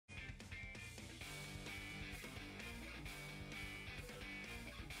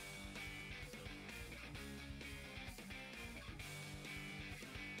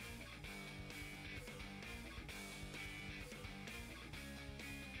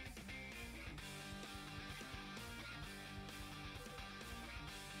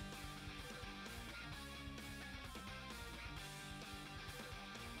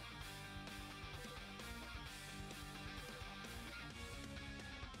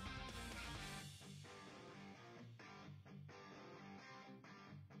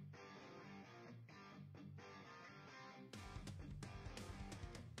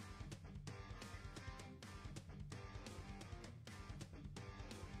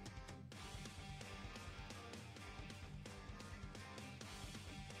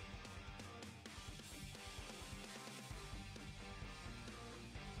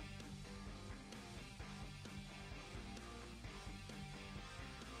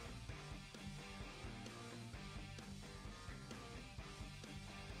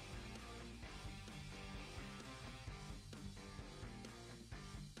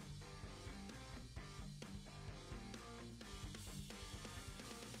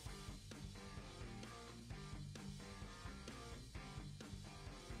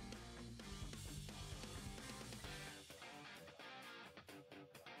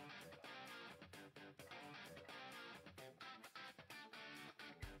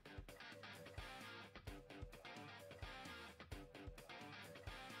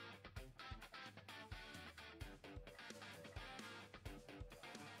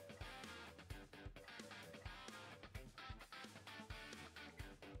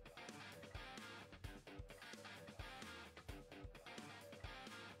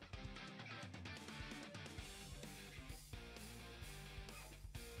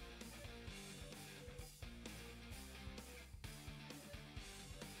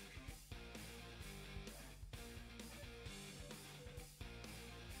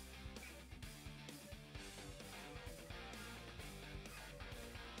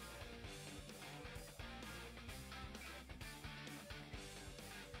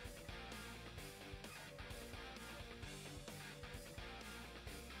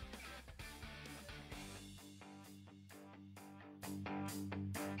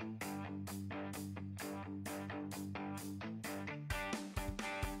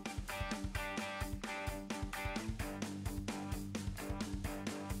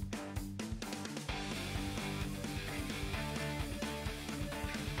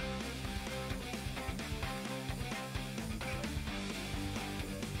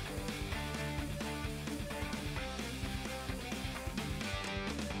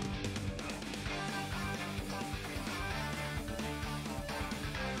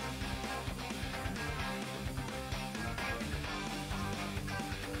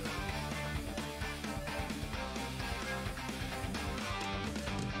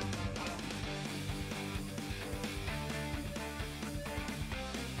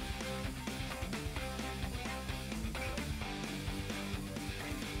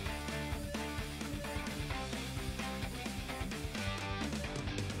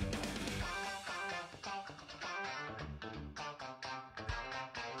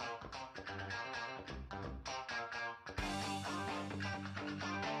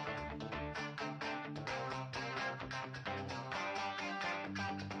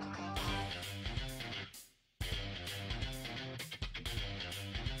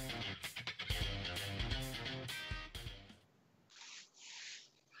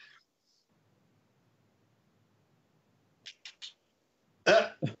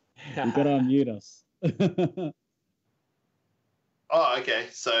You've got to unmute us. Oh, okay.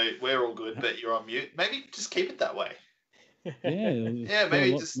 So we're all good, but you're on mute. Maybe just keep it that way. Yeah,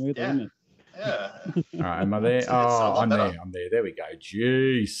 maybe just smoother, yeah. All right, am I there? Oh, I'm there. I'm there. There we go.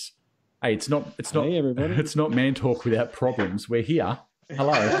 Jeez. Hey, it's not. Hey, everybody. It's not man talk without problems. We're here.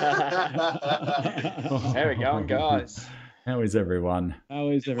 Hello. How we going, guys? How is everyone? How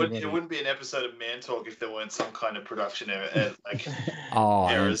is everybody? It wouldn't be an episode of Man Talk if there weren't some kind of production error,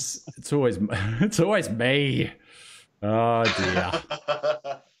 errors. It's always me. Oh dear.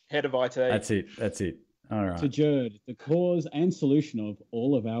 Head of IT. That's it. All right. To Jerd, the cause and solution of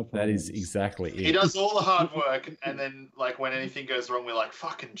all of our problems. That is exactly it. He does all the hard work, and then, like, when anything goes wrong, we're like,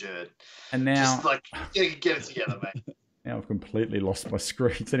 fucking Jerd. And now... Just, like, get it together, mate. Now I've completely lost my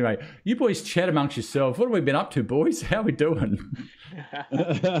screens. Anyway, you boys chat amongst yourselves. What have we been up to, boys? How are we doing?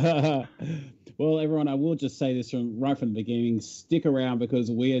 Well, everyone, I will just say this right from the beginning. Stick around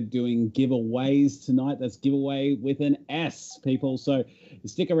because we are doing giveaways tonight. That's giveaway with an S, people. So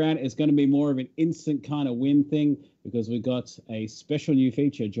stick around. It's going to be more of an instant kind of win thing because we got a special new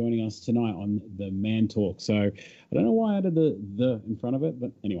feature joining us tonight on the Man Talk. So I don't know why I added the in front of it, but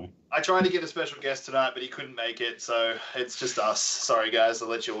anyway. I tried to get a special guest tonight, but he couldn't make it. So it's just us. Sorry, guys. I'll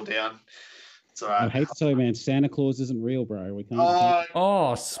let you all down. It's all right. I hate to tell you, man, Santa Claus isn't real, bro. We can't.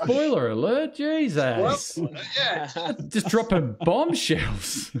 Oh, spoiler alert. Jesus. Well, yeah. Just dropping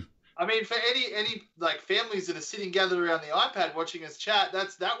bombshells. I mean, for any like families that are sitting gathered around the iPad watching us chat,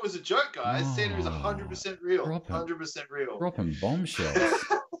 that was a joke, guys. Santa is 100% real. 100% real. Dropping bombshells.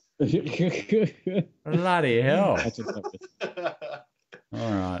 Bloody hell.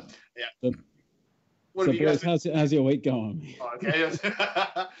 All right. Yeah. So, boys, how's your week going? Oh, okay.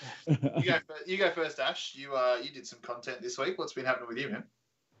 you go first, Ash. You did some content this week. What's been happening with you, man?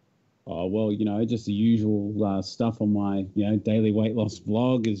 Oh, well, just the usual stuff on my, daily weight loss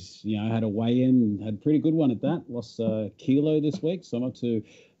vlog is, I had a weigh-in, had a pretty good one at that. Lost a kilo this week, so I'm up to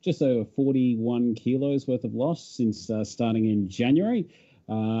just over 41 kilos worth of loss since starting in January.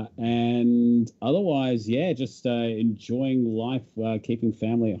 And otherwise, just enjoying life, keeping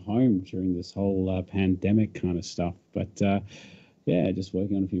family at home during this whole pandemic kind of stuff. But, just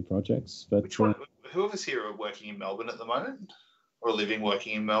working on a few projects. But which one? Who of us here are working in Melbourne at the moment? Or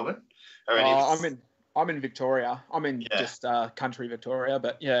working in Melbourne? I'm in Victoria. I'm in just country Victoria,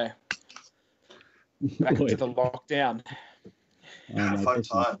 but back to the lockdown. Fun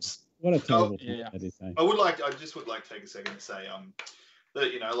times. What a terrible thing that is. I just would like to take a second to say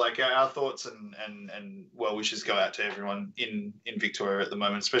that like our thoughts and well wishes go out to everyone in Victoria at the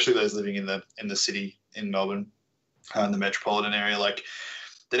moment, especially those living in the city in Melbourne, in the metropolitan area. Like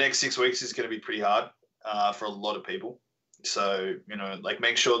the next 6 weeks is going to be pretty hard for a lot of people. So,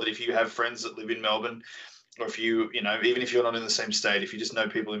 make sure that if you have friends that live in Melbourne, or if you, even if you're not in the same state, if you just know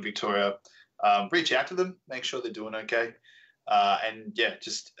people in Victoria, reach out to them, make sure they're doing okay.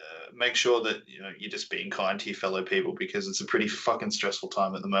 Just make sure that, you're just being kind to your fellow people because it's a pretty fucking stressful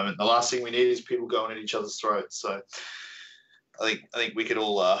time at the moment. The last thing we need is people going at each other's throats. So I think we could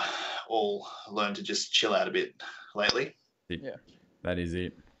all learn to just chill out a bit lately. Yeah, that is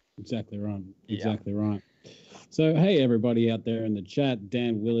it. Exactly right. Exactly right. So, hey, everybody out there in the chat,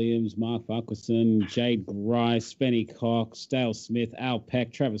 Dan Williams, Mark Farquharson, Jade Grice, Benny Cox, Dale Smith, Al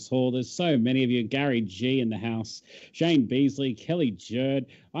Peck, Travis Hall. There's so many of you. Gary G in the house, Shane Beasley, Kelly Jerd.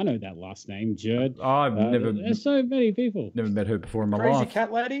 I know that last name, Jerd. I've never... There's so many people. Never met her before in my life. Crazy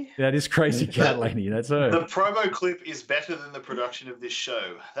Cat Lady? That is Crazy Cat Lady. That's her. The promo clip is better than the production of this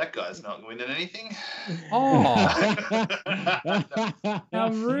show. That guy's not winning anything. Oh. How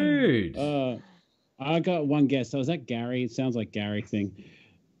rude. I got one guess. Was that Gary? It sounds like Gary thing.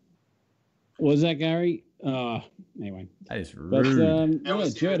 Was that Gary? Anyway. That is rude.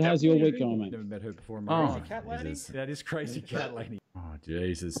 But, Jared, how's your week going, mate? Never met her before in my life. Cat Lady? That is Crazy Cat Lady. Oh,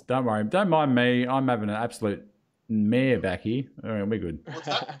 Jesus. Don't worry. Don't mind me. I'm having an absolute mare back here. All right, we're good. What's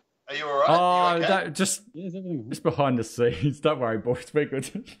that? Are you all right? Oh, okay? just behind the scenes. Don't worry, boys. We're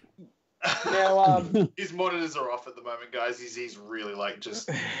good. Now, his monitors are off at the moment, guys. He's really just.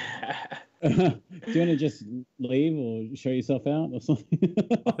 Do you want to just leave or show yourself out or something?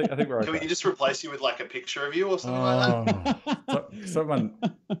 I think we're okay. Can we just replace you with a picture of you or something like that?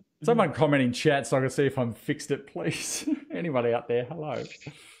 Someone comment in chat so I can see if I'm fixed it, please. Anybody out there? Hello.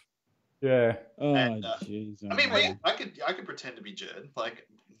 Yeah. Oh, jeez. I mean, I could pretend to be Jerd.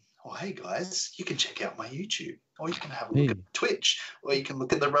 Oh, hey guys, you can check out my YouTube, or you can have a look at Twitch, or you can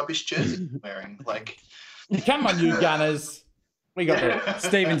look at the rubbish jersey I'm wearing. Come on, you gunners. We got there.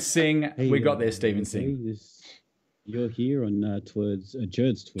 Stephen Singh. We got there, Stephen Singh. You're here on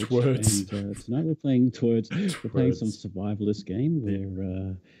Jerd's Twitch. Twerds. And tonight we're playing Twerds. We're playing some survivalist game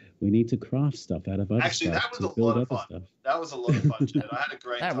where we need to craft stuff out of other Actually, stuff. that was to a build lot of other fun. Stuff. That was a lot of fun, Chad. I had a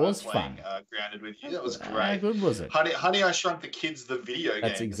great That time was playing fun. Grounded with you. That was How great. good was it? Honey, I Shrunk the Kids, the video game.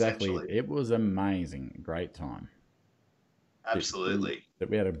 That's exactly it. It was amazing. Great time. Absolutely.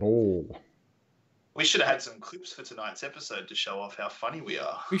 We had a ball. We should have had some clips for tonight's episode to show off how funny we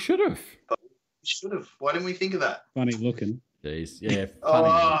are. We should have. But we should have. Why didn't we think of that? Funny looking. Jeez. Yeah,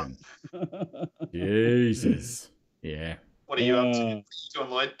 funny looking. Jesus. Yeah. What are you up to? What are you doing,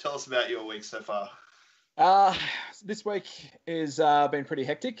 Lloyd? Tell us about your week so far. This week is been pretty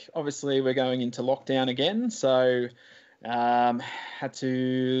hectic. Obviously, we're going into lockdown again, so had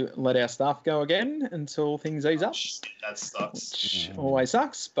to let our staff go again until things ease up. That sucks. Which always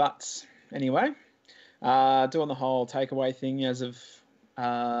sucks, but anyway, doing the whole takeaway thing as of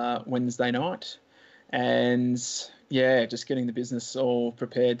Wednesday night, and yeah, just getting the business all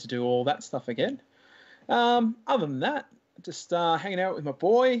prepared to do all that stuff again. Other than that, just hanging out with my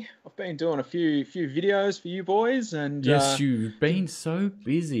boy. I've been doing a few videos for you boys, and yes, you've been so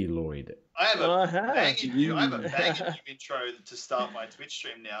busy, Lloyd. I have a banging new intro to start my Twitch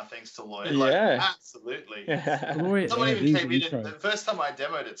stream now, thanks to Lloyd. Like, yeah, absolutely. Someone even came in, and the first time I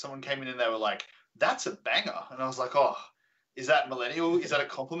demoed it, someone came in and they were like, "That's a banger," and I was like, "Oh, is that millennial? Is that a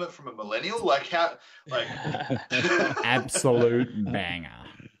compliment from a millennial? Like how? Like absolute banger,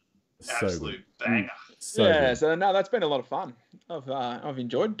 absolute banger." So yeah, so no, that's been a lot of fun. I've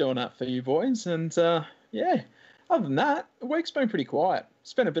enjoyed doing that for you boys, and yeah. Other than that, the week's been pretty quiet.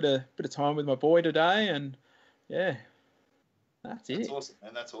 Spent a bit of time with my boy today, and yeah, that's it. That's awesome,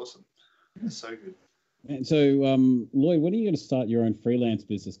 man. That's awesome. That's so good. And so, Lloyd, when are you going to start your own freelance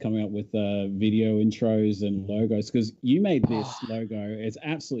business, coming up with video intros and logos? Because you made this logo; it's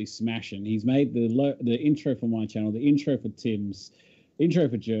absolutely smashing. He's made the intro for my channel, the intro for Tim's, intro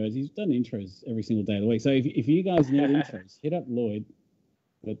for Jared's. He's done intros every single day of the week. So if you guys need intros, hit up Lloyd.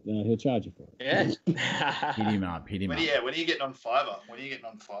 But he'll charge you for it. Yeah. Hit him up. When are you getting on Fiverr?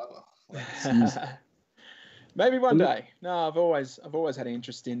 Maybe one day. No, I've always had an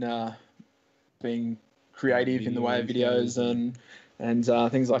interest in being creative in the way of videos and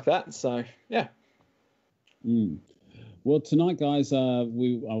things like that. So yeah. Well, tonight, guys, I'll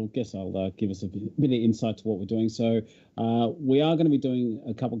give us a bit of insight to what we're doing. So we are going to be doing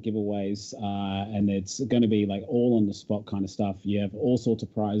a couple giveaways, and it's going to be like all on the spot kind of stuff. You have all sorts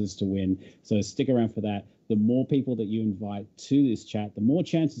of prizes to win. So stick around for that. The more people that you invite to this chat, the more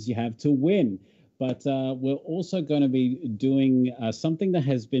chances you have to win. But we're also going to be doing something that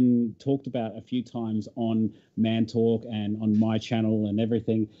has been talked about a few times on Man Talk and on my channel and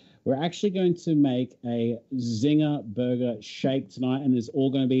everything. We're actually going to make a zinger burger shake tonight, and it's all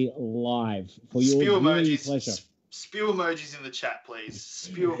going to be live for your viewing pleasure. Spew emojis in the chat, please.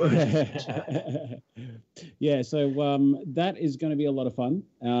 Spew emojis in the chat. Yeah, so that is going to be a lot of fun.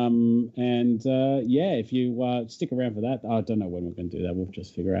 Yeah, if you stick around for that, I don't know when we're going to do that. We'll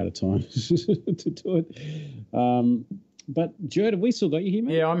just figure out a time to do it. But Jared, have we still got you here,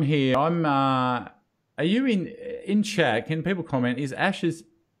 mate? Yeah, I'm here. Are you in chat? Can people comment? Is Ash's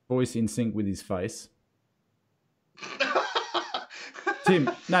voice in sync with his face? Tim,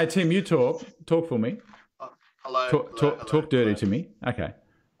 you talk for me. Hello. Talk dirty to me. Okay.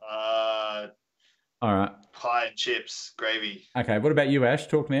 All right. Pie and chips, gravy. Okay. What about you, Ash?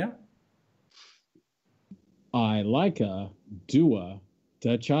 Talk now. I like a doer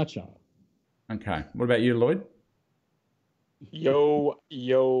da cha cha. Okay. What about you, Lloyd? Yo,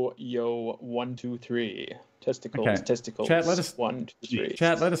 1, 2, 3. Testicles, okay. Testicles. Chat, let us 1, 2, 3.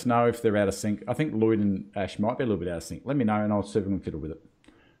 Chat, let us know if they're out of sync. I think Lloyd and Ash might be a little bit out of sync. Let me know, and I'll see if we can fiddle with it.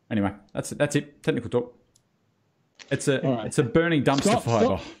 Anyway, that's it. Technical talk. It's a burning dumpster fire.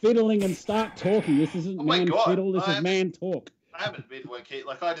 Stop fiddling and start talking. This isn't fiddle. This is man talk. I haven't been working.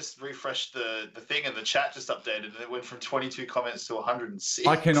 Like I just refreshed the thing, and the chat just updated, and it went from 22 comments to 106.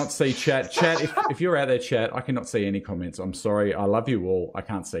 I cannot see chat. Chat, if you're out there, chat, I cannot see any comments. I'm sorry. I love you all. I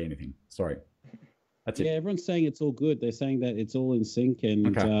can't see anything. Sorry. That's it. Yeah, everyone's saying it's all good. They're saying that it's all in sync,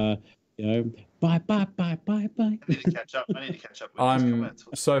 and bye. I need to catch up. With I'm comments.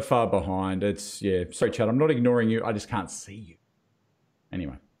 so far behind. Sorry, chat. I'm not ignoring you. I just can't see you.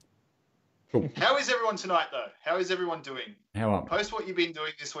 Anyway. Cool. How is everyone tonight, though? How is everyone doing? How up? Post what you've been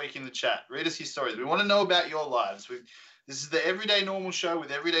doing this week in the chat. Read us your stories. We want to know about your lives. This is the Everyday Normal show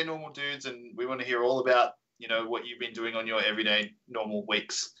with everyday normal dudes, and we want to hear all about what you've been doing on your everyday normal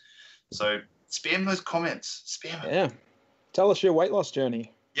weeks. So spam those comments. Spam it. Yeah. Tell us your weight loss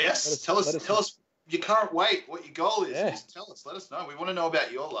journey. Yes. Tell us your current weight, what your goal is. Yeah. Just tell us. Let us know. We want to know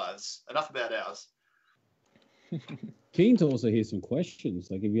about your lives. Enough about ours. keen to also hear some questions.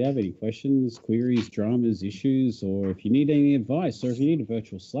 Like if you have any questions, queries, dramas, issues, or if you need any advice, or if you need a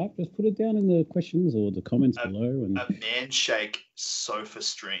virtual slap, just put it down in the questions or the comments below. And a man shake sofa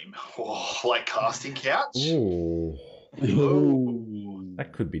stream, like casting couch. Ooh. Ooh.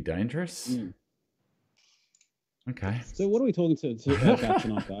 That could be dangerous. Mm. Okay. So what are we talking about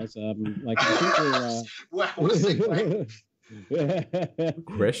tonight, guys? Like I think we're Wow, what a segue. Good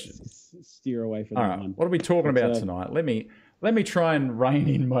question. Steer away from All that right. one. What are we talking about tonight? Let me try and rein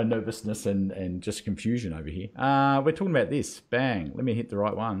in my nervousness and just confusion over here. We're talking about this. Bang. Let me hit the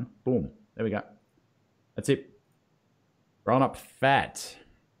right one. Boom. There we go. That's it. Grown up fat.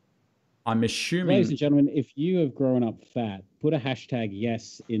 I'm assuming. Ladies and gentlemen, if you have grown up fat, put a hashtag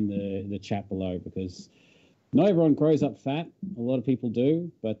yes in the chat below, because not everyone grows up fat. A lot of people do,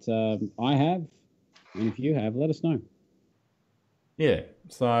 but I have. And if you have, let us know. Yeah.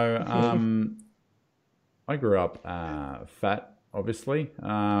 So I grew up fat, obviously.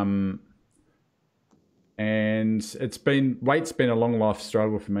 And weight's been a long life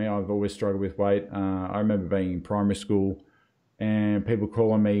struggle for me. I've always struggled with weight. I remember being in primary school and people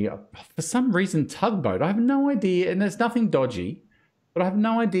calling me, for some reason, Tugboat. I have no idea, and there's nothing dodgy, but I have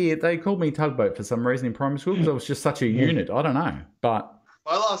no idea. They called me Tugboat for some reason in primary school because I was just such a unit. I don't know, but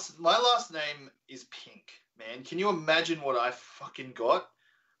my last name is Pink, man. Can you imagine what I fucking got?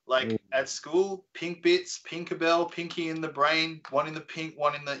 Like at school, pink bits, Pinkabell, Pinky in the brain, one in the pink,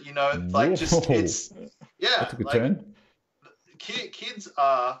 one in the, like just it's that took a like turn. Kids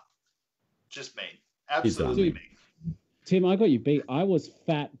are just mean, absolutely mean. Tim, I got you beat. I was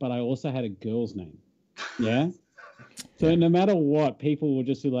fat, but I also had a girl's name. Yeah. So no matter what, people will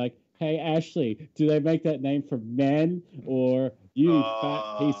just be like, "Hey, Ashley, do they make that name for men or you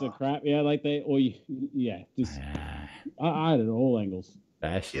fat piece of crap?" Yeah, like just I had it all angles.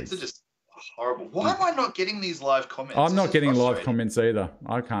 Kids are just horrible. Why am I not getting these live comments? I'm not getting live comments either.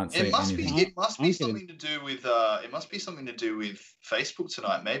 I can't see anything. It must be something to do with. It must be something to do with Facebook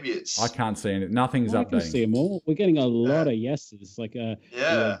tonight. Maybe it's. I can't see anything. Nothing's I updating. can see them all. We're getting a lot of yeses. Like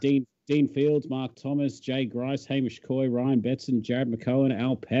Dean Fields, Mark Thomas, Jay Grice, Hamish Coy, Ryan Betson, Jared McCohen,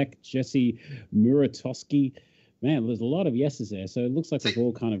 Al Peck, Jesse Muratowski. Man, there's a lot of yeses there. So it looks like we've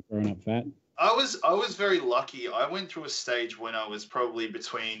all kind of grown up fat. I was very lucky. I went through a stage when I was probably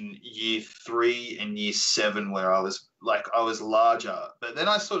between year 3 and year 7 where I was larger. But then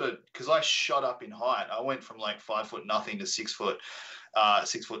I because I shot up in height. I went from like 5 foot nothing to 6 foot,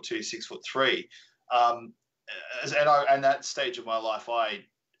 6'2", 6'3". And that stage of my life, I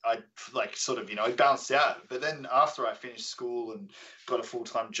like sort of, it balanced out. But then after I finished school and got a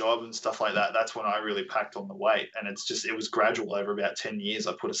full-time job and stuff like that, that's when I really packed on the weight. And it was gradual over about 10 years.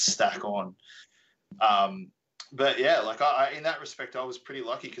 I put a stack on. But yeah, like I in that respect, I was pretty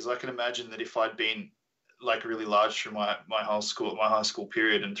lucky because I can imagine that if I'd been like really large through my high school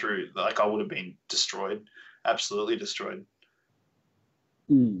period and through, like, I would have been destroyed, absolutely destroyed.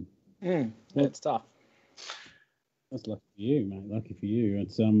 It's tough. That's lucky for you, mate. Lucky for you.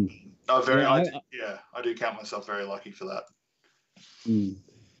 It's I do count myself very lucky for that.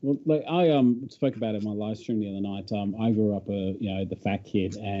 Well, like I spoke about it in my live stream the other night. I grew up the fat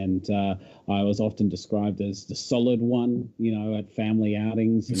kid, and I was often described as the solid one, at family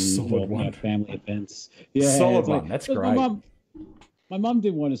outings and at family events. Yeah, solid one. That's great. My mum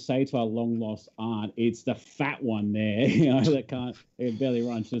didn't want to say to our long lost aunt, "It's the fat one there," that it barely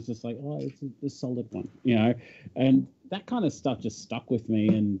runs. She was just like, "Oh, it's the solid one," and that kind of stuff just stuck with me.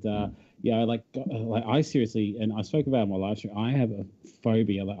 And like I seriously, and I spoke about it in my live stream, I have a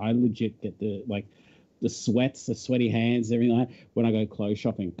phobia. Like I legit get the sweaty hands, everything like that when I go clothes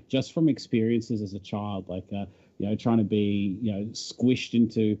shopping, just from experiences as a child, like trying to be squished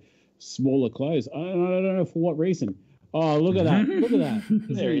into smaller clothes. I don't know for what reason. Oh, look at that! Look at that!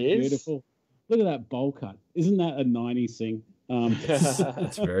 There he is. Beautiful. Look at that bowl cut. Isn't that a 90s thing?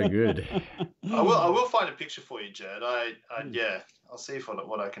 That's very good. I will find a picture for you, Jed. I'll see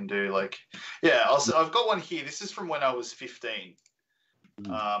what I can do. Like, I've got one here. This is from when I was 15,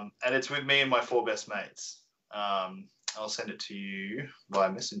 and it's with me and my 4 best mates. I'll send it to you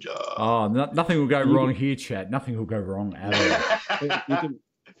via Messenger. Oh, nothing will go wrong here, Chad. Nothing will go wrong at all.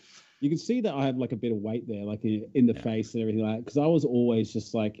 You can see that I had like a bit of weight there, like in the face and everything like that, because I was always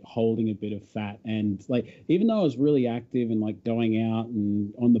just like holding a bit of fat. And like, even though I was really active and like going out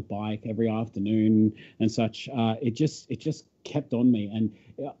and on the bike every afternoon and such, it just kept on me. And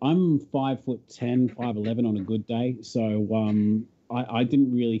I'm 5'10", 5'11" on a good day. So I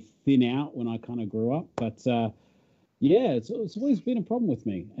didn't really thin out when I kind of grew up, but it's always been a problem with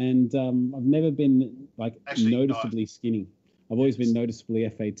me. And I've never been like noticeably skinny. I've always been noticeably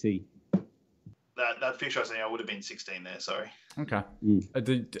FAT. that picture I sent you, I would have been 16 there. Sorry. Okay.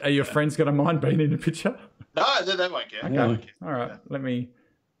 Are your friends going to mind being in the picture? No, they won't care. Okay. They won't care. All right. Yeah. Let me.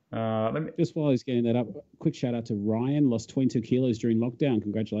 Just while he's getting that up, quick shout out to Ryan. Lost 22 kilos during lockdown.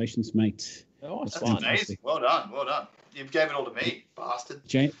 Congratulations, mate. Oh, That's fun. amazing. Well done. You gave it all to me, bastard.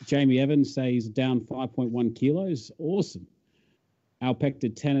 Jamie Evans says down 5.1 kilos. Awesome. Al Peck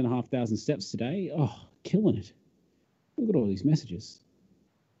did 10,500 steps today. Oh, killing it. Look at all these messages.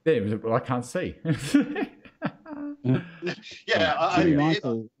 Yeah, well, I can't see. Yeah, Jimmy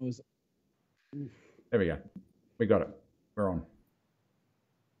Michael was. There we go. We got it. We're on.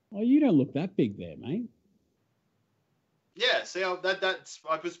 Oh, you don't look that big there, mate. Yeah, see, I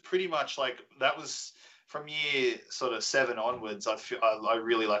was pretty much like, that was from year sort of 7 onwards. I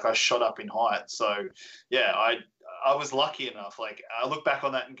really I shot up in height. So yeah, I was lucky enough. Like, I look back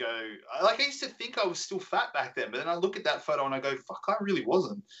on that and go, I used to think I was still fat back then, but then I look at that photo and I go, fuck, I really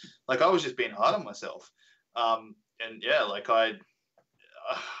wasn't. Like, I was just being hard on myself. And yeah, like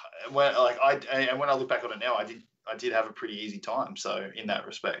when I look back on it now, I did have a pretty easy time. So in that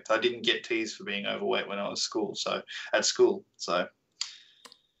respect, I didn't get teased for being overweight when I was at school. So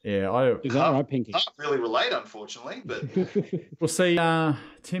yeah, is that right, Pinky? I can't really relate, unfortunately. But well, see,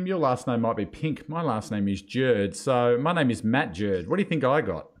 Tim, your last name might be Pink. My last name is Jerd. So my name is Matt Jerd. What do you think I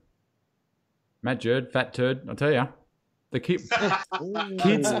got? Matt Jerd, fat turd. I'll tell you. The kids are. I didn't even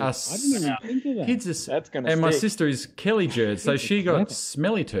think of that. Kids are. That's gonna and my stick. sister is Kelly Jerd, so she got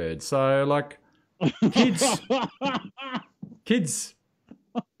smelly turd. So like, kids.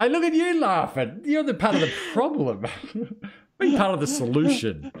 Hey, look at you laughing. You're the part of the problem. Be part of the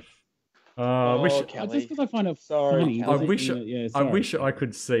solution. Just because I find it funny. I wish I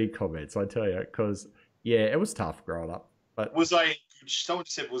could see comments. I tell you, because yeah, it was tough growing up. But someone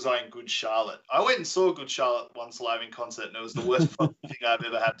just said, was I in Good Charlotte? I went and saw Good Charlotte once live in concert, and it was the worst thing I've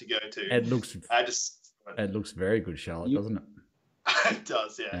ever had to go to. It looks very Good Charlotte, doesn't it? It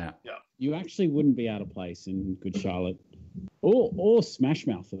does, yeah. You actually wouldn't be out of place in Good Charlotte, or Smash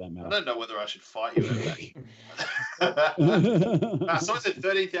Mouth for that matter. I don't know whether I should fight you over that. Someone said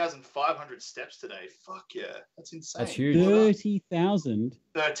 13,500 steps today. Fuck yeah, that's insane. That's huge. 30,000.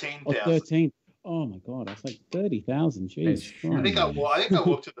 13,000. 13. Oh my god, that's like 30,000. Jeez. I think I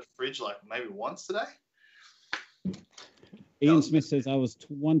walked to the fridge like maybe once today. Ian Smith says I was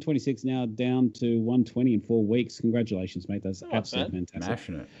 126 now, down to 120 in 4 weeks. Congratulations, mate. That's absolutely fantastic.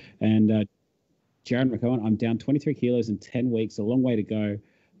 Smashing it. And Jared McCohen, I'm down 23 kilos in 10 weeks. A long way to go.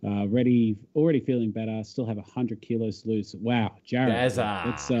 Already feeling better. Still have 100 kilos to lose. Wow, Jared.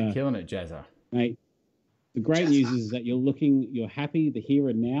 Jazza. It's killing it, Jazza. Mate, the great news is that you're happy the here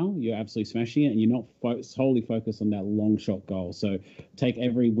and now. You're absolutely smashing it, and you're not solely focused on that long shot goal. So take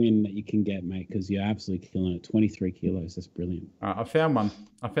every win that you can get, mate, because you're absolutely killing it. 23 kilos. That's brilliant. I found one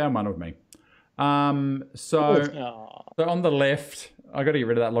of me. So on the left, I got to get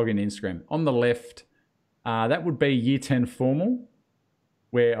rid of that login Instagram. On the left, that would be year 10 formal,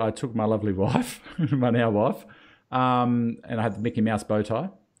 where I took my lovely wife, my now wife, and I had the Mickey Mouse bow tie.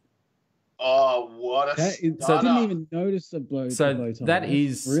 Oh, what a so I didn't even notice the bow tie. That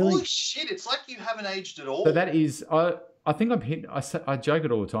is really holy shit! It's like you haven't aged at all. So that is, I think I'm hitting. I joke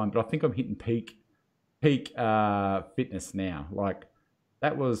it all the time, but I think I'm hitting peak fitness now. Like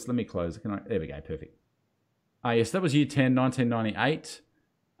that was. Let me close. There we go. Perfect. Yes, that was year 10, 1998.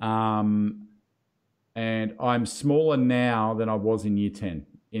 And I'm smaller now than I was in year 10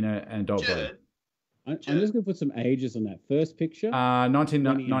 in an adult body. I'm just going to put some ages on that first picture.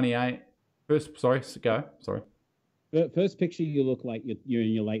 1998. Sorry. First picture, you look like you're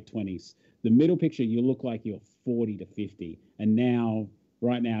in your late 20s. The middle picture, you look like you're 40 to 50. And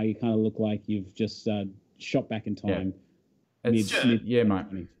right now, you kind of look like you've just shot back in time. Yeah,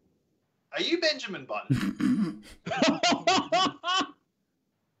 mate. Are you Benjamin Button?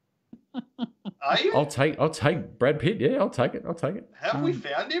 Are you? I'll take Brad Pitt. Yeah, I'll take it. Have we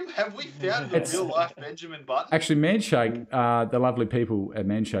found him? Have we found the real life Benjamin Button? Actually, Manshake, the lovely people at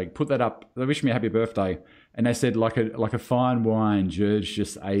Manshake put that up. They wished me a happy birthday, and they said like a fine wine, George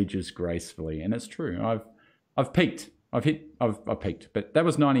just ages gracefully, and it's true. I've peaked. I've peaked. But that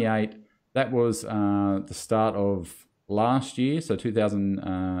was 98. That was the start of last year, so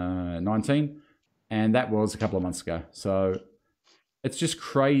 2019, and that was a couple of months ago. So it's just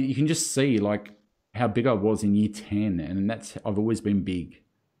crazy. You can just see like how big I was in year 10, and I've always been big.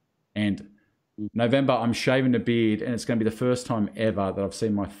 And November, I'm shaving the beard, and it's going to be the first time ever that I've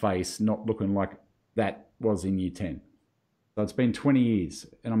seen my face not looking like that was in year 10. So it's been 20 years,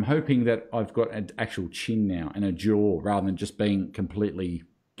 and I'm hoping that I've got an actual chin now and a jaw rather than just being completely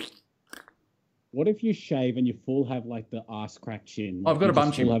What if you shave and you full have like the ass crack chin? Like, I've got a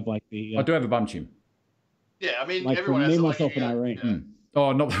bum chin. Have like the. I do have a bum chin. Yeah, I mean, Like everyone for has me, it. myself, Like, and Irene. yeah.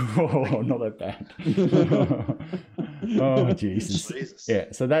 Oh, not that bad. Oh, Jesus. Jesus.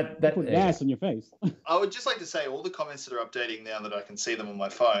 Yeah, so that Put gas on your face. I would just like to say all the comments that are updating now that I can see them on my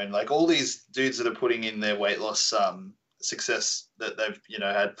phone, like all these dudes that are putting in their weight loss success that they've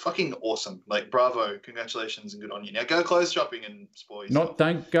had, fucking awesome. Like, bravo, congratulations, and good on you. Now go clothes shopping and spoil yourself.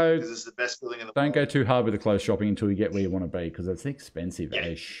 Don't go because it's the best feeling in the Don't world. go too hard with the clothes shopping until you get where you want to be, because it's expensive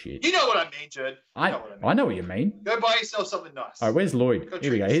as shit. You know what I mean, Judd. I know what you mean. Go buy yourself something nice. All right, where's Lloyd? Go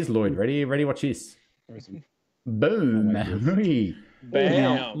Here we go. treat Here's Lloyd. Ready? Watch this. Boom. Bam.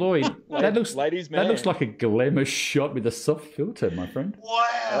 Now, Lloyd, that looks like a glamour shot with a soft filter, my friend. Wow.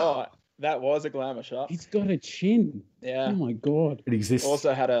 Oh, that was a glamour shot. He's got a chin. Yeah. Oh my god. It exists.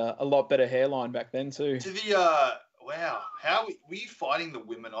 Also had a lot better hairline back then too. To the wow, how were you fighting the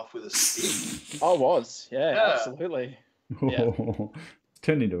women off with a stick? I was, Yeah. absolutely. Yeah.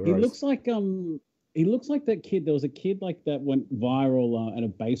 Turned into a He roast. looks like he looks like that kid. There was a kid like that went viral at a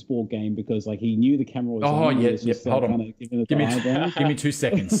baseball game because like he knew the camera was on. Yeah, He was just, hold on. kinda giving it the eyebrow. Give me 2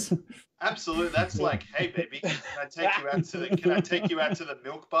 seconds. Absolutely, that's like, hey baby, can I take you out to the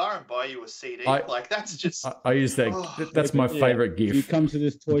milk bar and buy you a CD? Like that's just. I use that. Oh. That's my favorite Do you GIF. come to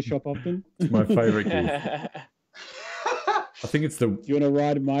this toy shop often? It's my favorite GIF. I think it's the. Do you want to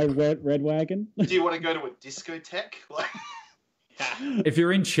ride my red wagon? Do you want to go to a discotheque? Like. If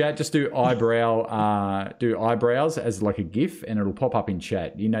you're in chat, just do eyebrows as like a GIF, and it'll pop up in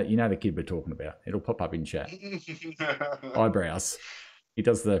chat. You know the kid we're talking about. It'll pop up in chat. Eyebrows. He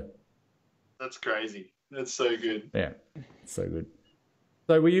does the. That's crazy. That's so good. Yeah, so good.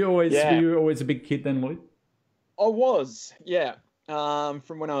 So were you always a big kid then, Lloyd? I was, yeah.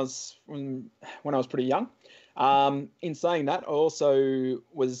 From when I was pretty young. In saying that, I also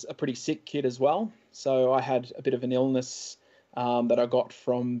was a pretty sick kid as well. So I had a bit of an illness that I got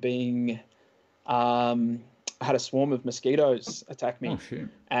from being. I had a swarm of mosquitoes attack me, Oh shit!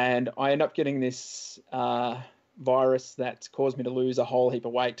 and I ended up getting this virus that caused me to lose a whole heap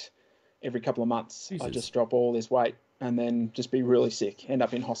of weight every couple of months. Jesus. I just drop all this weight and then just be really sick, end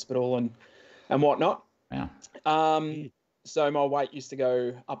up in hospital and whatnot. Wow. So my weight used to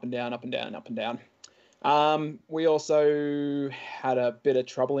go up and down, up and down, up and down. We also had a bit of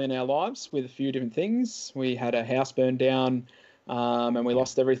trouble in our lives with a few different things. We had a house burned down, and we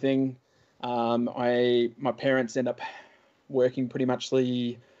lost everything. My parents end up working pretty much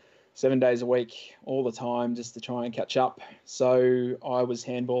 7 days a week all the time just to try and catch up. So I was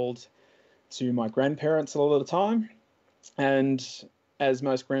handballed to my grandparents a lot of the time. And as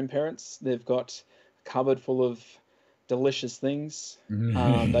most grandparents, they've got a cupboard full of delicious things.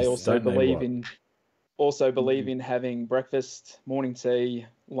 They also believe in having breakfast, morning tea,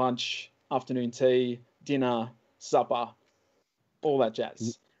 lunch, afternoon tea, dinner, supper, all that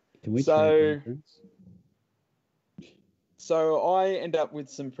jazz. Can we So I end up with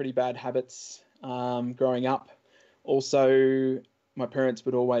some pretty bad habits growing up. Also, my parents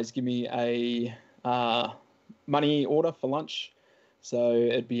would always give me a money order for lunch. So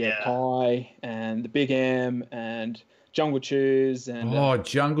it'd be a pie and the Big M and Jungle Chews and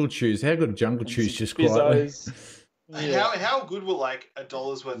Jungle Chews! How good are Jungle Chews? Just quietly. Yeah. How good were like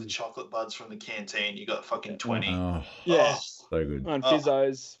 $1 worth of chocolate buds from the canteen? You got fucking 20. Oh, Yeah. so good. And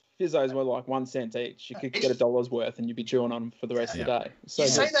Fizzos were like 1 cent each. You could get $1 worth and you'd be chewing on them for the rest of the day. So you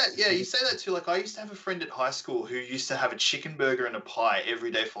say that too. Like I used to have a friend at high school who used to have a chicken burger and a pie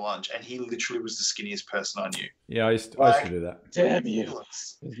every day for lunch, and he literally was the skinniest person I knew. Yeah, I used to do that. Damn you.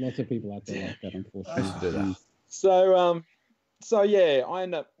 There's lots of people out there like that, unfortunately. I used to do that. So yeah, I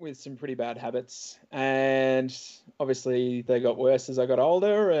end up with some pretty bad habits, and obviously they got worse as I got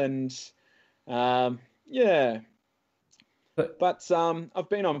older, and yeah. But I've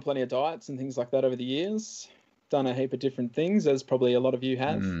been on plenty of diets and things like that over the years. Done a heap of different things, as probably a lot of you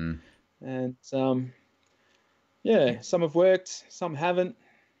have, and yeah, some have worked, some haven't.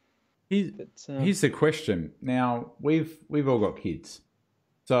 Here's the question. Now we've all got kids,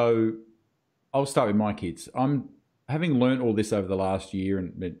 so I'll start with my kids. I'm having learned all this over the last year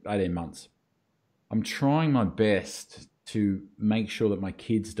and 18 months. I'm trying my best to make sure that my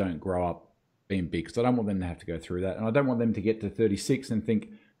kids don't grow up being big, because I don't want them to have to go through that, and I don't want them to get to 36 and think,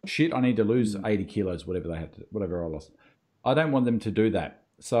 shit, I need to lose 80 kilos, whatever I lost. I don't want them to do that.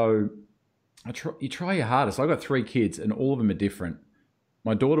 So you try your hardest. I've got 3 kids and all of them are different.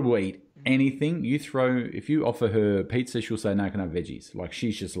 My daughter will eat anything if you offer her pizza, she'll say, no, can I have veggies? Like,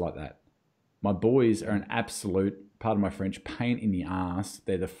 she's just like that. My boys are an absolute, pardon my French, pain in the ass.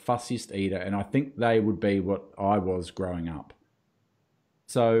 They're the fussiest eater, and I think they would be what I was growing up.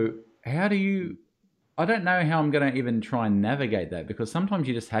 So how do you? I don't know how I'm going to even try and navigate that, because sometimes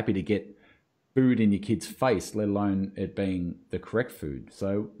you're just happy to get food in your kid's face, let alone it being the correct food.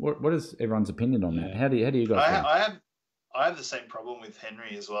 So, what is everyone's opinion on that? How do you guys? I have the same problem with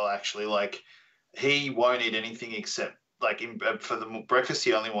Henry as well. Actually, like he won't eat anything except like for the breakfast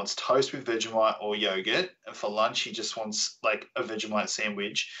he only wants toast with Vegemite or yogurt, and for lunch he just wants like a Vegemite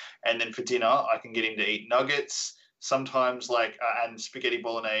sandwich, and then for dinner I can get him to eat nuggets. Sometimes like and spaghetti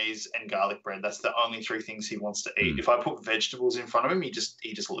bolognese and garlic bread. That's the only three things he wants to eat. If I put vegetables in front of him, he just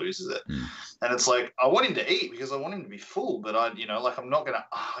loses it. And it's like I want him to eat because I want him to be full, but I'm not gonna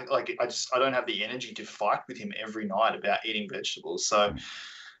I don't have the energy to fight with him every night about eating vegetables. So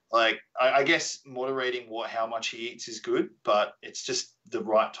like I guess moderating how much he eats is good, but it's just the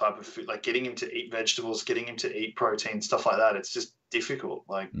right type of food. Like getting him to eat vegetables, getting him to eat protein, stuff like that. It's just difficult.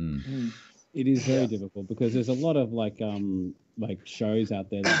 Like. It is very difficult because there's a lot of like shows out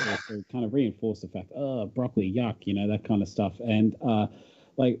there that also kind of reinforce the fact, broccoli, yuck, that kind of stuff. And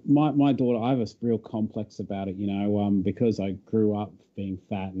like my daughter, I have a real complex about it, because I grew up being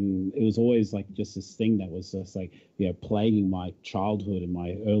fat, and it was always like just this thing that was just like, plaguing my childhood and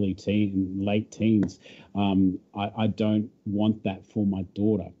my late teens. I don't want that for my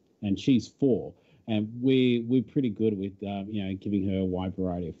daughter, and she's 4, and we're pretty good with giving her a wide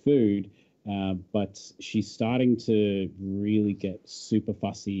variety of food. But she's starting to really get super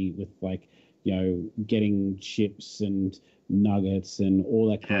fussy with like, getting chips and nuggets and all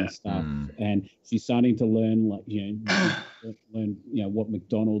that kind of stuff. And she's starting to learn what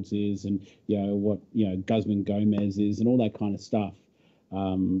McDonald's is and, what, Guzman Gomez is and all that kind of stuff.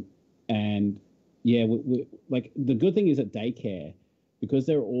 And yeah, we like the good thing is at daycare, because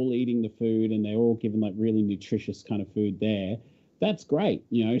they're all eating the food and they're all given like really nutritious kind of food there. That's great.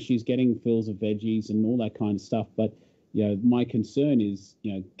 She's getting fills of veggies and all that kind of stuff. But, my concern is,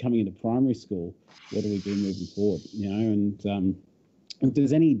 coming into primary school, what do we do moving forward? And if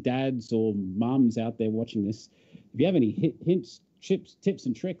there's any dads or mums out there watching this, if you have any hints, tips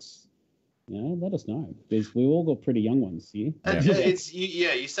and tricks, let us know. Because we've all got pretty young ones here.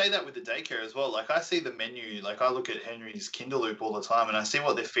 You say that with the daycare as well. Like I see the menu, like I look at Henry's Kinderloop all the time and I see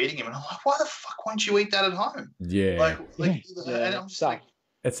what they're feeding him and I'm like, why the fuck won't you eat that at home? Yeah. And I'm just like,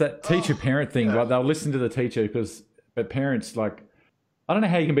 it's that teacher-parent thing. Like they'll listen to the teacher but parents, like, I don't know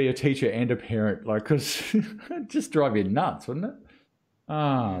how you can be a teacher and a parent, like, because it'd just drive you nuts, wouldn't it?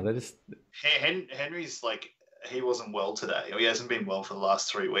 They just... Henry's like, he wasn't well today. He hasn't been well for the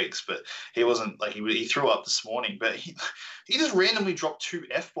last 3 weeks, but he wasn't like he threw up this morning. But he just randomly dropped 2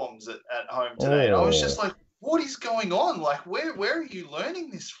 F-bombs at home today. And I was just like, what is going on? Like, where are you learning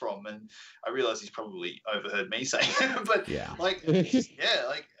this from? And I realized he's probably overheard me saying it. But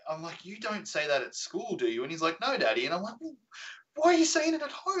I'm like, you don't say that at school, do you? And he's like, no, Daddy. And I'm like, well, why are you saying it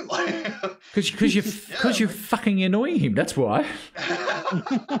at home? Because you're fucking annoying him. That's why.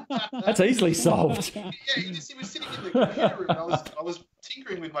 That's easily solved. Yeah, he was sitting in the computer room, and I was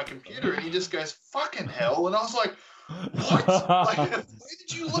tinkering with my computer, and he just goes, "Fucking hell!" And I was like, "What? Like, where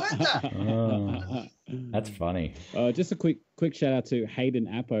did you learn that?" That's funny. Just a quick shout out to Hayden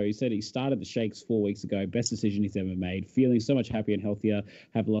Appo. He said he started the shakes 4 weeks ago. Best decision he's ever made. Feeling so much happier and healthier.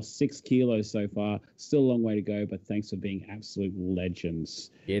 Have lost 6 kilos so far. Still a long way to go, but thanks for being absolute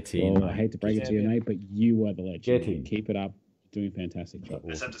legends. Get in. Well, I hate to break it to you, mate, but you are the legend. Get in. Keep it up. Doing a fantastic job. I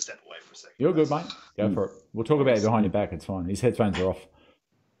just have to step away for a second. You're good, mate. Go for it. We'll talk about it behind your back. It's fine. His headphones are off.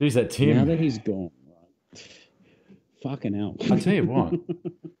 Who's that, Tim? Now that he's gone. Fucking hell. I tell you what,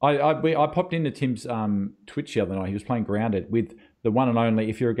 I popped into Tim's Twitch the other night. He was playing Grounded with the one and only,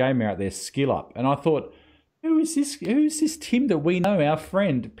 if you're a gamer out there, Skill Up. And I thought, who is this Tim that we know, our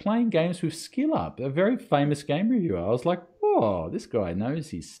friend, playing games with Skill Up, a very famous game reviewer? I was like, whoa, this guy knows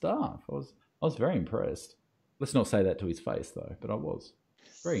his stuff. I was very impressed. Let's not say that to his face, though, but I was.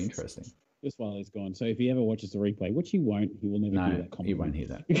 Very interesting. Just while he's gone. So if he ever watches the replay, which he won't, he will never hear that comment. He won't hear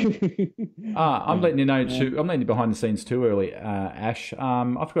that. I'm letting you know too. I'm letting you behind the scenes too early, Ash.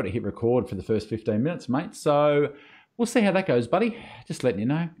 I forgot to hit record for the first 15 minutes, mate. So we'll see how that goes, buddy. Just letting you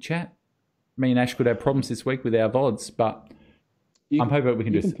know, chat. Me and Ash could have problems this week with our VODs, but I'm hoping we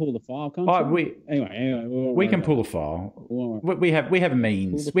can You can pull the file, can't you? Anyway, we can pull the file. We have a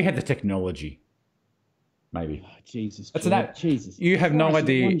means. We have the technology. Maybe. Oh, Jesus. Jesus. You have no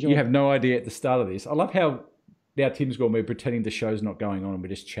idea. You have no idea at the start of this. I love how now Tim's gone. We're pretending the show's not going on and we're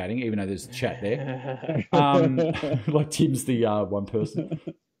just chatting, even though there's a chat there. Like Tim's the one person.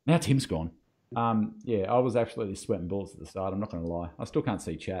 Now Tim's gone. I was absolutely sweating bullets at the start. I'm not going to lie. I still can't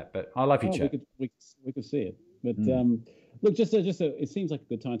see chat, but I love your chat. We could see it. But Look, it seems like a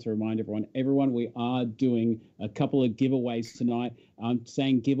good time to remind everyone, we are doing a couple of giveaways tonight. I'm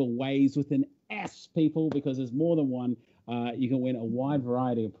saying giveaways with an S, people, because there's more than one. You can win a wide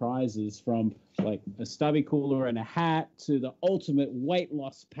variety of prizes, from like a stubby cooler and a hat to the ultimate weight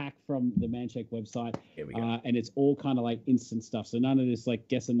loss pack from the Manshake website. Here we go. And it's all kind of like instant stuff. So none of this like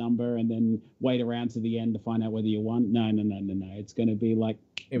guess a number and then wait around to the end to find out whether you won. No. It's going to be like.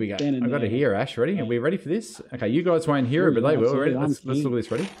 Here we go. I got it here, Ash. Ready? Are we ready for this? Okay, you guys won't hear it, but they will. Ready? Let's look at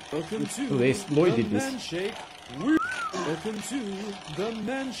this. Ready? Welcome to Look at this. Lloyd did this. Manshake Wheel. Welcome to the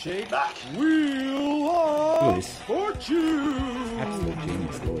Manshake Wheel of Fortune. Absolute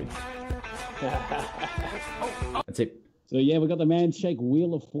genius, Lloyd. That's it. So yeah, we've got the Manshake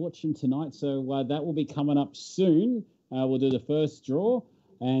Wheel of Fortune tonight. So that will be coming up soon. We'll do the first draw,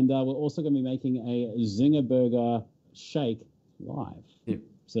 and we're also going to be making a Zinger Burger shake live. Yep.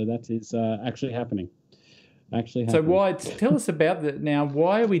 So that is actually happening. So why? Tell us about that now.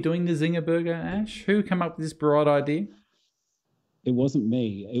 Why are we doing the Zinger Burger, Ash? Who came up with this bright idea? It wasn't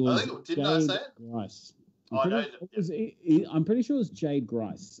me. It was didn't I say Jade it? Grice. I'm pretty sure it was Jade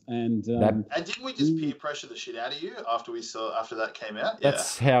Grice, and and didn't we just peer pressure the shit out of you after that came out? Yeah.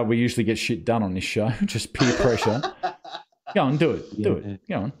 That's how we usually get shit done on this show. Just peer pressure. Go on, do it. Do it.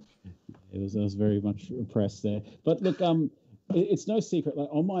 Go on. I was very much repressed there. But look, it's no secret. Like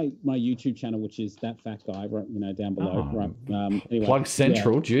on my YouTube channel, which is that fat guy, right? Down below, right? Anyway, Plug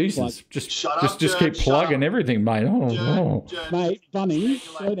Central, Jesus! Plug. Just keep plugging everything, mate. Mate, Bunny,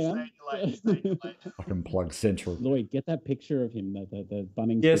 slow down. Fucking Plug Central. Lloyd, get that picture of him. The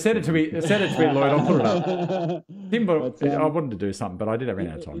Bunnings. Yeah, send it to me. Send it to me, Lloyd. I'll put it up. I wanted to do something, but I did have ran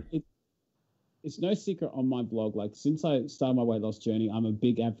out of time. It's no secret on my blog, like since I started my weight loss journey, I'm a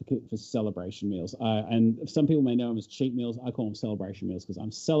big advocate for celebration meals. And some people may know them as cheat meals. I call them celebration meals because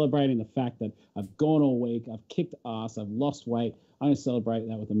I'm celebrating the fact that I've gone all week, I've kicked ass, I've lost weight. I'm going to celebrate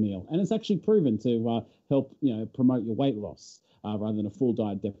that with a meal. And it's actually proven to help, promote your weight loss rather than a full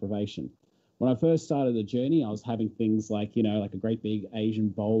diet deprivation. When I first started the journey, I was having things like, like a great big Asian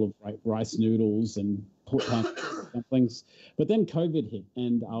bowl of rice noodles and dumplings. But then COVID hit,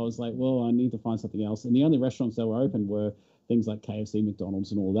 and I was like, well, I need to find something else. And the only restaurants that were open were things like KFC,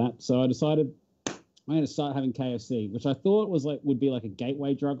 McDonald's, and all that. So I decided I'm going to start having KFC, which I thought would be like a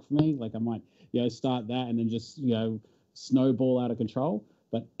gateway drug for me. Like I might, start that and then just, snowball out of control.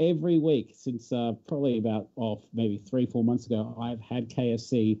 But every week since probably about maybe 3-4 months ago, I've had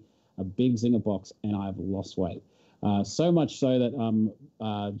KFC, a big Zinger box, and I've lost weight. So much so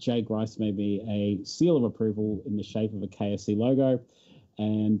that Jay Grice made me a seal of approval in the shape of a KFC logo.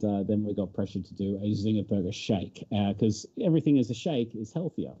 And then we got pressured to do a Zinger Burger shake because everything is a shake is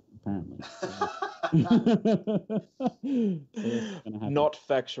healthier, apparently. So not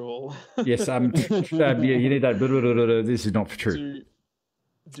factual. Yes, you need that. This is not true.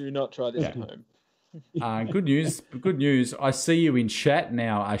 Do not try this at home. Good news. I see you in chat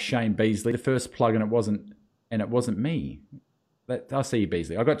now, Shane Beasley. The first plug, and it wasn't me. I see you,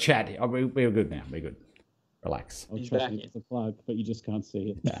 Beasley. I got chat. We're good now. We're good. Relax. He's back. It's a plug, but you just can't see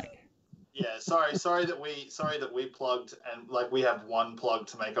it. Back. Yeah, sorry that we plugged, and like we have one plug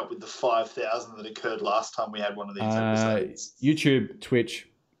to make up with the 5,000 that occurred last time we had one of these episodes. YouTube, Twitch,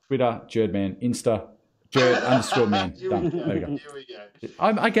 Twitter, Jerdman, Insta. Jerd_man. Done. There we go. Here we go.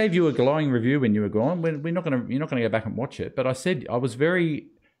 I gave you a glowing review when you were gone. You're not going to go back and watch it. But I said I was very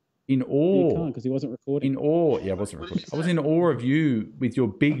in awe. You can't because he wasn't recording. In awe. Yeah, I wasn't recording. I was in awe of you with your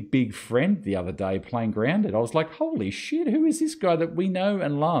big friend the other day playing Grounded. I was like, holy shit, who is this guy that we know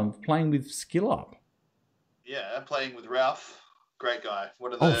and love playing with Skill Up? Yeah, playing with Ralph. Great guy.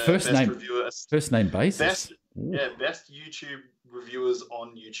 One of the first best name reviewers. First name basis. Best YouTube reviewers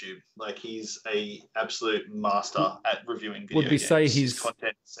on YouTube. Like he's a absolute master at reviewing video games. His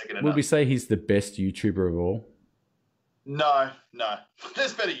content second to none. Would we say he's the best YouTuber of all? No.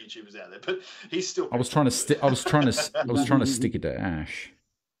 There's better YouTubers out there, but he's still. I was trying to stick it to Ash.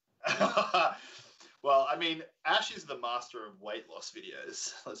 Well, I mean, Ash is the master of weight loss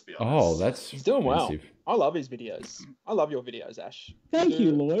videos. Let's be He's honest. He's doing well. I love his videos. I love your videos, Ash. Thank you,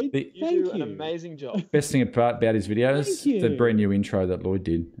 Lloyd. You do an amazing job. Best thing about his videos, the brand new intro that Lloyd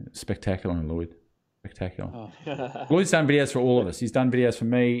did. Spectacular, Lloyd. Spectacular. Oh. Lloyd's done videos for all of us. He's done videos for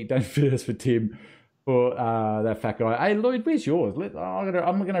me, done videos for Tim, for that fat guy. Hey, Lloyd, where's yours? I'm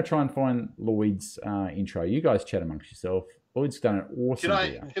going to try and find Lloyd's intro. You guys chat amongst yourself. Lloyd's done an awesome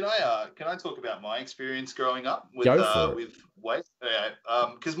video. Can I talk about my experience growing up with weight?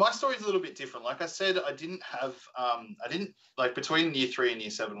 Because my story is a little bit different. Like I said, I didn't between year 3 and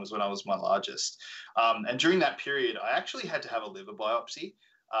year 7 was when I was my largest. And during that period, I actually had to have a liver biopsy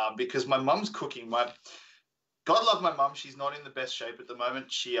because my mum's cooking. God love my mum. She's not in the best shape at the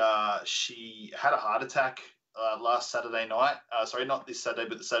moment. She had a heart attack last Saturday night. Sorry, not this Saturday,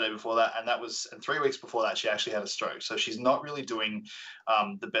 but the Saturday before that. And 3 weeks before that, she actually had a stroke. So she's not really doing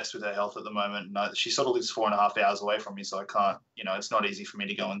the best with her health at the moment. No, she sort of lives 4.5 hours away from me, so I can't. It's not easy for me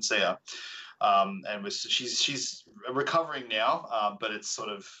to go and see her. She's recovering now, but it's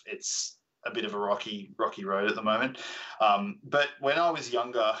a bit of a rocky road at the moment. But when I was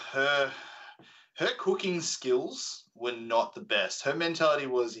younger, her cooking skills were not the best. Her mentality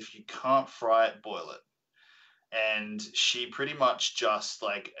was, if you can't fry it, boil it. And she pretty much just,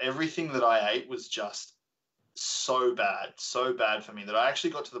 like, everything that I ate was just so bad for me that I actually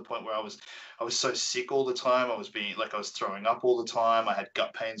got to the point where I was so sick all the time. I was throwing up all the time. I had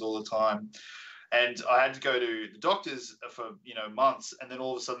gut pains all the time. And I had to go to the doctors for, months. And then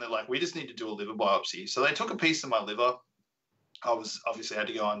all of a sudden they're like, we just need to do a liver biopsy. So they took a piece of my liver. I was obviously had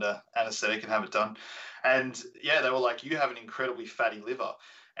to go under anesthetic and have it done. And yeah, they were like, you have an incredibly fatty liver.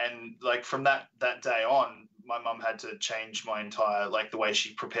 And like from that day on, my mum had to change my entire, like, the way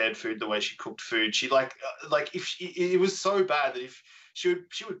she prepared food, the way she cooked food. She it was so bad that if she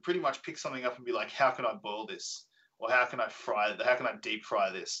would pretty much pick something up and be like, how can I boil this? Or how can I fry it? How can I deep fry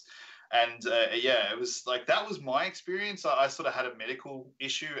this? And it was like, that was my experience. I sort of had a medical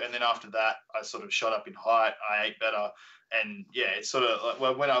issue. And then after that, I sort of shot up in height. I ate better. And yeah, it's sort of like,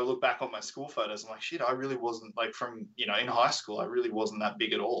 well, when I look back on my school photos, I'm like, shit, I really wasn't, like, from, in high school, I really wasn't that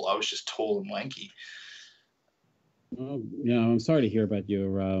big at all. I was just tall and lanky. Well, I'm sorry to hear about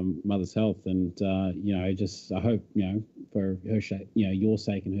your mother's health, and I hope for her sake, your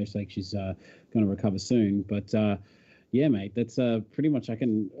sake and her sake, she's going to recover soon. But yeah, mate, that's pretty much, I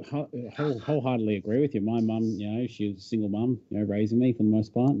can wholeheartedly agree with you. My mum, she was a single mum, raising me for the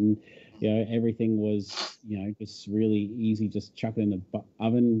most part, and everything was just really easy. Just chuck it in the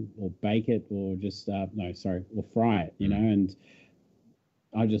oven or bake it, or just or fry it, and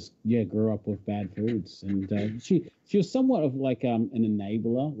I just grew up with bad foods, and she was somewhat of like an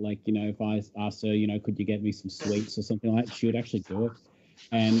enabler. Like, if I asked her, could you get me some sweets or something like that, she would actually do it.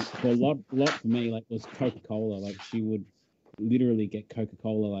 And for a lot for me, like, was Coca-Cola. Like, she would literally get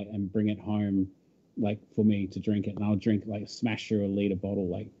Coca-Cola, like, and bring it home, like, for me to drink it, and I'll drink, like, smash through a liter bottle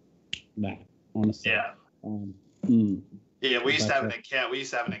like that. Honestly. Yeah. Yeah, we used to have an account. We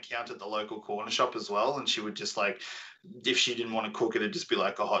used to have an account at the local corner shop as well, and she would just, like, if she didn't want to cook it, it'd just be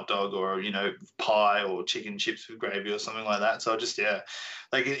like a hot dog or pie or chicken chips with gravy or something like that. So just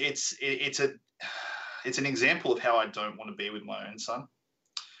like it's an example of how I don't want to be with my own son.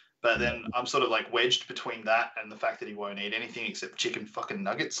 But then I'm sort of like wedged between that and the fact that he won't eat anything except chicken fucking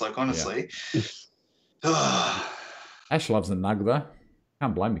nuggets. Like, honestly, Ash loves a nug though.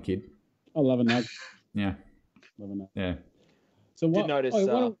 Can't blame the kid. I love a nug. Yeah, love a nug. Yeah. So what? Did notice?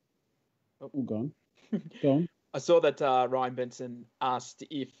 Go on. Go on. I saw that Ryan Benson asked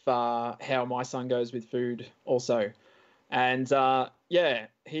if how my son goes with food also. And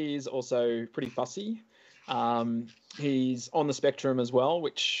he's also pretty fussy. He's on the spectrum as well,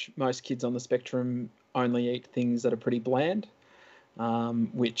 which most kids on the spectrum only eat things that are pretty bland,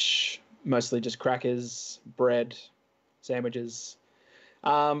 which mostly just crackers, bread, sandwiches.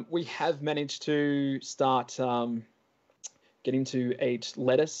 We have managed to start getting to eat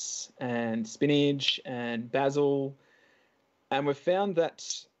lettuce and spinach and basil. And we've found that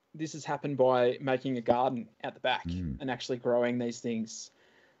this has happened by making a garden out the back and actually growing these things.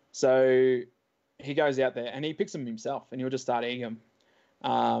 So he goes out there and he picks them himself and he'll just start eating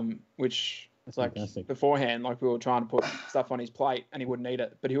them, which is like fantastic. Beforehand, like, we were trying to put stuff on his plate and he wouldn't eat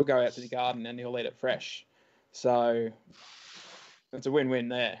it, but he'll go out to the garden and he'll eat it fresh. So it's a win-win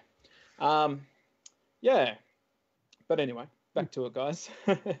there. Yeah. But anyway, back to it, guys.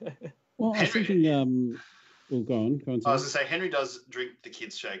 Well, I was thinking, go on. I was going to say, Henry does drink the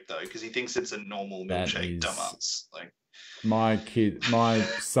kids' shake, though, because he thinks it's a normal milkshake, dumbass. Like, my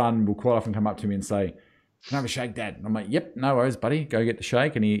son will quite often come up to me and say, "Can I have a shake, Dad?" And I'm like, "Yep, no worries, buddy. Go get the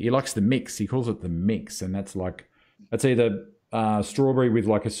shake." And he likes the mix. He calls it the mix, and that's either strawberry with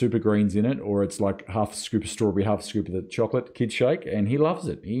like a super greens in it, or it's like half a scoop of strawberry, half a scoop of the chocolate kid shake, and he loves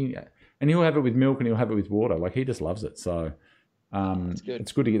it. He'll have it with milk and he'll have it with water. Like, he just loves it. So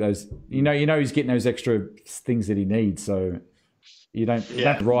it's good to get those. He's getting those extra things that he needs. So you don't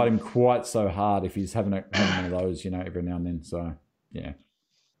have to ride him quite so hard if he's having one of those, every now and then. So yeah,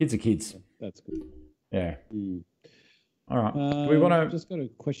 kids are kids. That's good. Yeah. All right. Do we want to just got a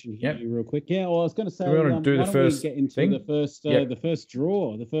question here real quick? Yeah. Well, I was going to say, do we want to do the first get into thing? the first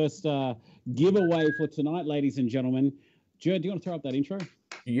draw, the first giveaway for tonight, ladies and gentlemen. Jared, do you want to throw up that intro?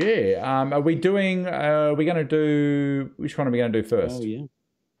 Yeah. Are we doing? Are we going to do? Which one are we going to do first? Oh yeah.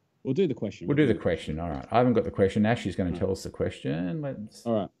 We'll do the question. We'll do the question. All right. I haven't got the question. Ashley's going to tell us the question.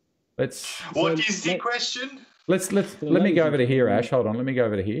 All right. What is the question? Let me go over to here, Ash. Hold on. Let me go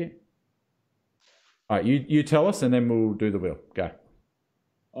over to here. All right. You tell us, and then we'll do the wheel. Go.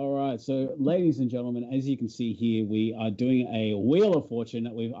 All right, so ladies and gentlemen, as you can see here, we are doing a Wheel of Fortune.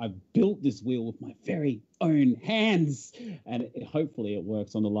 I've built this wheel with my very own hands, and hopefully it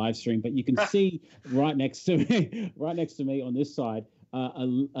works on the live stream. But you can see right next to me on this side,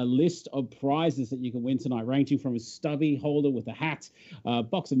 a list of prizes that you can win tonight, ranging from a stubby holder with a hat,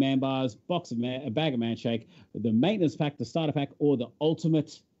 box of man bars, a bag of man shake, the maintenance pack, the starter pack, or the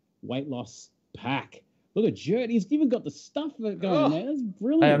ultimate weight loss pack. Look at Jert. He's even got the stuff going there. That's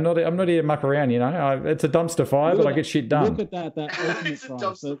brilliant. Hey, I'm not here to muck around, you know. It's a dumpster fire, but I get shit done. Look at that. It's a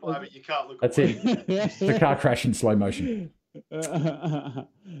dumpster fire, but you can't look That's away. it. It's a car crash in slow motion.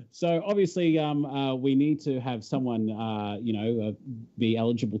 So obviously, we need to have someone, be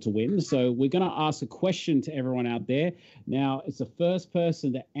eligible to win. So we're going to ask a question to everyone out there. Now, it's the first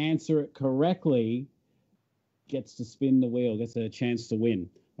person to answer it correctly gets to spin the wheel, gets a chance to win.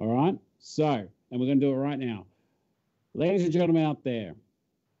 All right? So... and we're going to do it right now. Ladies and gentlemen out there,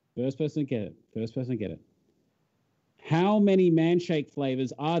 first person to get it. How many Manshake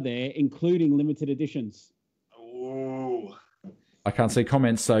flavors are there, including limited editions? Ooh. I can't see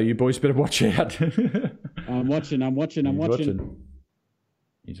comments, so you boys better watch out. I'm watching.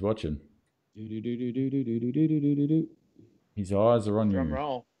 He's watching. His eyes are on you. Drum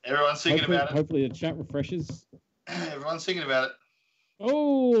roll. Everyone's singing about it. Hopefully the chat refreshes. Everyone's singing about it.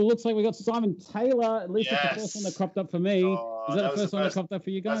 Oh, looks like we got Simon Taylor. At least that's the first one that cropped up for me. Is that the first one that cropped up for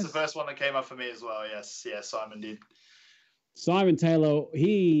you guys? That's the first one that came up for me as well. Yes, Simon did. Simon Taylor,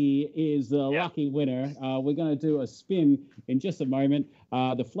 he is the lucky winner. We're going to do a spin in just a moment.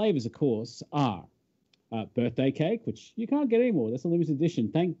 The flavors, of course, are birthday cake, which you can't get anymore. That's a limited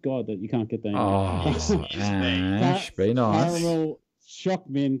edition. Thank God that you can't get that anymore. Oh, Ash, be nice. Caramel, choc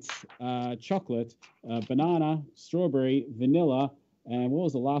mint, chocolate, banana, strawberry, vanilla, and what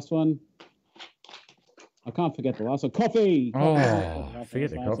was the last one? I can't forget the last one. Coffee.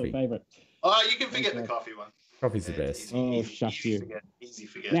 Forget the coffee. Favorite. Oh, you can forget the coffee one. Coffee's the best. Shush you. Easy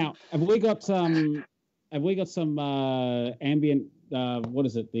forget. Now, have we got some ambient? What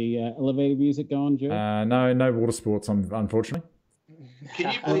is it? The elevator music going, Joe? No water sports, unfortunately.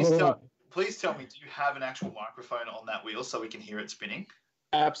 Can you please tell me? Do you have an actual microphone on that wheel so we can hear it spinning?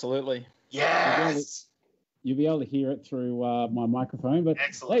 Absolutely. Yes. You'll be able to hear it through my microphone. But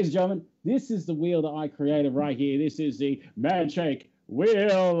excellent. Ladies and gentlemen, this is the wheel that I created right here. This is the Manshake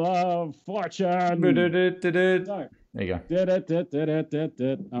Wheel of Fortune. There you go.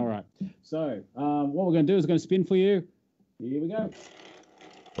 All right. So what we're going to do is going to spin for you. Here we go.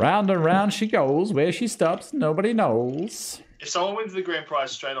 Round and round she goes. Where she stops, nobody knows. If someone wins the grand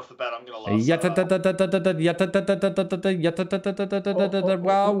prize straight off the bat, I'm going to laugh.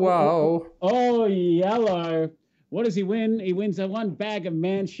 Wow. Oh, yellow. What does he win? He wins a one bag of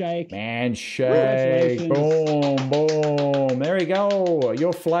Manshake. Manshake. Boom, boom. There we go.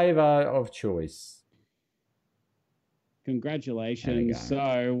 Your flavour of choice. Congratulations.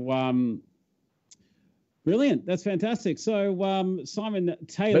 So, brilliant. That's fantastic. So, Simon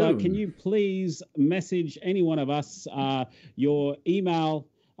Taylor, Can you please message any one of us your email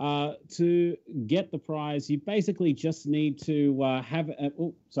to get the prize? You basically just need to have...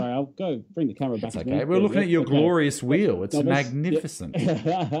 I'll go bring the camera back. That's okay. We're looking at your glorious wheel. It's magnificent.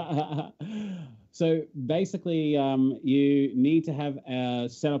 So basically, you need to have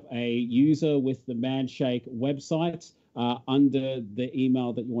set up a user with the Manshake website under the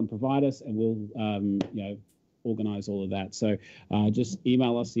email that you want to provide us, and we'll organize all of that. So just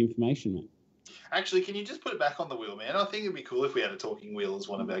email us the information, mate. Actually, can you just put it back on the wheel, man? I think it'd be cool if we had a talking wheel as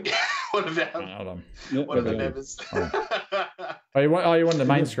one of our members. You want the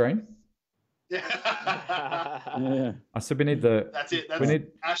main screen? Yeah. I said we need the... That's it.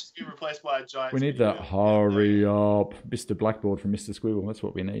 Ash has been replaced by a giant... We need the hurry up, Mr. Blackboard from Mr. Squiggle. That's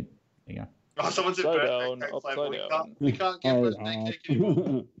what we need. There you go. Oh, someone said birthday cake. We can't get birthday cake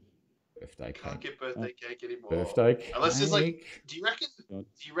anymore. Birthday cake. Can't get birthday cake anymore. Birthday cake. Unless there's do you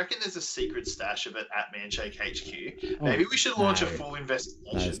reckon there's a secret stash of it at Manshake HQ? Maybe we should launch a full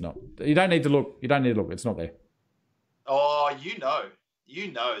investigation. No, it's not. You don't need to look. It's not there. Oh, you know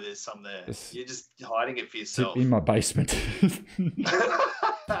there's some there. You're just hiding it for yourself. In my basement.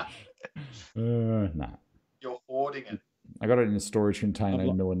 No. You're hoarding it. I got it in a storage container in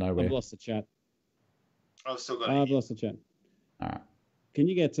the middle of nowhere. I've lost the chat. I've still got it. I've lost the chat. All right. Can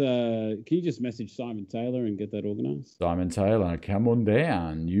you just message Simon Taylor and get that organised? Simon Taylor, come on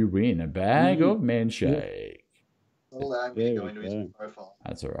down. You win a bag of Manshake. All that, I'm going to go into his profile.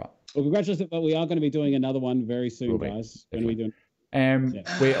 That's all right. Well, congratulations, but we are going to be doing another one very soon, guys. When are we doing? And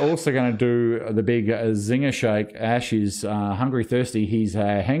we're also going to do the big zinger shake. Ash is hungry, thirsty. He's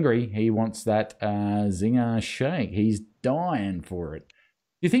hangry. He wants that zinger shake. He's dying for it.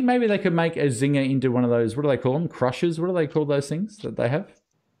 Do you think maybe they could make a zinger into one of those, what do they call them? Crushers? What do they call those things that they have?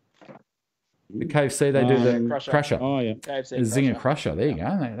 The KFC, they do the crusher. Oh, yeah. KFC A zinger crusher. There you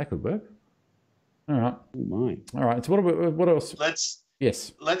go. That could work. All right. Oh, my. All right. So what else?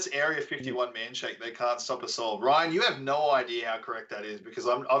 Let's Area 51 man shake. They can't stop us all. Ryan, you have no idea how correct that is, because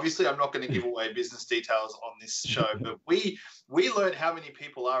I'm not going to give away business details on this show, but we learned how many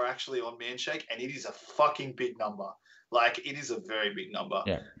people are actually on man shake, and it is a fucking big number. Like, it is a very big number.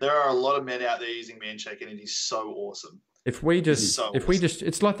 Yeah. There are a lot of men out there using man shake, and it is so awesome. It's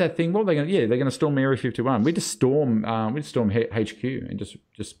like that thing. What are they going to? Yeah, they're going to storm Area 51. We just storm HQ and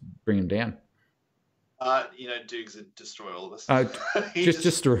just bring them down. Dukes would destroy all of us. He'd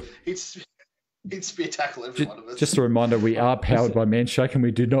spear tackle every one of us. Just a reminder: we are powered by Manshake, and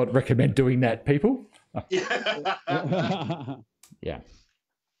we do not recommend doing that, people. Yeah. Yeah.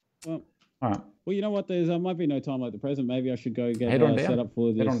 Well, all right. Well, you know what? There might be no time like the present. Maybe I should go get set up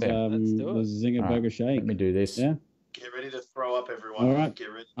for this Zinger Burger Shake. Let me do this. Yeah. Get ready to throw up, everyone. All right. Get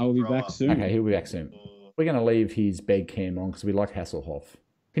ready. I will be back soon. Okay, he'll be back soon. We're going to leave his bed cam on because we like Hasselhoff.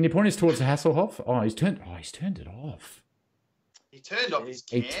 Can you point us towards the Hasselhoff? Oh, he's turned it off. He turned off his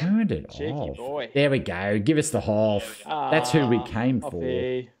cam. He turned it Cheeky off. Boy. There we go. Give us the Hoff. That's who we came for.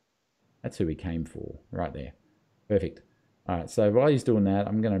 Offie. That's who we came for. Right there. Perfect. All right. So while he's doing that,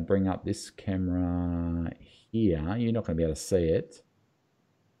 I'm going to bring up this camera here. You're not going to be able to see it.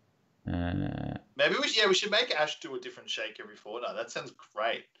 Maybe we should make Ash do a different shake every fortnight. That sounds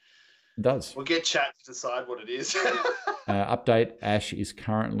great. It does. We'll get chat to decide what it is. Update: Ash is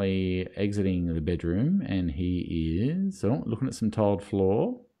currently exiting the bedroom, and he is looking at some tiled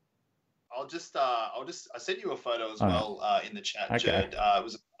floor. I sent you a photo as well in the chat, Okay. Jared. It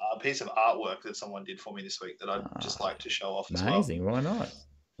was a piece of artwork that someone did for me this week that I'd just like to show off as well. Amazing. Why not?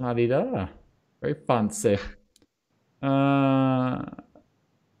 La-di-da. Very fancy.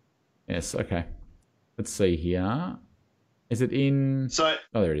 Yes. Okay. Let's see here. Is it in? So,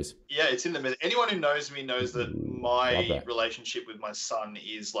 there it is. Yeah, it's in the middle. Anyone who knows me knows that my relationship with my son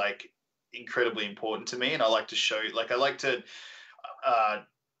is like incredibly important to me, and I like to show, I like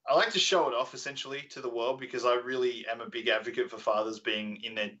to show it off essentially to the world, because I really am a big advocate for fathers being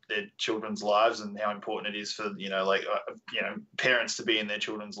in their children's lives, and how important it is for parents to be in their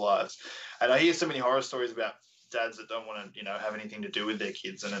children's lives. And I hear so many horror stories about dads that don't want to, have anything to do with their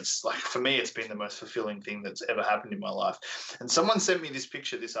kids. And it's like, for me, it's been the most fulfilling thing that's ever happened in my life. And someone sent me this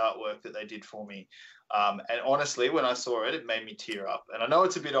picture, this artwork that they did for me. And honestly, when I saw it, it made me tear up. And I know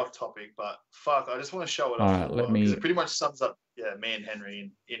it's a bit off topic, but fuck, I just want to show it off. Because it pretty much sums up, me and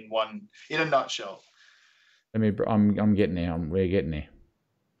Henry in a nutshell. I'm getting there. We're getting there.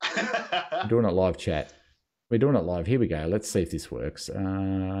 I'm doing it live, chat. We're doing it live. Here we go. Let's see if this works.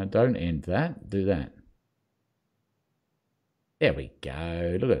 Don't end that. Do that. There we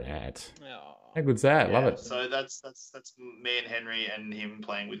go. Look at that. Oh. How good's that? Love it. So that's me and Henry and him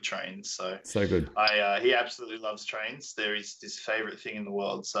playing with trains. So good. He absolutely loves trains. They're his favorite thing in the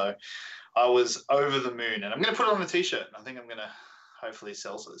world. So I was over the moon, and I'm going to put it on a t-shirt. I think I'm going to hopefully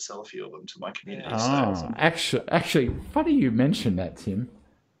sell a few of them to my community. Oh, actually, funny you mentioned that, Tim.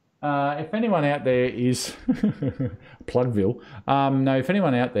 If anyone out there is Plugville, if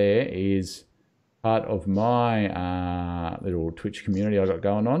anyone out there is part of my little Twitch community I got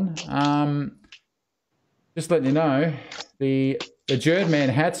going on, just letting you know, the Jerdman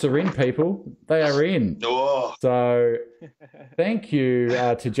hats are in, people. They are in. Oh. So thank you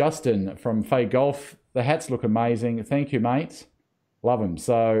to Justin from Fade Golf. The hats look amazing. Thank you, mate. Love them.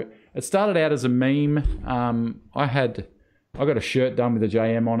 So it started out as a meme. I got a shirt done with a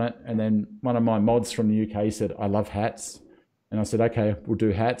JM on it, and then one of my mods from the UK said, I love hats. And I said, okay, we'll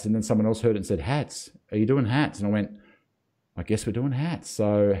do hats. And then someone else heard it and said, hats? Are you doing hats? And I went, I guess we're doing hats.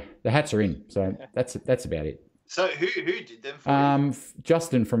 So the hats are in. So that's about it. So who did them for you?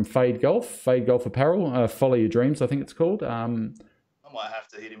 Justin from Fade Golf Apparel, Follow Your Dreams, I think it's called. I might have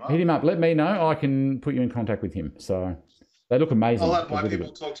to hit him up. Hit him up. Let me know. I can put you in contact with him. So they look amazing. I'll have my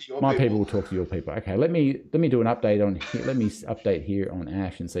people talk to your people. My people will talk to your people. Okay, let me do an update on here. Let me update here on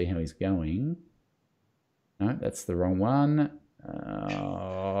Ash and see how he's going. No, that's the wrong one.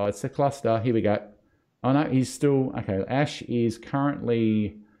 It's a cluster. Here we go. Oh no, he's still okay. Ash is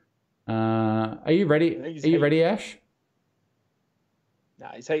currently. Are you ready? Are you ready, Ash? No,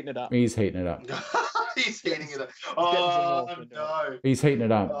 he's heating it up. He's heating it up. He's heating it up. Oh no! He's heating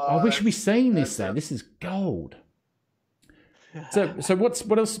it up. I wish we seen this though. This is gold. So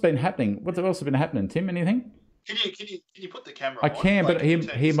what else has been happening? What else has been happening, Tim? Anything? Can you put the camera I on? can, Like, but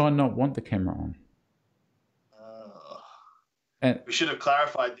he might not want the camera on. And we should have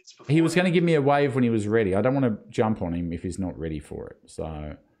clarified this before. he was going to give me a wave when he was ready. I don't want to jump on him if he's not ready for it.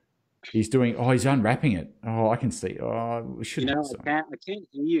 So he's doing. Oh, he's unwrapping it. Oh, I can see. Oh, we should. I can't hear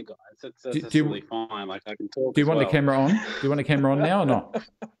you guys. That's absolutely fine. Like I can talk. Do you want the camera on? Do you want the camera on now or not?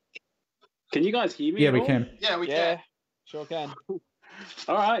 Can you guys hear me? Yeah, we can. Yeah, we can. Sure can.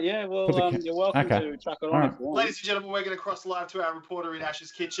 All right. Yeah. Well, you're welcome to chuck it on. Right. If you want. Ladies and gentlemen, we're going to cross live to our reporter in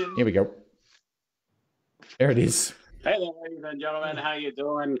Ash's kitchen. Here we go. There it is. Hey there, ladies and gentlemen. How you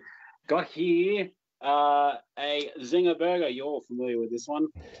doing? Got here a zinger burger. You're all familiar with this one.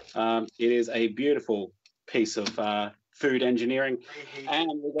 It is a beautiful piece of food engineering, and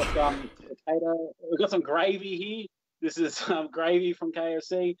we've got some potato. We've got some gravy here. This is some gravy from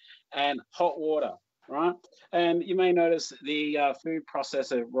KFC and hot water, right? And you may notice the food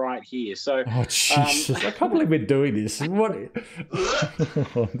processor right here. So, Oh Jesus! I can't believe we're doing this. What?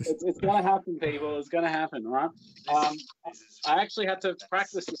 it's going to happen, people. It's going to happen, right? I actually had to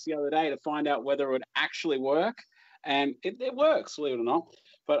practice this the other day to find out whether it would actually work, and it works, believe it or not.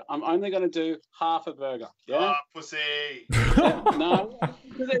 But I'm only going to do half a burger. Yeah, pussy. Yeah, no,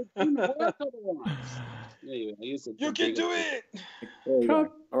 because it didn't work otherwise. Anyway, You can do it. There you go.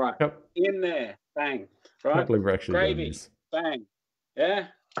 All right, Yep. in there, bang. I Right, can't believe we're actually doing gravy, this. bang. Yeah,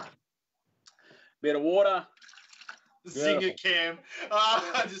 bit of water. Zinger cam.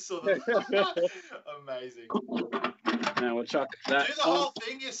 I just saw that. Amazing. Now we'll chuck that. Do the whole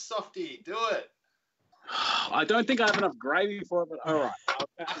thing, you softie. Do it. I don't think I have enough gravy for it, but all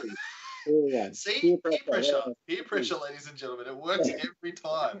right. Here we go. See, peer pressure. Peer pressure, ladies and gentlemen. It works every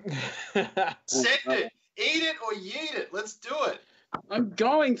time. Send it. Eat it or yeet it. Let's do it. I'm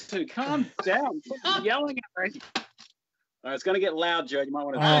going to. Calm down. Stop yelling at me. All right, it's going to get loud, Joe. You might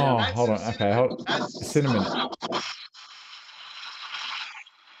want to. Oh, Add hold some on. Okay, hold Add on. some Cinnamon.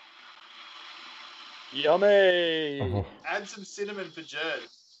 Yummy. Oh, Add some cinnamon for Jerd.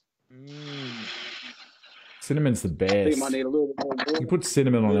 cinnamon's the I think best. I might need a little bit more You water. put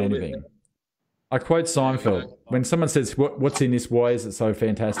cinnamon on anything. I quote Seinfeld. When someone says, what's in this? Why is it so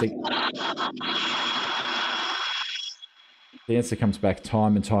fantastic? The answer comes back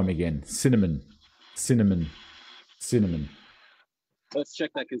time and time again. Cinnamon. Cinnamon. Cinnamon. Let's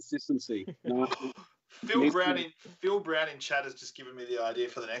check that consistency. No. Phil Brown in chat has just given me the idea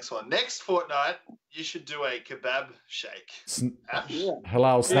for the next one. Next fortnight, you should do a kebab shake. Ash? Yeah.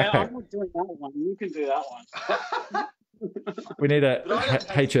 Halal snack Yeah, pack. I'm not doing that one. You can do that one. We need a But I don't have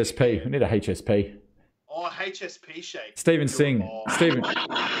HSP. We need a HSP. Oh, HSP shake. Stephen Do it. Singh. Oh. Stephen.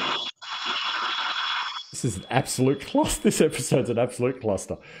 This is an absolute cluster. This episode's an absolute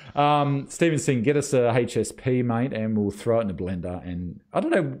cluster. Stephen Singh, get us a HSP, mate, and we'll throw it in a blender. And I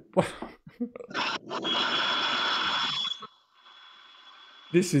don't know.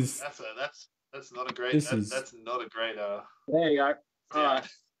 This is. That's not a great. That's not a great. There you go. All Yeah. right.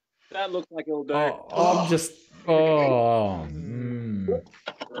 That looks like it'll do. I'm just. Oh.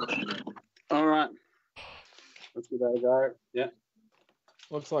 All right. Let's give that a go. Yeah.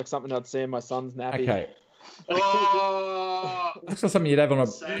 Looks like something I'd see in my son's nappy. Okay. Oh, Looks like something you'd have on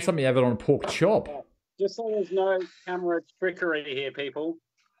Same. something you have it on a pork chop. Just so there's no camera trickery here, people.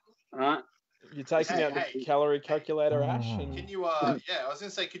 All right. You're taking out Hey. the calorie calculator, Ash. Oh. And can you? Yeah, I was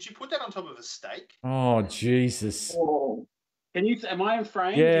gonna say, could you put that on top of a steak? Oh Jesus. Oh. Can you? Am I in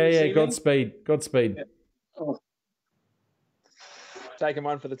frame? Yeah, Can you see yeah. me? Godspeed. Godspeed. Yeah. Oh. taking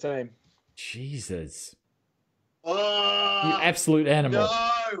one for the team. Jesus. Oh, You absolute animal.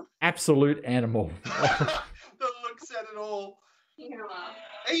 no! Absolute animal. The looks at it all.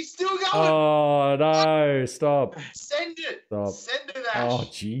 He's still going. Oh no! Stop. Send it. Stop. Send it, Ash. Oh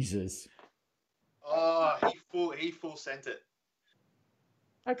Jesus. Oh, he full sent it.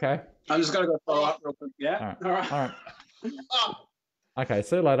 Okay. I'm just gonna go follow up real quick. Yeah. All right. All right. All right. Oh, Okay.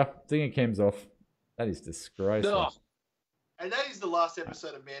 See you later. Zinger cam's off. That is disgraceful. Ugh. and that is the last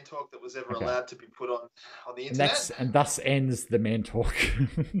episode of Man Talk that was ever Okay. allowed to be put on the And internet. thus ends the man talk.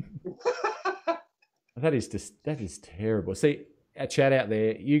 That is terrible. See, a chat out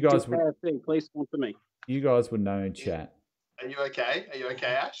there. You guys would Please sponsor me. would know in chat. Are you okay? Are you okay,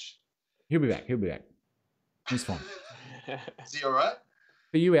 Ash? He'll be back. He's fine. Is he all right?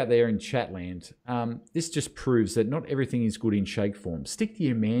 For you out there in chatland, this just proves that not everything is good in shake form. Stick to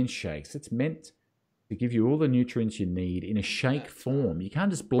your man shakes. It's meant to give you all the nutrients you need in a shake form. You can't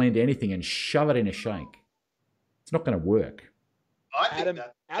just blend anything and shove it in a shake. It's not going to work. I think Adam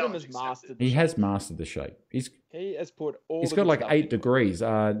that has challenge mastered. He has mastered the shake. He has put all. He's the got good like stuff 8 into it. degrees.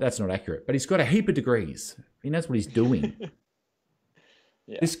 That's not accurate, but he's got a heap of degrees. He knows what he's doing.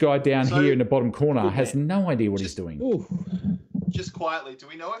 Yeah. This guy down So- here in the bottom corner has no idea what he's doing. Ooh. Just quietly, do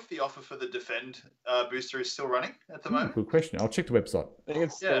we know if the offer for the Defend booster is still running at the moment? Good question. I'll check the website. I think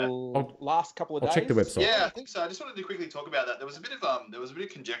it's Yeah. the last couple of I'll days. check the website. Yeah, I think so. I just wanted to quickly talk about that. There was a bit of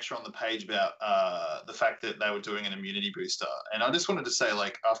conjecture on the page about the fact that they were doing an immunity booster, and I just wanted to say,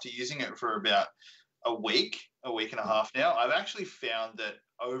 like, after using it for about a week and a half now, I've actually found that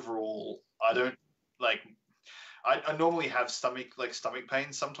overall, I don't like. I normally have stomach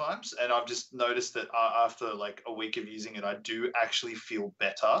pain sometimes, and I've just noticed that after like a week of using it, I do actually feel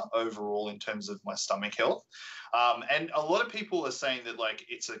better overall in terms of my stomach health. And a lot of people are saying that like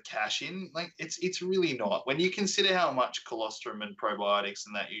it's a cash in, like it's really not. When you consider how much colostrum and probiotics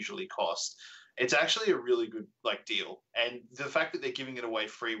and that usually cost, it's actually a really good like deal. And the fact that they're giving it away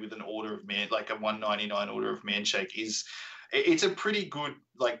free with an order of like a $1.99 order of Manshake it's a pretty good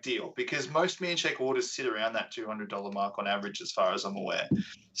like deal, because most Manshake orders sit around that $200 mark on average, as far as I'm aware.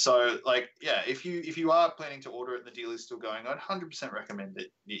 So like, yeah, if you are planning to order it and the deal is still going, I'd 100% recommend that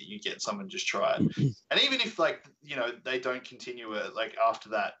you get some and just try it. And even if like, you know, they don't continue it like after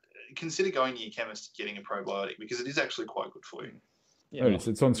that, consider going to your chemist and getting a probiotic, because it is actually quite good for you. Yeah. Oh,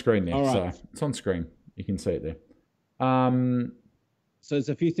 it's on screen now. All right. So it's on screen. You can see it there. So there's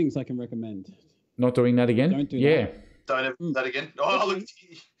a few things I can recommend. Not doing that again? Don't do yeah. that. Don't have that again. Oh, look.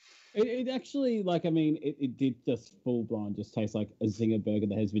 It actually, like, I mean, it did just full blown just taste like a zinger burger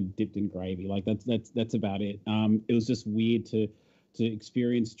that has been dipped in gravy. Like that's about it. It was just weird to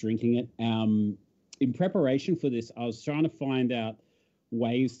experience drinking it. In preparation for this, I was trying to find out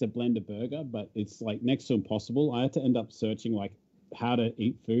ways to blend a burger, but it's like next to impossible. I had to end up searching like how to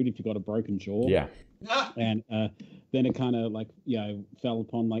eat food if you've got a broken jaw. Yeah. And then it kind of like, you know, fell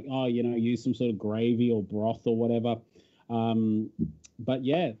upon like, oh, you know, use some sort of gravy or broth or whatever. But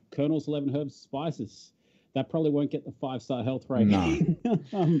yeah, Colonel's 11 herbs spices. That probably won't get the 5-star health rating. No.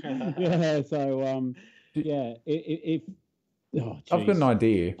 Yeah. So yeah, if oh, I've got an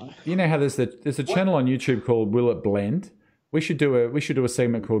idea. You know how there's a channel on YouTube called Will It Blend? We should do a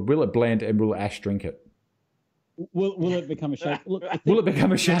segment called Will It Blend and Will Ash Drink It? Will it become a shake? Look, Will it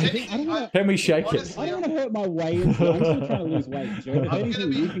become a shake? Can we shake honestly, it? I don't want to hurt my weigh-in. I'm still trying to lose weight, Joe. If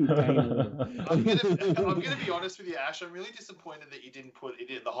anything, you can gain a little. I'm gonna be honest with you, Ash. I'm really disappointed that you didn't put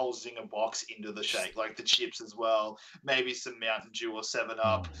the whole zinger box into the shake, like the chips as well, maybe some Mountain Dew or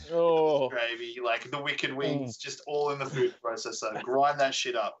 7-Up, gravy, like the wicked wings, just all in the food processor. Grind that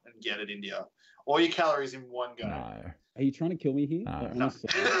shit up and get it into you. All your calories in one go. No. Are you trying to kill me here? No.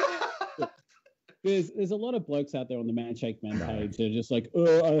 Honestly. There's a lot of blokes out there on the Manshake Man page. They're just like,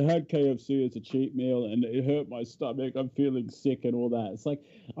 oh, I had KFC as a cheat meal and it hurt my stomach. I'm feeling sick and all that. It's like,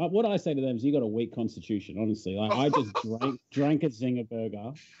 what I say to them is, you got a weak constitution, honestly. Like, I just drank a zinger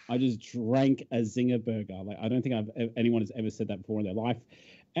burger. I just drank a zinger burger. Like, I don't think anyone has ever said that before in their life,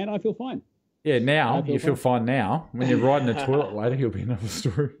 and I feel fine. Yeah, now you feel fine now. When you're riding the toilet later, he'll be another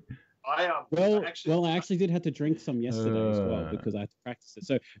story. I actually did have to drink some yesterday as well, because I had to practice it.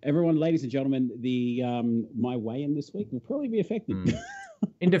 So everyone, ladies and gentlemen, the my weigh-in this week will probably be affected.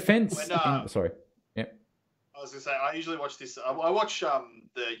 In defense, sorry. Yeah. I was gonna say, I usually watch this. I watch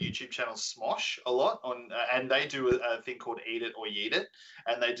the YouTube channel Smosh a lot on, and they do a thing called Eat It or Yeet It,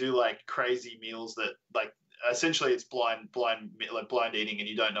 and they do like crazy meals that like. Essentially, it's blind eating, and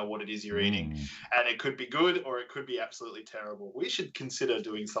you don't know what it is you're eating, and it could be good or it could be absolutely terrible. We should consider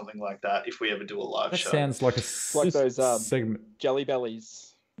doing something like that if we ever do a live show. That sounds like like those segment. Jelly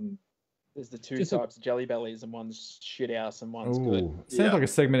Bellies. There's the two types of Jelly Bellies, and one's shit house and one's good. Sounds like a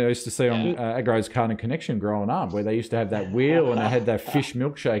segment I used to see on Agro's Cartoon Connection growing up, where they used to have that wheel and they had that fish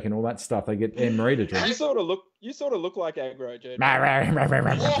milkshake and all that stuff. They get Anne Marie to drink. You sort of look like Agro, Jude. Do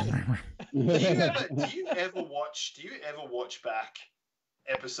you ever watch back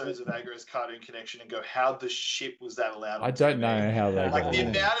episodes of Agro's Cartoon Connection and go, how the shit was that allowed? I don't know how they like the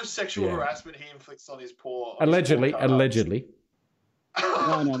amount of sexual harassment he inflicts on his poor. Allegedly. No.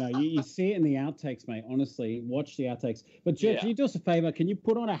 You see it in the outtakes, mate. Honestly, watch the outtakes. But Jeff, can you do us a favor? Can you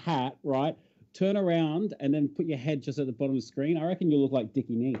put on a hat, right? Turn around and then put your head just at the bottom of the screen. I reckon you look like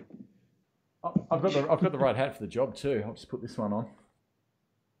Dickie Nee. I've got the right hat for the job too. I'll just put this one on.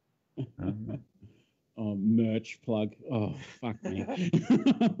 Oh, merch plug. Oh, fuck me. I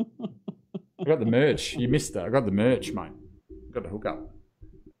got the merch. You missed it. I got the merch, mate. Got the hook up.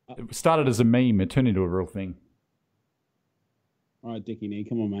 It started as a meme. It turned into a real thing. All right, Dickie Nee,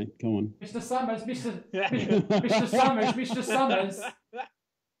 come on, mate. Come on. Mr. Summers, Mr. Summers, Mr. Summers.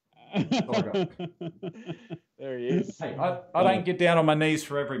 There he is. Hey, I don't get down on my knees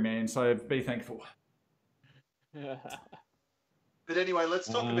for every man, so be thankful. But anyway, let's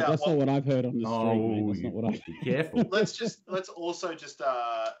talk about That's not what I've heard on the street, mate. That's not what I. Be careful. let's also just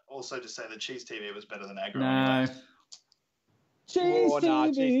say that Cheese TV was better than Aggro. No. Anyway. Cheese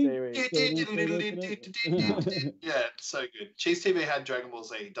Cheese TV. TV. Yeah, so good. Cheese TV had Dragon Ball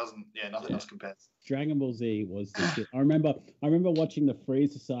Z. Nothing else compares. Dragon Ball Z was the shit. I remember watching the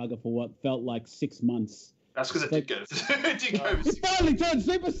Frieza saga for what felt like 6 months. That's because it did go. It did go. It finally turned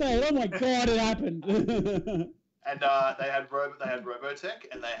Super Saiyan. Oh my god, it happened. And they had Robotech,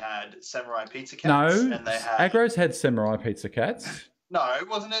 and they had Samurai Pizza Cats. No, and they had Aggro's had Samurai Pizza Cats. No,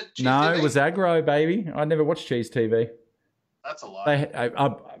 wasn't it? Cheese No, TV? it was Aggro, baby. I never watched Cheese TV. That's a lie.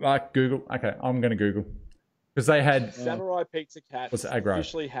 I Google. Okay, I'm going to Google. Because they had... Samurai Pizza Cats Was Aggro.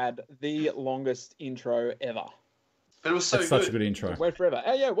 officially had the longest intro ever. But it was so That's good. such a good intro. It went forever.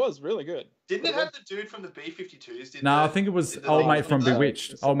 Oh, yeah, it was really good. Didn't it have the dude from the B-52s? No, I think it was Old Mate from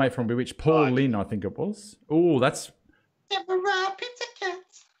Bewitched. Old Mate from Bewitched. Paul Right. Lynn, I think it was. Oh, that's... Samurai Pizza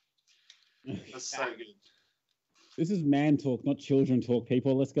Cats. That's so good. This is man talk, not children talk,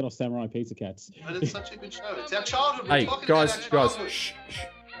 people. Let's get off Samurai Pizza Cats. But it's such a good show. It's our childhood. We're Hey, talking guys, about our childhood. shh.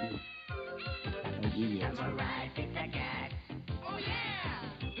 Oh, yeah.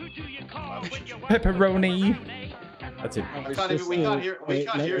 Pepperoni. That's it. We can't hear it. We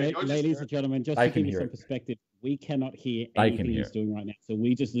can't hear it. You're just Ladies hearing and gentlemen, just They to can give you hear some it. perspective, we cannot hear They anything can hear he's it. doing right now. So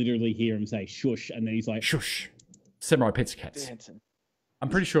we just literally hear him say shush, and then he's like, Shush. Samurai Pizza Cats. Dancing. I'm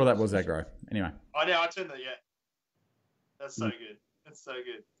pretty sure that was Aggro. Anyway. Oh, no, I turned that, yeah. That's so good. That's so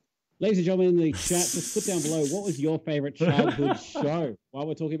good. Ladies and gentlemen in the chat, just put down below, what was your favorite childhood show? While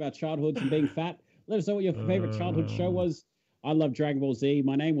we're talking about childhoods and being fat, let us know what your favorite childhood show was. I love Dragon Ball Z.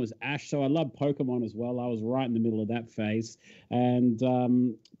 My name was Ash, so I love Pokemon as well. I was right in the middle of that phase. And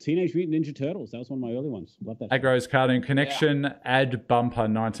Teenage Mutant Ninja Turtles. That was one of my early ones. Love that. Aggro's Cartoon Connection, Ad Bumper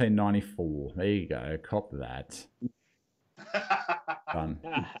 1994. There you go. Cop that. Fun.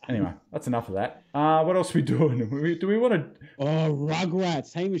 Anyway, that's enough of that. What else are we doing? Do we want to... Oh,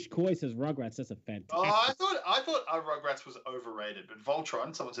 Rugrats. Hamish Coy says Rugrats. That's a fantastic. Oh, I thought Rugrats was overrated, but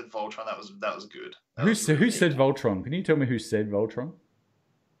Voltron. Someone said Voltron. That was good. Who said Voltron? Can you tell me who said Voltron?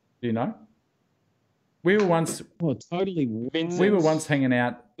 Do you know? We were once totally. we were once hanging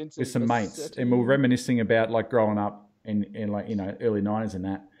out with some mates, and we were reminiscing about like growing up in like early 90s and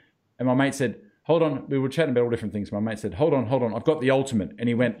that. And my mate said, "Hold on." We were chatting about all different things. My mate said, "Hold on. I've got the ultimate." And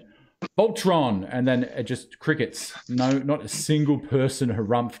he went, "Voltron," and then it just crickets. No, not a single person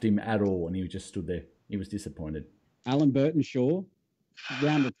harumphed him at all, and he just stood there. He was disappointed. Alan Burton Shaw,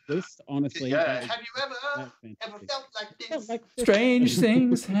 round the twist. Honestly, Yeah. Have you ever felt like this? Strange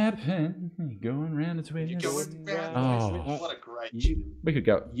things happen. Going round the twist. You're going round. Oh. What a great. We could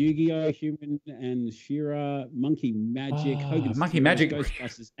go. Yu-Gi-Oh, Human and Shira, Monkey Magic, Oh, Hogan's Monkey Heroes, Magic.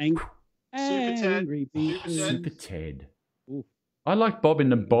 Ghostbusters, Ted. Angry Beavers. Super Ted. Ooh. I like Bob in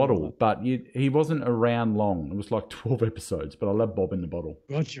the Bottle, but he wasn't around long. It was like 12 episodes, but I love Bob in the Bottle.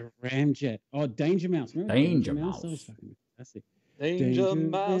 Roger Ramjet. Oh, Danger Mouse. Remember Danger That Mouse. was fucking fantastic. Danger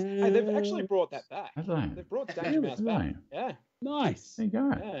Mouse. Hey, they've actually brought that back. Have they? They've brought Danger Mouse back. Yeah. Nice. There you go.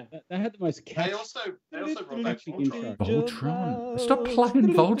 Yeah. They had the most They catchy also brought back intro. Voltron. Voltron. Stop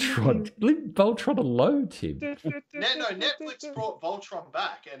plugging Voltron. Leave Voltron alone, Tim. Netflix brought Voltron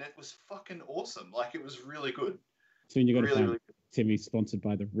back, and it was fucking awesome. Like, it was really good. Soon you're going to Really, find really Timmy sponsored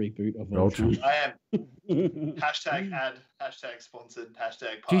by the reboot of Voltron. Voltron. I am. Hashtag ad. Hashtag sponsored.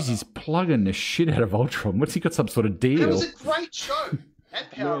 Hashtag partner. Jeez, he's plugging the shit out of Voltron. What's he got, some sort of It deal? was a great show.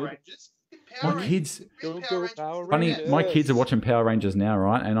 And Power Rangers. My kids... Power Funny, Rangers. my kids are watching Power Rangers now,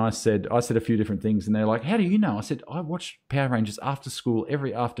 right? And I said a few different things, and they're like, "How do you know?" I said, "I watched Power Rangers after school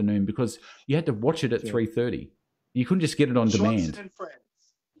every afternoon because you had to watch it at 3:30. You couldn't just get it on Johnson demand." and Friends.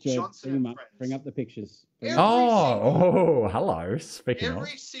 Joe, Johnson bring, and them up. Friends. Bring up the pictures. Every Hello. Speaking of,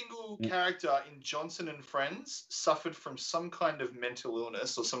 Every single character in Johnson and Friends suffered from some kind of mental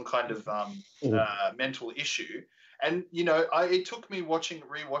illness or some kind of mental issue. And, it took me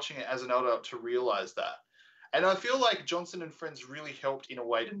rewatching it as an adult to realize that. And I feel like Johnson and Friends really helped in a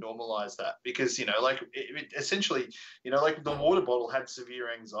way to normalize that because, essentially, like the water bottle had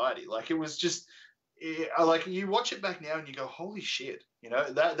severe anxiety. Like it was just, like you watch it back now and you go, holy shit,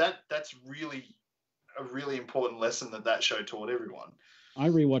 that's really a really important lesson that show taught everyone. I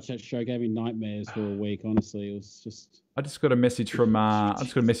rewatched that show, gave me nightmares for a week. Honestly, it was just. I just got a message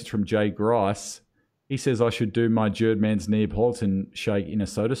from Jay Grice. He says I should do my Jerdman's Neapolitan shake in a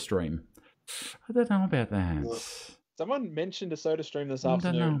soda stream. I don't know about that. Someone mentioned a soda stream this I don't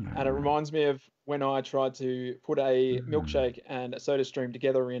afternoon, know, and it reminds me of when I tried to put a milkshake and a soda stream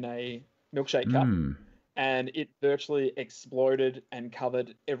together in a milkshake cup, and it virtually exploded and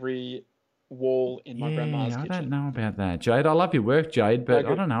covered every wall in my grandma's I kitchen. don't know about that, Jade. I love your work, Jade, but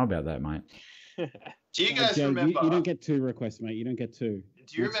Okay. I don't know about that, mate. Do you guys Joe, remember? You don't get 2 requests, mate. You don't get 2. Do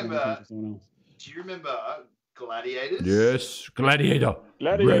you That's the only remember? thing for someone else. Do you remember Gladiators? Yes, Gladiator.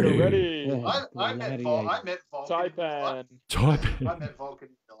 Gladiator ready. Oh, I met Vulcan. Taipan. I met Vulcan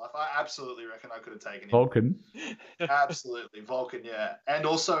in real life. I absolutely reckon I could have taken him. Vulcan. Absolutely, Vulcan, yeah. And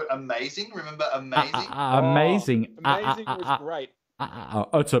also Amazing. Remember Amazing? Amazing. Amazing was great.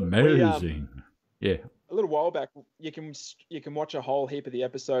 It's amazing. Yeah. A little while back, you can watch a whole heap of the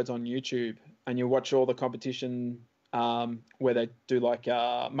episodes on YouTube, and you watch all the competition where they do like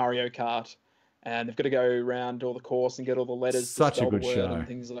Mario Kart, and they've got to go around all the course and get all the letters. Such to spell a good the word show. And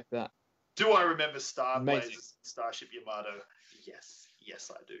things like that. Do I remember Star Amazing. Blazers, Starship Yamato? Yes,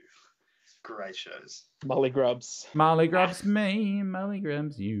 I do. Great shows. Molly Grubs. Molly grabs me, Molly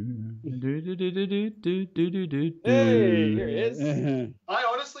grabs you. Do, do, do, do, do, do, do, do, do. Hey, here he is. I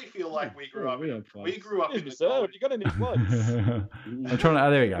honestly feel like we grew up. In Excuse me, a sir. golden. Have you got any plugs? I'm trying to.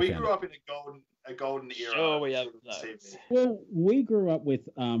 Oh, there we go. We found grew it. up in a golden era. Sure, we have of those. TV. Well, we grew up with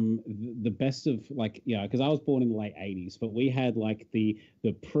the best of because I was born in the late 80s, but we had like the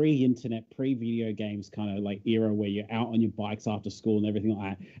pre-internet, pre-video games kind of like era where you're out on your bikes after school and everything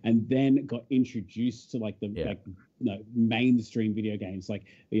like that, and then got introduced to like the mainstream video games like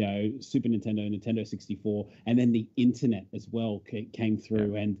Super Nintendo, Nintendo 64, and then the internet as well came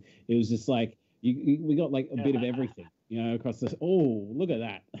through, and it was just like we got like a bit of everything. Across this. Oh, look at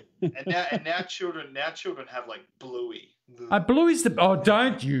that! and now children have like Bluey. Bluey's the. Oh,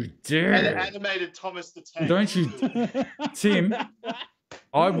 don't you dare! And animated Thomas the Tank. Don't you, Tim?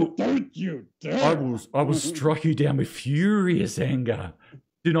 I will. Don't you dare! I will strike you down with furious anger.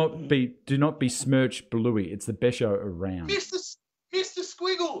 Do not besmirch Bluey. It's the best show around. Mr.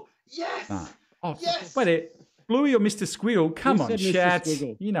 Squiggle. Yes. Oh, yes. wait. Bluey or Mr. Squiggle? Come Who on, said Mr. chat.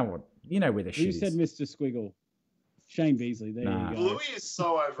 Squiggle? You know what? You know where the shit You is. said Mr. Squiggle. Shane Beasley. There you go. Bluey is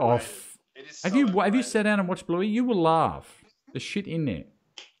so overrated. It is so Have you overrated. sat down and watched Bluey? You will laugh. There's shit in there.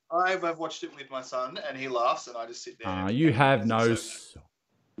 I've watched it with my son, and he laughs, and I just sit there. You have no.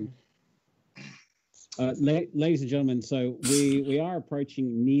 Ladies and gentlemen, so we are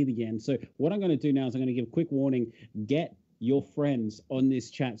approaching near the end. So what I'm going to do now is I'm going to give a quick warning. Get your friends on this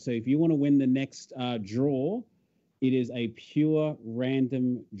chat. So if you want to win the next draw, it is a pure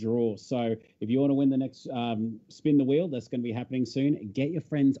random draw. So if you want to win the next spin the wheel, that's going to be happening soon. Get your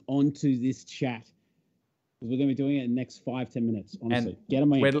friends onto this chat. We're going to be doing it in the next 5-10 minutes. Honestly, get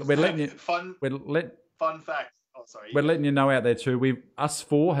them in. We're letting you. Fun fact. Oh, sorry. We're letting you know out there too. Us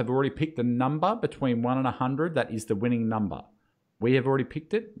four have already picked a number between 1 and 100. That is the winning number. We have already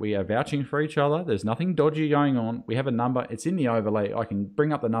picked it. We are vouching for each other. There's nothing dodgy going on. We have a number. It's in the overlay. I can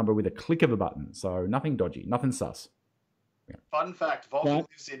bring up the number with a click of a button. So nothing dodgy, nothing sus. Yeah. Fun fact: Vulcan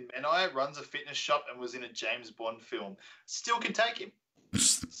lives in Menai, runs a fitness shop, and was in a James Bond film. Still can take him.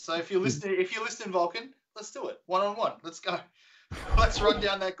 So if you're listening, Vulcan, let's do it 1-on-1. Let's go. Let's run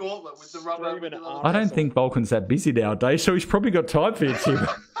down that gauntlet with the rubber. I don't think Vulcan's that busy nowadays, so he's probably got time for you, Tim.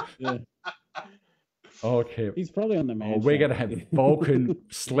 Yeah. Okay. He's probably on the man. We're going to have Vulcan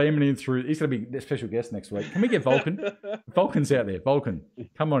slamming in through. He's going to be a special guest next week. Can we get Vulcan? Vulcan's out there. Vulcan,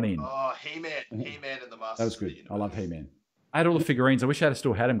 come on in. Oh, He-Man and the Masters. That was good. I love He-Man. I had all the figurines. I wish I had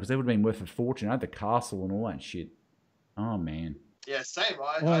still had them because they would have been worth a fortune. I had the castle and all that shit. Oh, man. Yeah, same.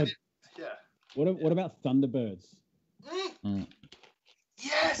 I did. Yeah. What about Thunderbirds?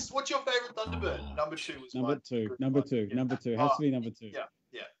 Yes. What's your favorite Thunderbird? Number 2 was Number mine. two. Good Number one. 2. Yeah. Number 2. Has to be number 2. Yeah.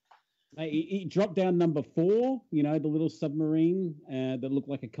 He dropped down number 4, the little submarine that looked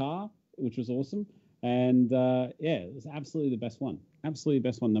like a car, which was awesome. And it was absolutely the best one. Absolutely the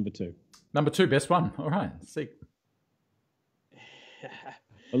best one, number 2. Number 2, best one. All right. See.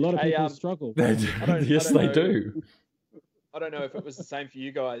 A lot of people struggle. Yes, they do. I don't know if it was the same for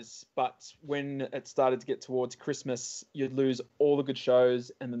you guys, but when it started to get towards Christmas, you'd lose all the good shows,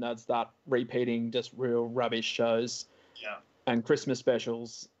 and then they'd start repeating just real rubbish shows. Yeah. And Christmas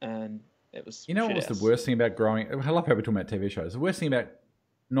specials, and it was. You know what was the worst thing about growing? I love how we're talking about TV shows. The worst thing about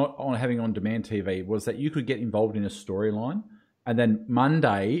not having on-demand TV was that you could get involved in a storyline, and then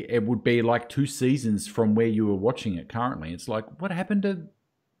Monday it would be like 2 seasons from where you were watching it currently. It's like, what happened to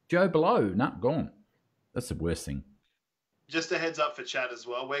Joe Blow? Nah, gone. That's the worst thing. Just a heads up for chat as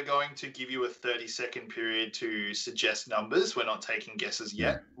well. We're going to give you a 30-second period to suggest numbers. We're not taking guesses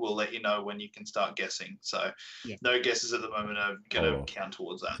yet. Yeah. We'll let you know when you can start guessing. So no guesses at the moment are going to count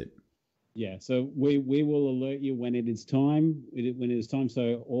towards that. Yeah, so we will alert you when it is time. When it is time,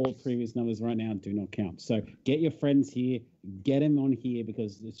 so all previous numbers right now do not count. So get your friends here, get them on here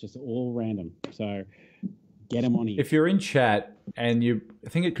because it's just all random. So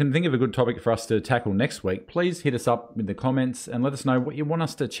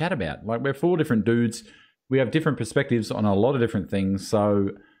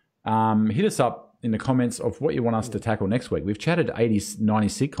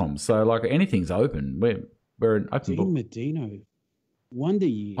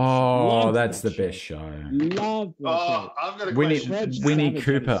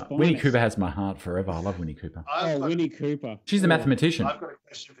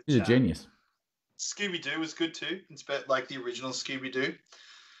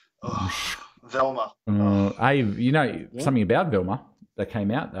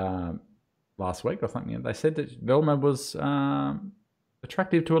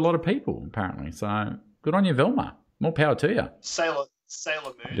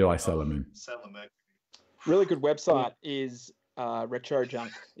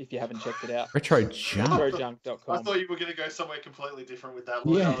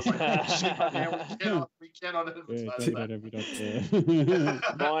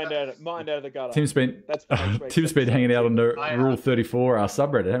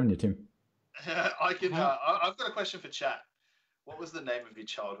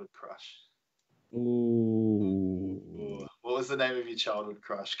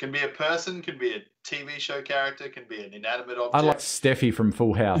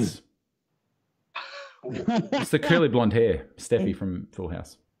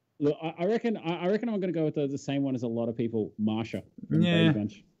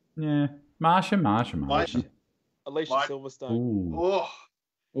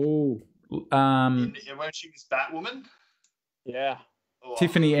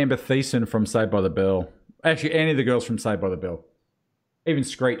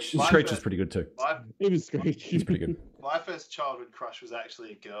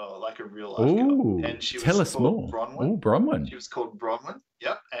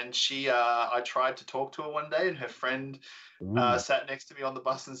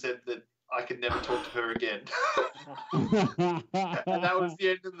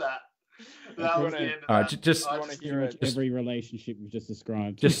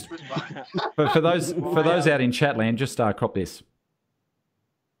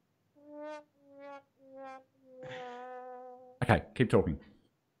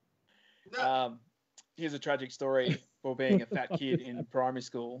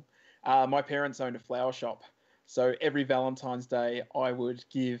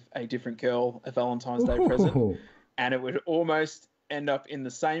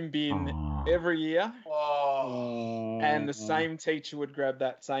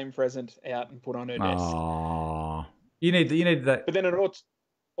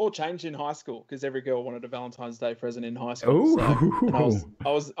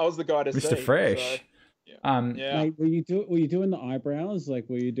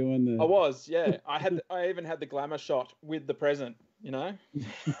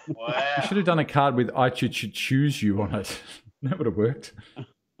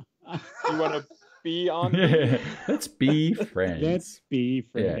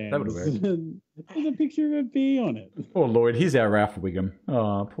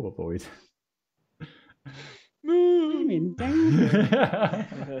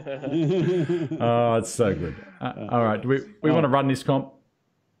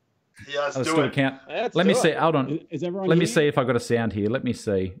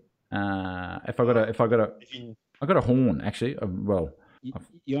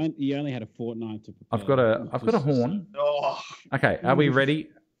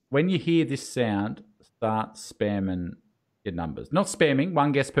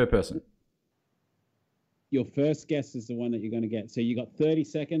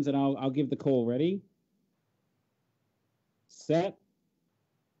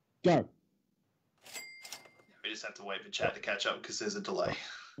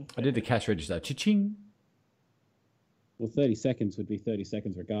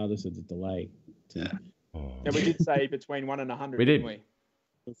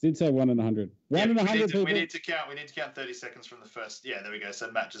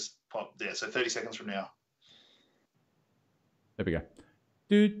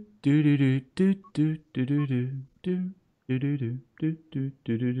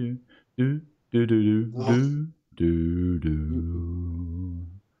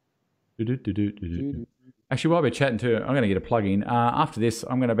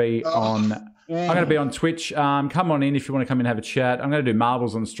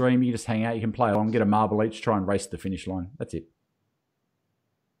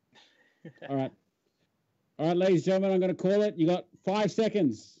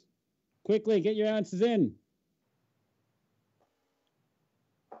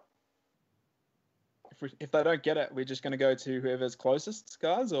if they don't get it, we're just going to go to whoever's closest,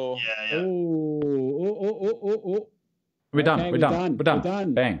 guys, or Yeah. Oh. We're done. Okay, We're done.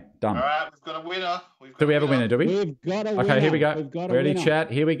 Bang. Done. All right, we've got a winner. Do we have a winner? Do we? We've got a winner. Okay, here we go. We've got a Ready, winner.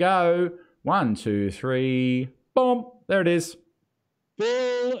 chat? Here we go. 1, 2, 3. Boom. There it is.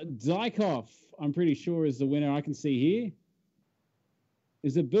 Bill Dykoff, I'm pretty sure, is the winner I can see here.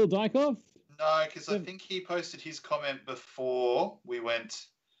 Is it Bill Dykoff? No, because I think he posted his comment before we went.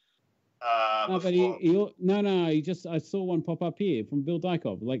 No, but he just, I saw one pop up here from Bill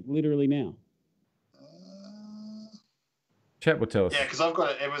Dykoff, like literally now. Chat will tell us. Yeah, because I've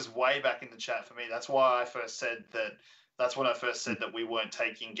got it. It was way back in the chat for me. That's why I first said that. That's when I first said that we weren't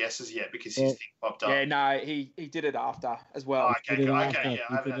taking guesses yet because his thing popped up. Yeah, no, he did it after as well. Oh, okay,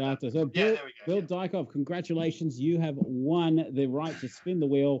 Yeah, there So we Bill go. Dykoff, congratulations. You have won the right to spin the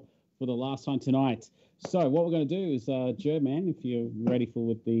wheel for the last time tonight. So what we're going to do is, Joe, man, if you're ready for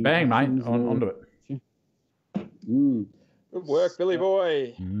with the... Bang, mate. Onto it. Mm. Good work, Billy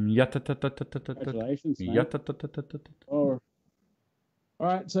boy. Congratulations, mate. All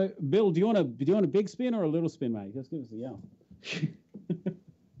right, so Bill, do you want a big spin or a little spin, mate? Just give us a yell.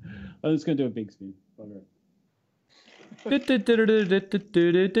 I'm just going to do a big spin.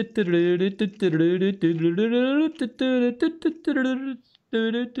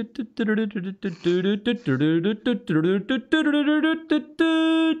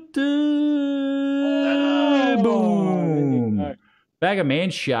 Boom! Bag of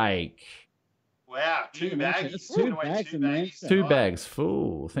man shake. Wow, two bags. That's two bags of man shake. 2 bags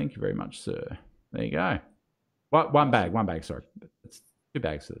full. Thank you very much, sir. There you go. One bag, sorry. It's 2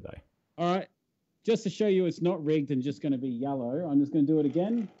 bags for the day. All right. Just to show you it's not rigged and just going to be yellow, I'm just going to do it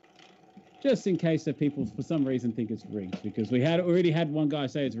again. Just in case that people, for some reason, think it's rigged. Because we already had one guy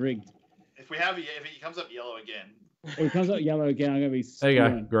say it's rigged. If it comes up yellow again. If it comes up yellow again, I'm going to be There you go.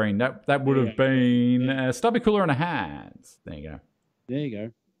 spewing. Green. That would have been a stubby cooler and a hat. There you go. There you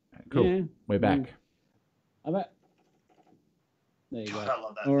go. Cool. Yeah. We're back. There you go. God, I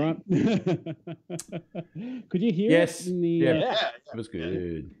love that. All right. Could you hear Yes. it? In the, Yeah. It was good.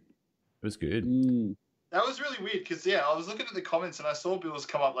 It was good. That was really weird because I was looking at the comments and I saw Bill's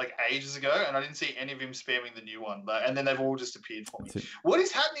come up like ages ago and I didn't see any of him spamming the new one. And then they've all just appeared for me. What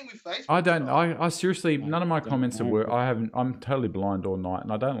is happening with Facebook? I don't. I seriously. None of my comments are work. I haven't. I'm totally blind all night,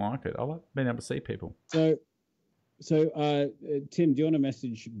 and I don't like it. I like being able to see people. So, Tim, do you want to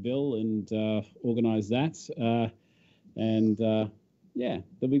message Bill and organise that? Yeah,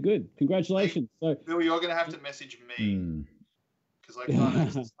 that'll be good. Congratulations. So, Bill, you're going to have to message me because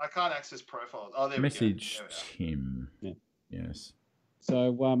I can't access profiles. Oh, there Message we go. Tim. Yeah. Yes.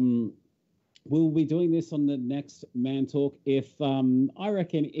 So we'll be doing this on the next Man Talk. If I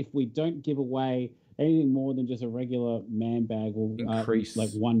reckon if we don't give away anything more than just a regular man bag or Increase. like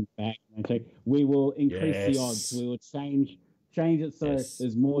one bag, okay, we will increase the odds. We will change it so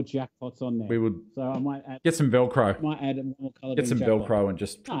there's more jackpots on there. We would. So I might add. Get some Velcro. Might add more color. Get some Velcro and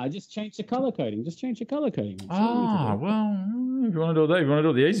just. Just change the color coding. Just change the color coding. Well, if you want to do it, if you want to do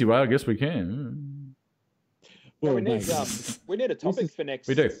it the easy way, I guess we can. Well, Well, we need a topic for next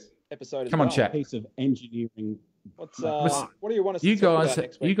episode. Come on, chat. Piece of engineering. What do you want us to You talk guys, about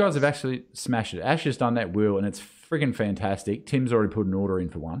next week? you guys have actually smashed it. Ash has done that wheel, and it's friggin' fantastic. Tim's already put an order in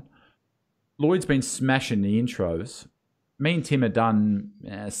for one. Lloyd's been smashing the intros. Me and Tim have done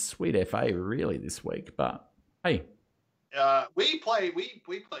sweet FA really this week, but hey, we played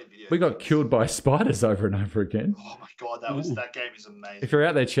video. we got killed by spiders over and over again. Oh my god, that game is amazing. If you're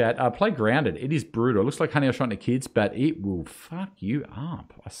out there, chat, play Grounded. It is brutal. It looks like Honey I Shrunk the Kids, but it will fuck you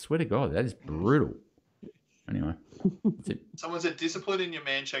up. I swear to God, that is brutal. Anyway, that's it. Someone said discipline in your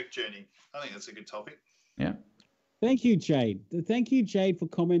man check journey. I think that's a good topic. Yeah. Thank you, Jade. Thank you, Jade, for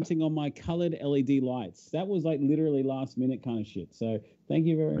commenting on my coloured LED lights. That was like literally last minute kind of shit. So thank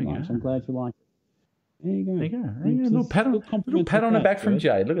you very much. I'm glad you like it. There you go. There you go. There you go. Little pat on the back from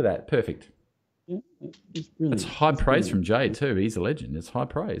Jade. Look at that. Perfect. Yeah, it's brilliant. That's high praise brilliant. from Jade too. He's a legend. It's high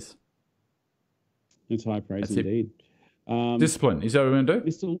praise. It's high praise That's it. indeed. Discipline. Is that what we're going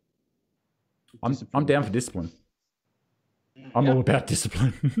to do? I'm down for discipline. I'm all about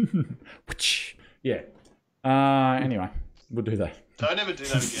discipline. Yeah. Anyway, we'll do that. Don't ever do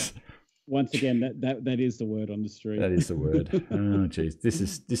that again. Once again, that is the word on the street. That is the word. Oh, jeez. This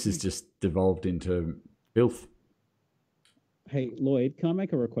is just devolved into filth. Hey, Lloyd, can I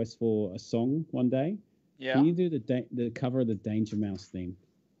make a request for a song one day? Yeah. Can you do the cover of the Danger Mouse theme?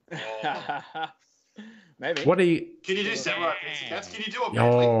 Maybe. What do you... Can you do Samurai Pizza Cats? Can you do a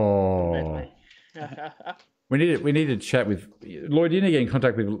medley? Oh. We need to chat with Lloyd. You need to get in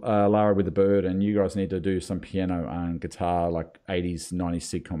contact with Lara with the Bird, and you guys need to do some piano and guitar, like 80s,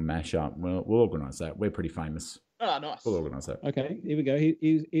 90s sitcom mashup. We'll organise that. We're pretty famous. Oh, nice. We'll organise that. Okay, here we go.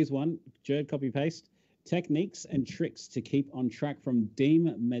 Here's one. Jerd, copy paste. Techniques and tricks to keep on track from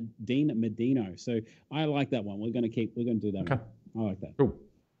Dean Medino. So I like that one. We're gonna do that one. I like that. Cool.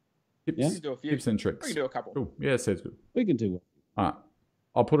 You can do a few. Tips and tricks. We can do a couple. Cool. Yeah, sounds good. We can do it. All right.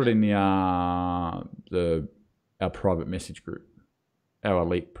 I'll put it in our private message group, our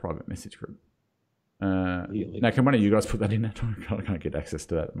elite private message group. Now, can one of you guys put that in? I can't get access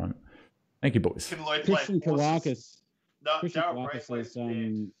to that at the moment. Thank you, boys. Can Lloyd play Christian Caracas. No, Christian Daryl Caracas Bray says,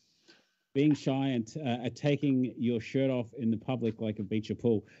 plays being shy and taking your shirt off in the public like a beach or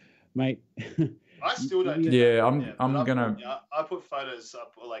pool, mate. I still don't. Yeah, I'm gonna. I put photos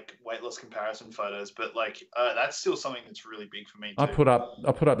up, like weight loss comparison photos, but like that's still something that's really big for me. Too. I put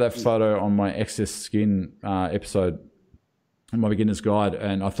up that photo on my excess skin episode, in my beginner's guide,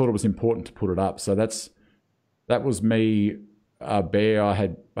 and I thought it was important to put it up. So that was me, bare. I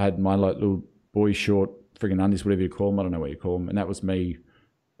had my like little boy short friggin' undies, whatever you call them. I don't know what you call them, and that was me.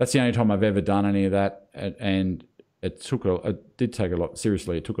 That's the only time I've ever done any of that, and it did take a lot.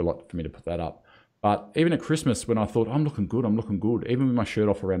 Seriously, it took a lot for me to put that up. But even at Christmas, when I thought, I'm looking good, even with my shirt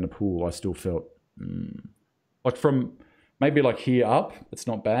off around the pool, I still felt like from maybe like here up, it's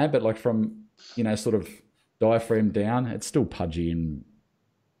not bad, but like from, sort of diaphragm down, it's still pudgy and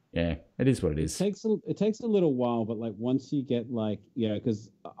yeah, it is what it is. It takes a little while, but like once you get like,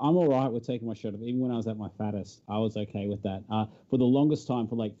 because I'm all right with taking my shirt off. Even when I was at my fattest, I was okay with that. For the longest time,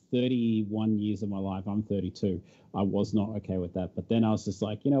 for like 31 years of my life, I'm 32, I was not okay with that. But then I was just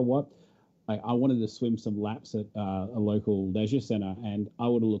like, you know what? I wanted to swim some laps at a local leisure center, and I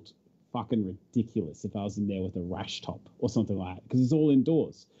would have looked fucking ridiculous if I was in there with a rash top or something like that, because it's all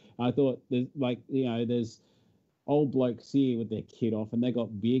indoors. I thought there's old blokes here with their kid off, and they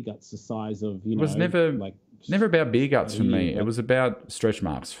got beer guts the size of It was never about beer guts for me. It was about stretch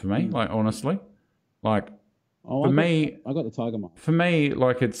marks for me. Like honestly, like I got the tiger mark. For me,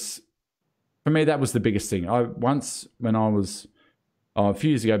 that was the biggest thing. When I was. A few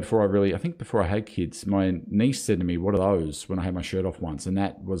years ago, before I had kids, my niece said to me, "What are those?" when I had my shirt off once, and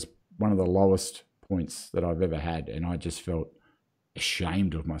that was one of the lowest points that I've ever had, and I just felt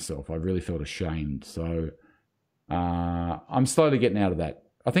ashamed of myself. I really felt ashamed. So I'm slowly getting out of that.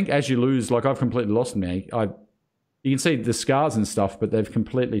 I think as you lose, like I've completely lost me. You can see the scars and stuff, but they've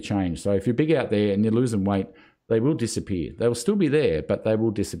completely changed. So if you're big out there and you're losing weight, they will disappear. They will still be there, but they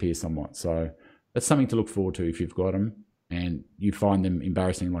will disappear somewhat. So that's something to look forward to if you've got them and you find them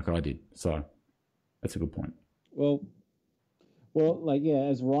embarrassing like I did. So that's a good point. Well, like, yeah,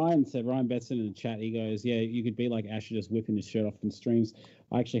 as Ryan said, Ryan Betson in the chat, he goes, yeah, you could be like Asher, just whipping his shirt off in streams.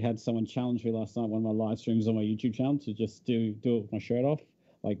 I actually had someone challenge me last night, one of my live streams on my YouTube channel, to just do it with my shirt off,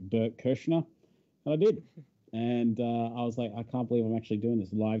 like Bert Kirshner. And I did. And I was like, I can't believe I'm actually doing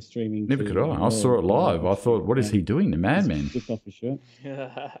this, live streaming. Never could I. I saw it live. I thought, what is he doing, the madman? Just off his shirt.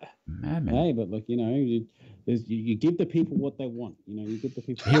 Madman. Hey, but look, you give the people what they want. You give the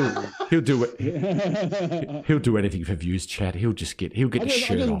people. He'll do it. He'll do anything for views, chat. He'll get his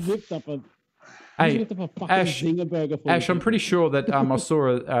shirt off. Hey, Ash, I'm pretty sure that I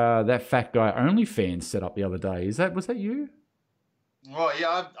saw that fat guy OnlyFans set up the other day. Was that you? Well,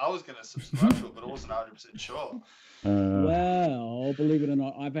 yeah, I was going to subscribe to it, but I wasn't 100% sure. Well, believe it or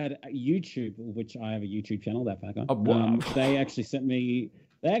not, I've had YouTube, which I have a YouTube channel, that fat guy. Oh, wow. They actually sent me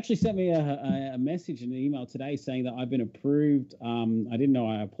a message, an email today saying that I've been approved. I didn't know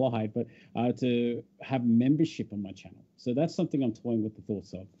I applied, but to have membership on my channel. So that's something I'm toying with the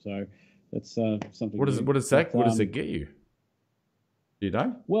thoughts of. So that's something. What does it get you? Do you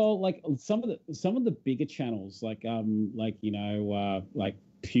know? Well, like some of the bigger channels, like PewDiePie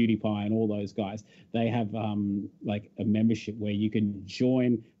and all those guys, they have like a membership where you can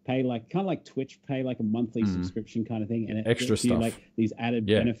join, pay like kind of like Twitch, pay like a monthly subscription kind of thing, and it extra gives you stuff, like these added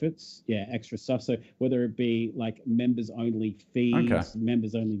benefits, extra stuff. So whether it be like members only feeds,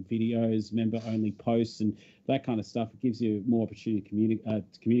 members only videos, member only posts, and that kind of stuff, it gives you more opportunity to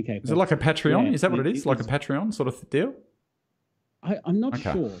communicate. Is it like a Patreon? Yeah, is that what it is? Like a Patreon sort of deal? I'm not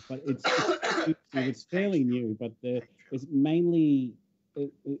sure, but it's fairly new. But it's mainly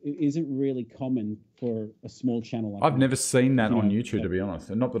it isn't really common for a small channel. Like I've never seen that on YouTube, to be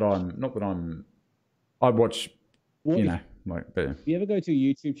honest, and not that I watch. But if you ever go to a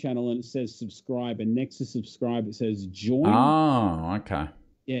YouTube channel and it says subscribe, and next to subscribe it says join. Oh, okay.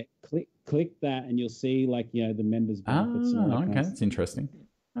 Yeah, click that, and you'll see like the members benefits. Okay, that's interesting.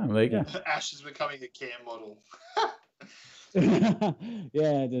 Oh, there you go. Ash is becoming a cam model. Yeah,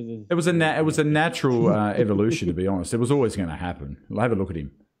 It was a natural evolution, to be honest. It was always going to happen. Have a look at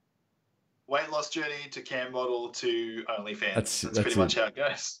him. Weight loss journey to cam model to OnlyFans. That's That's pretty much how it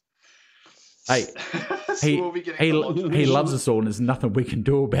goes. Hey, So he, we'll be getting he, a lot of he loves us all, and there's nothing we can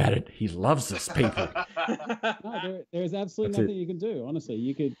do about it. He loves us, people. No, there is absolutely That's nothing you can do. Honestly,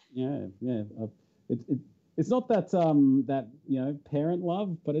 you could, it's not that parent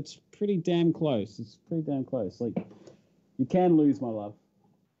love, but it's pretty damn close. It's pretty damn close. Like, you can lose my love.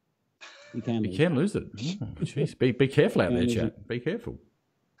 You can. You can lose it. Oh, jeez, be careful out there, chat. Be careful.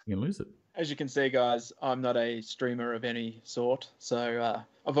 You can lose it. As you can see, guys, I'm not a streamer of any sort, so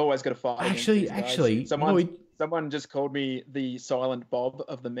I've always got to fight. Actually, someone just called me the silent Bob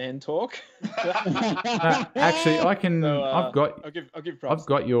of the man talk. Actually, I can. So, I'll give props. I've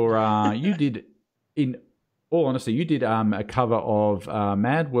got your. You did, in all honesty, you did a cover of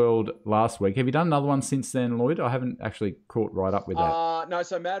Mad World last week. Have you done another one since then, Lloyd? I haven't actually caught right up with that. No,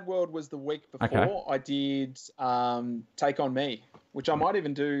 so Mad World was the week before. Okay. I did Take On Me, which I might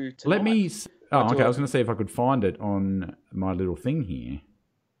even do tonight. Let me. Oh, okay. I was going to see if I could find it on my little thing here.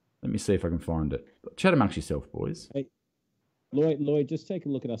 Let me see if I can find it. Chat amongst yourself, boys. Hey, Lloyd, just take a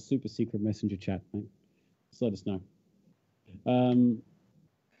look at our super secret messenger chat, mate. Just let us know.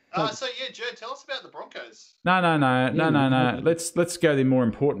 So yeah, Joe, tell us about the Broncos. No. Let's go to the more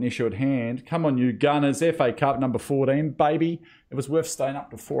important issue at hand. Come on, you Gunners. FA Cup number 14, baby. It was worth staying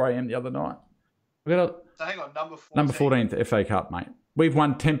up to 4 a.m. the other night. So hang on, number 14. Number 14th FA Cup, mate. We've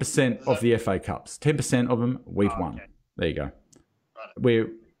won 10% of the FA Cups. 10% of them we've won. Okay. There you go. Right.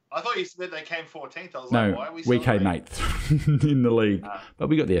 I thought you said they came 14th. I was like, why are we came 8th in the league. But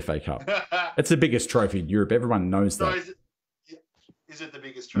we got the FA Cup. It's the biggest trophy in Europe. Everyone knows that. Is it the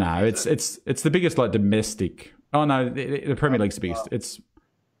biggest trophy? No, it's the biggest like domestic. Oh no, the Premier League's the biggest. It's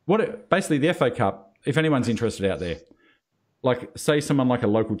basically the FA Cup. If anyone's interested out there, like say someone like a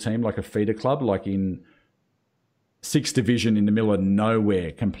local team, like a feeder club, like in 6th division in the middle of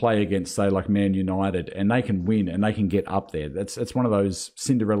nowhere, can play against say like Man United, and they can win and they can get up there. It's one of those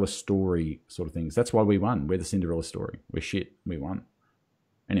Cinderella story sort of things. That's why we won. We're the Cinderella story. We're shit. We won.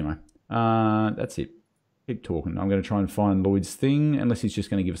 Anyway, that's it. Keep talking. I'm going to try and find Lloyd's thing, unless he's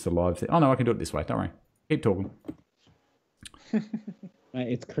just going to give us the live thing. Oh, no, I can do it this way. Don't worry. Keep talking.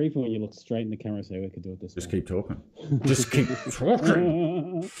 It's creepy when you look straight in the camera, so we could do it this way. Just keep talking. Just keep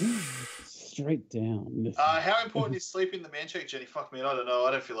talking. Straight down. How important is sleep in the man check journey? Fuck me, I don't know.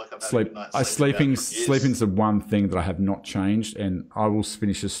 I don't feel like I've had a good night's sleep. Sleeping's the one thing that I have not changed, and I will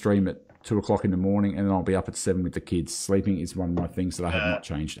finish the stream at 2 o'clock in the morning, and then I'll be up at 7 with the kids. Sleeping is one of my things that I have not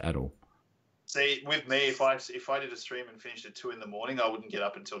changed at all. See, with me, if I did a stream and finished at 2 in the morning, I wouldn't get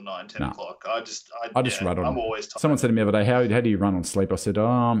up until 9, 10 o'clock. I just run on. I'm always tired. Someone said to me the other day, how do you run on sleep? I said, I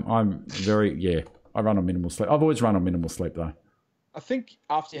run on minimal sleep. I've always run on minimal sleep though. I think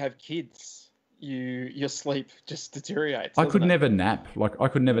after you have kids, your sleep just deteriorates. I could never nap. Like I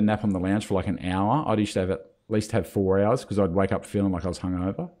could never nap on the lounge for like an hour. I'd used to have at least have 4 hours because I'd wake up feeling like I was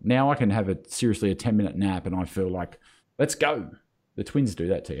hungover. Now I can have a 10-minute nap and I feel like, let's go. The twins do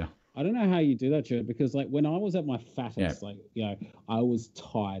that to you. I don't know how you do that, Joe, because like when I was at my fattest, I was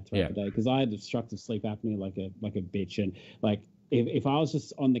tired throughout the day because I had obstructive sleep apnea like a bitch, and like if I was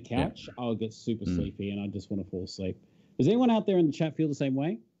just on the couch, I would get super sleepy and I just want to fall asleep. Does anyone out there in the chat feel the same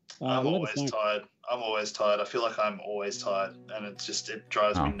way? I'm always tired. I feel like I'm always tired, and it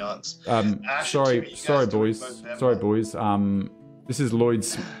drives me nuts. Sorry, boys. This is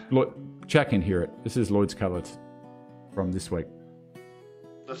Lloyd's. Jack can hear it. This is Lloyd's covered from this week.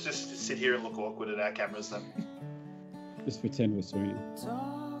 Let's just sit here and look awkward at our cameras then. Just pretend we're swimming.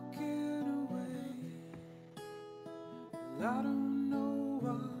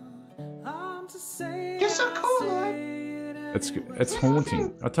 You're so cool, Lloyd. It's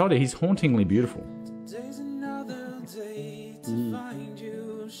haunting. I told you, he's hauntingly beautiful.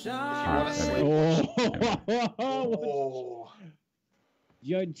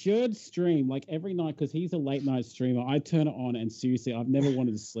 Yo, Jerd's stream, like every night, because he's a late night streamer, I turn it on and seriously, I've never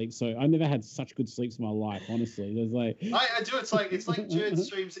wanted to sleep. So I've never had such good sleeps in my life, honestly. There's like I do. It's like Jerd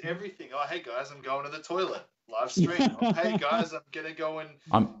streams everything. Oh, hey guys, I'm going to the toilet. Live stream. Oh, hey guys, I'm gonna go and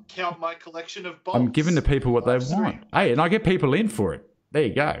count my collection of bolts. I'm giving the people what they want. Hey, and I get people in for it. There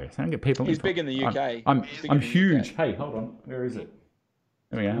you go. So I get people. He's big in the UK. I'm huge. UK. Hey, hold on. Where is it?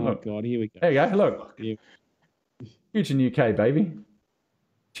 There we go. Oh look. God, here we go. There you go. Look. Yeah. Huge in UK, baby.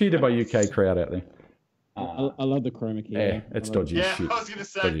 Cheated by UK crowd out there. I love the chroma key. Yeah, it's dodgy as shit. I was gonna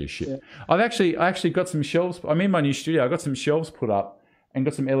say. Dodgy as shit. Yeah. I actually got some shelves. I'm in my new studio. I got some shelves put up and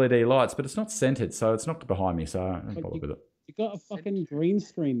got some LED lights, but it's not scented, so it's not behind me. So I don't bother with it. You got a fucking green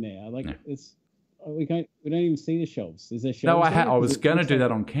screen there. Like it's. we don't even see the shelves. Is there shelves? No, there? I was Because it going to looks do that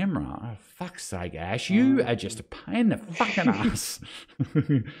like- on camera. Oh, fuck's sake, Ash. You are just a pain in the fucking ass.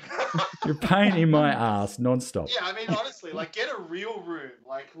 You're a pain in my ass non-stop. Yeah, I mean, honestly, like, get a real room.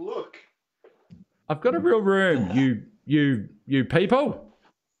 Like, look, I've got a real room. You people.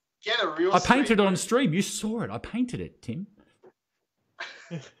 get a real. I painted it on stream. stream. You saw it. I painted it, Tim.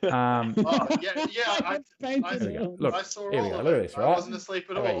 Oh yeah. Painted Here we it go. on. Look, I saw here we all go. of Look at it. this, I right? wasn't asleep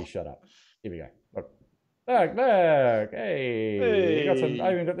at How about all. you shut up? Here we go. Look. Look. Hey. You got some,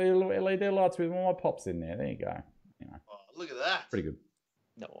 I even got the LED lights with all my pops in there. There you go. Oh, look at that. Pretty good.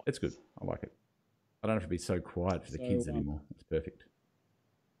 No. It's good. I like it. I don't have to be so quiet for the kids anymore. It's perfect.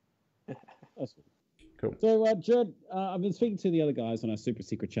 That's Cool. So, Judd, I've been speaking to the other guys on our super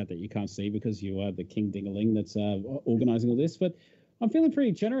secret chat that you can't see because you are the king dingaling that's organising all this. But I'm feeling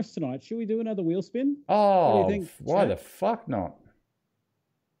pretty generous tonight. Should we do another wheel spin? Oh, think, why Chad? the fuck not?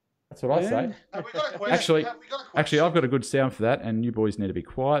 That's what I Yeah. say. Have we got a question? Have we got a question? Actually, I've got a good sound for that, and you boys need to be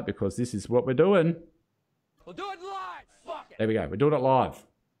quiet because this is what we're doing. We'll do it live. Fuck it. There we go. We're doing it live.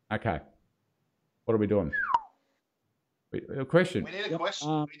 Okay. What are we doing? A question. We need a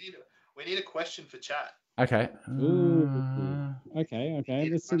question. We need a question for chat. Okay. Okay.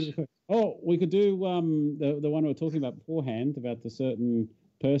 Let's see. Oh, we could do the one we were talking about beforehand about the certain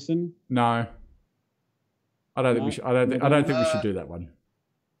person. No. I don't think No? we should. I don't think we should do that one.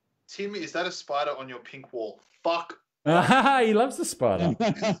 Tim, is that a spider on your pink wall? Fuck. He loves the spider.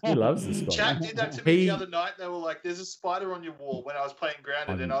 He loves the spider. Chat did that to me the other night. They were like, "There's a spider on your wall." When I was playing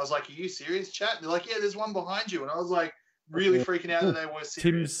Grounded, and I was like, "Are you serious, chat?" And they're like, "Yeah, there's one behind you." And I was like, really freaking out that they were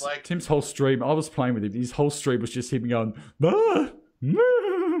serious. Tim's whole stream. I was playing with him. His whole stream was just him going. That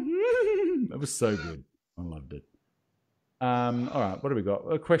was so good. I loved it. All right. What do we got?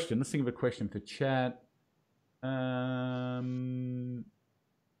 A question. Let's think of a question for chat.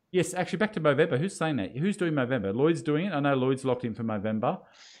 Yes, actually, back to Movember. Who's saying that? Who's doing Movember? Lloyd's doing it. I know Lloyd's locked in for Movember.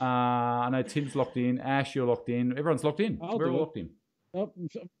 I know Tim's locked in. Ash, you're locked in. Everyone's locked in. We're all locked in. Oh,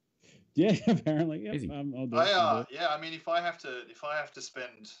 yeah, apparently. Yep. Easy. I'll do it. Yeah, I mean, if I have to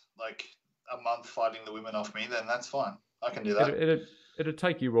spend like a month fighting the women off me, then that's fine. I can do that. It'd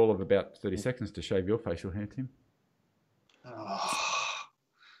take you all of about 30 seconds to shave your facial hair, Tim. I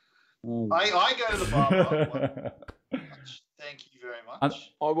go to the barber. Thank you very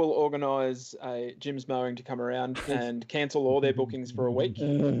much. I will organise a Jim's Mowing to come around and cancel all their bookings for a week. So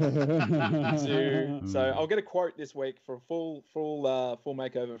I'll get a quote this week for a full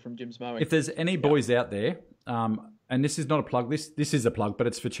makeover from Jim's Mowing. If there's any boys out there, and this is not a plug, this is a plug, but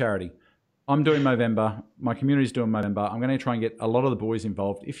it's for charity. I'm doing Movember. My community's doing Movember. I'm going to try and get a lot of the boys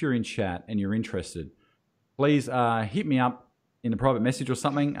involved. If you're in chat and you're interested, please hit me up in the private message or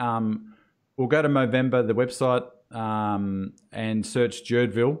something. We'll go to Movember, the website, and search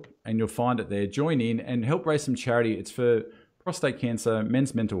Jerdville, and you'll find it there. Join in and help raise some charity. It's for prostate cancer,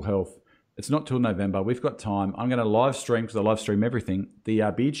 men's mental health. It's not till November. We've got time. I'm going to live stream, because I live stream everything, the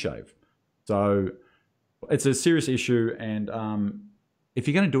beard shave. So it's a serious issue, and if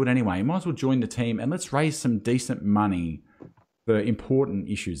you're going to do it anyway, you might as well join the team, and let's raise some decent money for important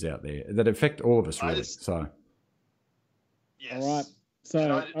issues out there that affect all of us, really. Yes. All right.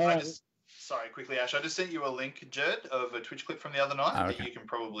 So, Sorry, quickly, Ash. I just sent you a link, Jerd, of a Twitch clip from the other night that you can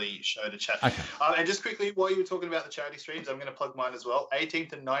probably show to chat. Okay. And just quickly, while you were talking about the charity streams, I'm going to plug mine as well.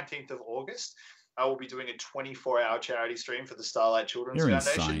 18th and 19th of August, I will be doing a 24-hour charity stream for the Starlight Children's You're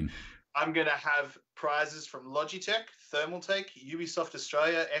Foundation. insane. I'm going to have prizes from Logitech, Thermaltake, Ubisoft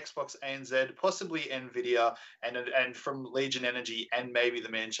Australia, Xbox ANZ, possibly NVIDIA, and from Legion Energy, and maybe the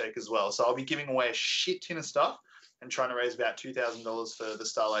Manshake as well. So I'll be giving away a shit ton of stuff and trying to raise about $2,000 for the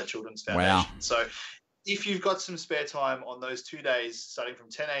Starlight Children's Foundation. Wow. So if you've got some spare time on those 2 days, starting from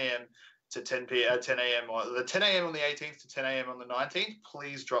 10 a.m. to 10 a.m. or the 10 a.m. on the 18th to 10 a.m. on the 19th,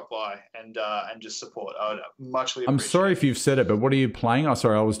 please drop by and just support. I would muchly appreciate I'm sorry if you've said it, but what are you playing? Oh,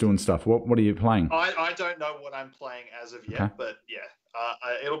 sorry, I was doing stuff. What are you playing? I don't know what I'm playing as of yet, but yeah,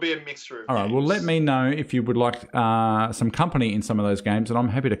 it'll be a mixture of All right, well, let me know if you would like some company in some of those games, and I'm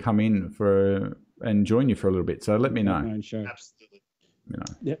happy to come in and join you for a little bit. So let me know. Absolutely. You know.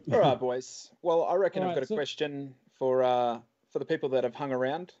 Yep. All right, boys. Well, I reckon All I've right, got a question for the people that have hung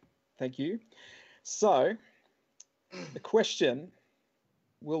around. Thank you. So, the question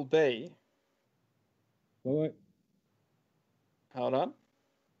will be... Wait. Hold on.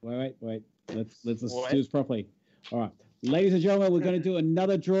 Wait. Let's do this properly. All right. Ladies and gentlemen, we're going to do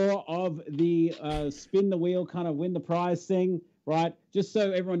another draw of the spin the wheel, kind of win the prize thing, right? Just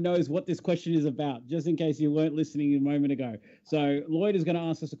so everyone knows what this question is about, just in case you weren't listening a moment ago. So Lloyd is going to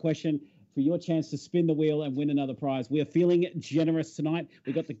ask us a question. for your chance to spin the wheel and win another prize. We are feeling generous tonight.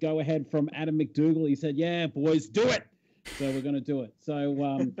 We got the go-ahead from Adam McDougall. He said, yeah, boys, do it. So we're going to do it. So,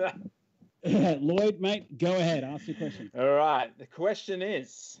 Lloyd, mate, go ahead. Ask your question. All right. The question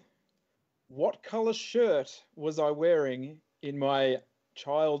is, what colour shirt was I wearing in my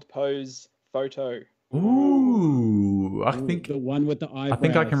child pose photo? Ooh, I think the one with the eyebrows. I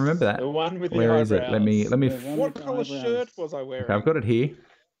think I can remember that. The one with Where the is eyebrows. it? Let me. What colour shirt was I wearing? Okay, I've got it here.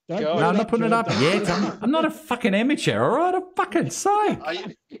 Don't No, put No, it I'm not putting it up Jordan. yet. I'm not a fucking amateur, all right? I'm fucking say.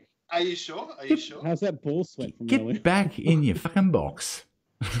 Are you sure? Are you sure? How's that ball sweat from earlier? Get back in your fucking box.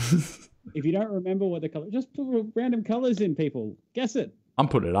 If you don't remember what the color, just put random colors in, people. Guess it. I'm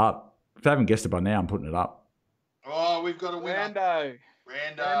putting it up. If I haven't guessed it by now, I'm putting it up. Oh, we've got a winner. Rando.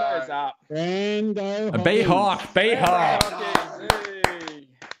 Rando. Rando's up. Brando. A B-Hawk. B-Hawk. Hey.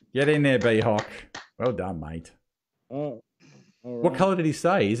 Get in there, B-Hawk. Well done, mate. Oh. All What right. colour did he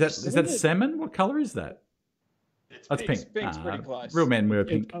say? Is that Salmon. salmon? What colour is that? It's That's pink. pink. Pink's pretty close. Real men wear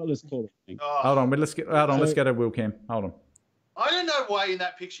It's- pink. oh, let's call it pink. Oh, Hold on, let's go to Will Cam. Hold on. I don't know why in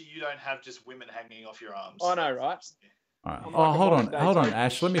that picture you don't have just women hanging off your arms. I know, right? All right. I'm Oh, like a hold on, modern-day hold on, type.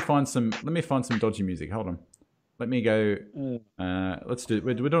 Ash. Let me find some dodgy music. Hold on. Let me go. Let's do.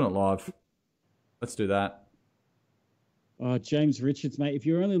 We're doing it live. Let's do that. Oh, James Richards, mate. If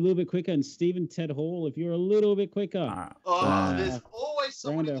you're only a little bit quicker, and Stephen Ted Hall, if you're a little bit quicker. Oh, there's always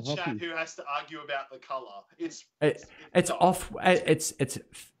someone in the Brando chat Hockey. who has to argue about the color. It's It's not. off. It's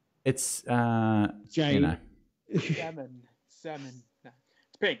Jane. you know. Salmon. No.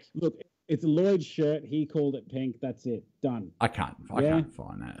 It's pink. Look, it's Lloyd's shirt. He called it pink. That's it. Done. I can't Yeah.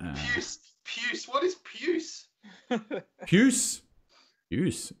 find that. Puce. What is puce? Puce.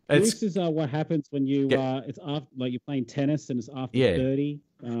 It's This is what happens when you it's after like you're playing tennis and it's after Yeah. 30.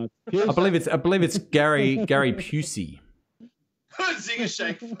 I believe it's Gary Pusey. Zinger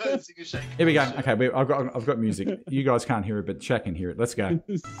shake. Zinger shake. Here we go. Okay, I've got music. You guys can't hear it, but Jack can hear it. Let's go.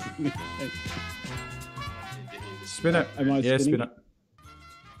 Spin it. Am I Yeah, spinning? spin it.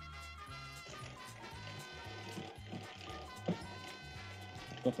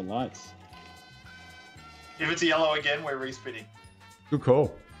 Got the lights. If it's a yellow again, we're respinning. Good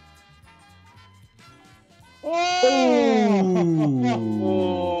call.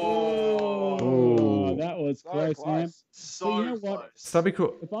 Oh, that was So close, man. So Well, you know what? close. Stubby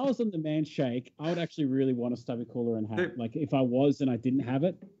cool. If I was on the man shake, I would actually really want a stubby cooler and hat. Dude. Like if I was and I didn't have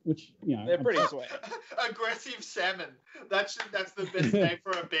it, which They're pretty sweet. Aggressive salmon. That's the best name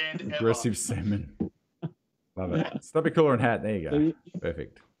for a band ever. Aggressive salmon. Love it. Stubby cooler and hat. There you So go. you,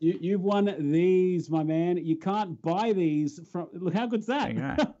 Perfect. you've won these, my man. You can't buy these from. Look how good's that?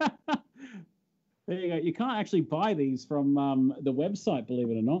 There you There you go. You can't actually buy these from the website, believe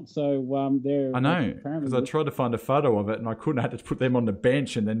it or not. So they're. I know, apparently- because I tried to find a photo of it and I couldn't. I had to put them on the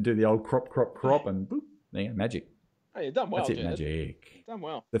bench and then do the old crop, and boop. There you go, magic. Hey, you've done well, That's it, Jed. magic. Done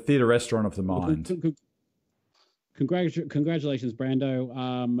well. The theatre restaurant of the mind. Congratulations,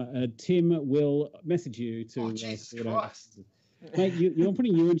 Brando. Tim will message you to. Oh, Jesus sort out- Christ. Mate, I'm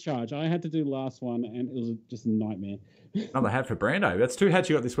putting you in charge. I had to do the last one, and it was just a nightmare. Another hat for Brando. That's 2 hats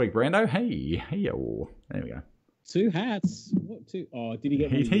you got this week, Brando. Hey, yo. There we go. 2 hats. What 2? Oh, did he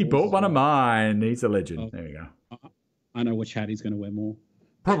get? One of He yours? bought one of mine. He's a legend. Oh. There we go. I know which hat he's going to wear more.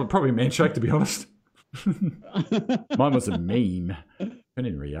 Probably Manshake, to be honest. Mine was a meme. But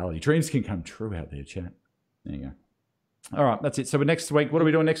in reality, dreams can come true out there, chat. There you go. All right, that's it. So next week, what are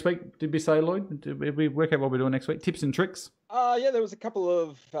we doing next week? Did we say, Lloyd? Did we work out what we're doing next week? Tips and tricks? Yeah, there was a couple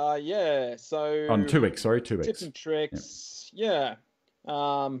of so On 2 weeks, sorry, 2 weeks. tips and tricks. Yeah.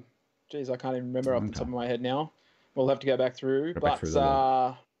 Geez, I can't even remember off the top of my head now. We'll have to go back through. Go back but through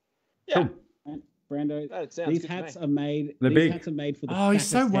the yeah, Cool. Brando, that sounds these good to hats me. are made. They're these big. hats are made for the. Oh, he's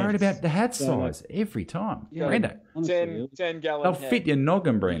so fattest worried heads. about the hat So, like, size every time. Yeah. Brando. honestly, 10 gallon They'll head. fit your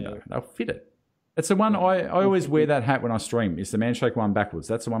noggin, Brando. Yeah. They'll fit it. It's the one I always wear that hat when I stream. It's the Manshake one backwards.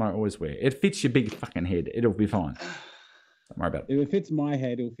 That's the one I always wear. It fits your big fucking head. It'll be fine. Don't worry about it. If it fits my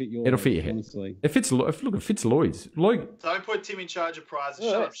head, it'll fit yours. It'll fit your head. Honestly. It fits. Look, it fits Lloyd's. Lloyd. Don't put Tim in charge of prizes.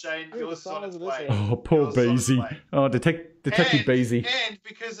 Yeah, Shut up, that's- Shane. yeah, Yours is the on its size of this way. head. Oh, poor Yours is on its Beezy. way. Oh, Detective Beezy. And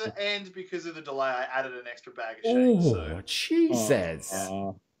because of the delay, I added an extra bag of Shane. Oh, So Jesus.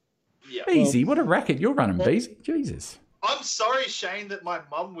 yeah. Beezy, what a racket you're running, Beezy. Jesus. I'm sorry, Shane, that my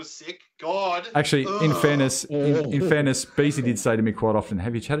mum was sick. God. Actually, in Ugh. fairness, in fairness, Beezy did say to me quite often,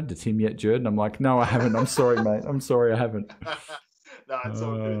 "Have you chatted to Tim yet, Jerd?" And I'm like, "No, I haven't. I'm sorry, mate. I'm sorry, I haven't." No, it's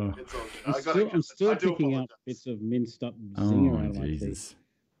all good. It's all good. I got I'm still I do picking apologize. up bits of minced up Oh, zinger out of my teeth. Jesus.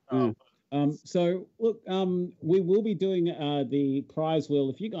 Oh, So look, we will be doing the prize wheel.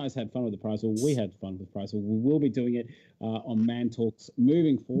 If you guys had fun with the prize wheel, we had fun with the prize wheel. We will be doing it on Man Talks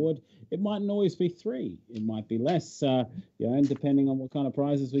moving forward. It mightn't always be 3. It might be less. And depending on what kind of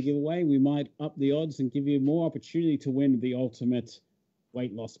prizes we give away, we might up the odds and give you more opportunity to win the ultimate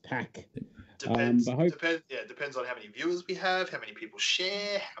weight loss pack. Depends on how many viewers we have, how many people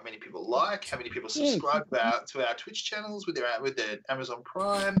share, how many people like, how many people subscribe to our Twitch channels with their Amazon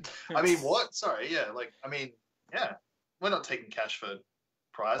Prime. I mean, what? Sorry, we're not taking cash for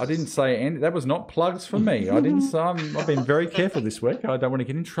prizes. I didn't say any. That was not plugs for me. I didn't say. I've been very careful this week. I don't want to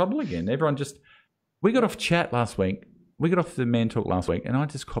get in trouble again. Everyone we got off chat last week. We got off the Man Talk last week, and I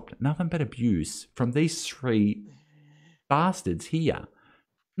just copped nothing but abuse from these 3 bastards here.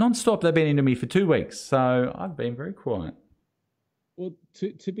 Non-stop, they've been into me for 2 weeks, so I've been very quiet. Well,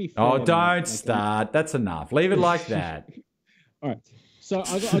 to be fair... Oh, don't start. That's enough. Leave it like that. All right. So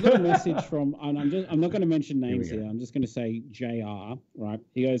I got a message from... And I'm not going to mention names here. I'm just going to say JR, right?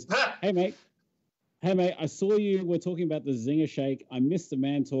 He goes, Hey, mate, I saw you were talking about the Zinger Shake. I missed the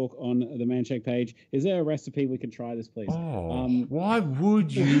Man Talk on the Man Shake page. Is there a recipe we can try this, please? Oh, why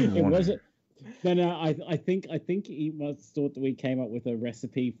would you want it? No. I think he must thought that we came up with a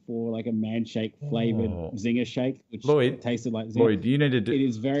recipe for like a Man Shake flavored Zinger Shake, which tasted like Zinger. Lloyd, you need to do. It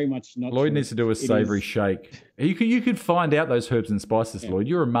is very much not. Lloyd needs to do a savoury shake. You could find out those herbs and spices, Lloyd.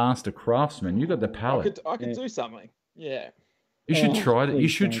 You're a master craftsman. You got the palate. I could do something. Yeah. You should try it. You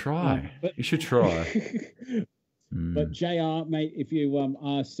should try. You should try. But JR, mate, if you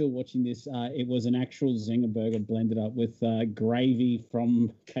are still watching this, it was an actual Zinger burger blended up with gravy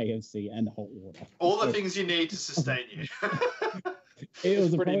from KFC and hot water. All the things you need to sustain you. It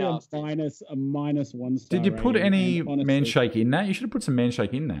was probably a minus 1 star. Did you put any Man Shake in that? You should have put some Man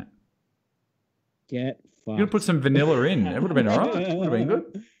Shake in that. Get fucked. You could have put some vanilla in. It would have been all right. It would have been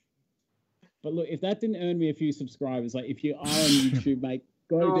good. But look, if that didn't earn me a few subscribers, like if you are on YouTube, mate,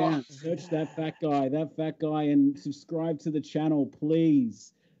 go down, search that fat guy, and subscribe to the channel,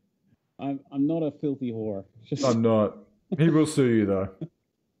 please. I'm not a filthy whore. I'm not. He will sue you, though.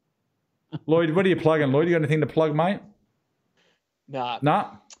 Lloyd, what are you plugging? Lloyd, you got anything to plug, mate? Nah.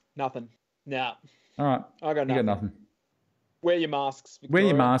 Nothing. Nah. All right. I got nothing. You got nothing. Wear your masks, Victoria. Wear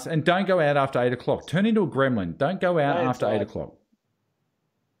your masks, and don't go out after 8 o'clock. Turn into a gremlin. Don't go out after 8 o'clock.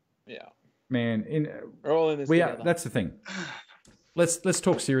 Yeah. Man, we're all in this together. That's the thing. Let's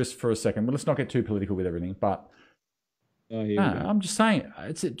talk serious for a second, but let's not get too political with everything. But I'm just saying,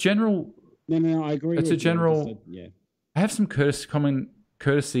 it's a general. No, I agree. It's a general. Have some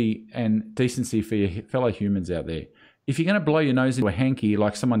courtesy and decency for your fellow humans out there. If you're going to blow your nose into a hanky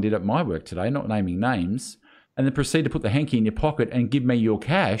like someone did at my work today, not naming names, and then proceed to put the hanky in your pocket and give me your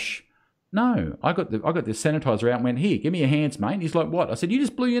cash. No, I got the sanitizer out and went, here, give me your hands, mate. He's like, what? I said, you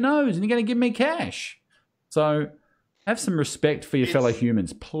just blew your nose and you're going to give me cash. So have some respect for your fellow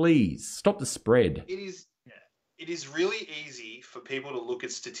humans, please. Stop the spread. It is really easy for people to look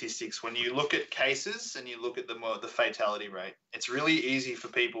at statistics when you look at cases and you look at the fatality rate. It's really easy for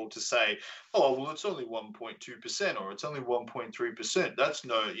people to say, oh, well, it's only 1.2% or it's only 1.3%. That's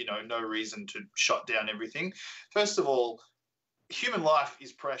no reason to shut down everything. First of all, human life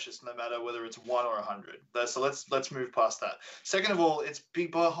is precious no matter whether it's 1 or 100. So let's move past that. Second of all, it's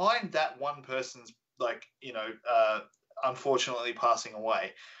behind that one person's unfortunately passing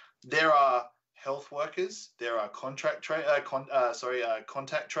away. There are health workers, there are contact tracers,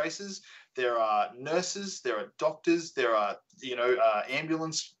 there are nurses, there are doctors, there are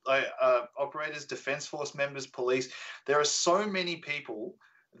ambulance operators, defense force members, police. There are so many people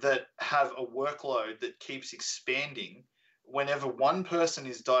that have a workload that keeps expanding. Whenever one person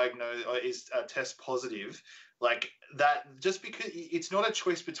is diagnosed or is test positive, like that, just because it's not a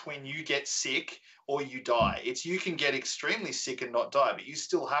choice between you get sick or you die. It's you can get extremely sick and not die, but you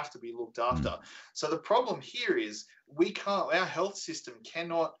still have to be looked after. So the problem here is our health system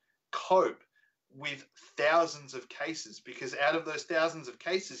cannot cope with thousands of cases, because out of those thousands of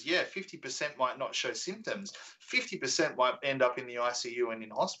cases, 50% might not show symptoms. 50% might end up in the ICU and in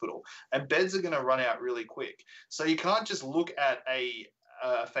hospital, and beds are going to run out really quick. So you can't just look at a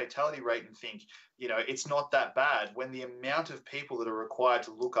fatality rate and think, it's not that bad, when the amount of people that are required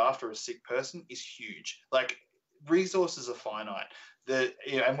to look after a sick person is huge. Like, resources are finite.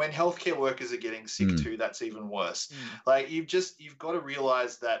 And when healthcare workers are getting sick too, that's even worse. Like, you've got to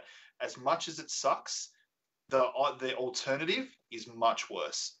realize that as much as it sucks, the alternative is much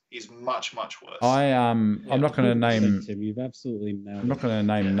worse. Is much worse. I'm not going to name. Tim, you've absolutely nailed it. I'm not going to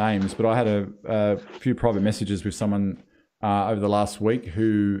name names, but I had a few private messages with someone over the last week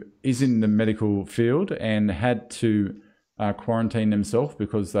who is in the medical field and had to quarantined themselves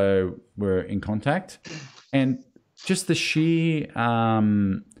because they were in contact. And just the sheer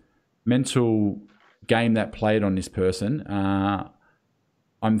mental game that played on this person,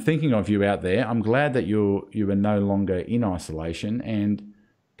 I'm thinking of you out there. I'm glad that you are no longer in isolation, and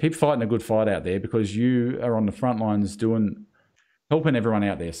keep fighting a good fight out there, because you are on the front lines helping everyone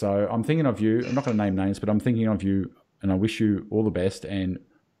out there. So I'm thinking of you. I'm not going to name names, but I'm thinking of you, and I wish you all the best, and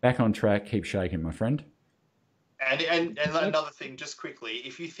back on track. Keep shaking, my friend. And another thing, just quickly,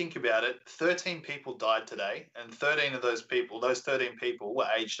 if you think about it, 13 people died today, and 13 of those 13 people were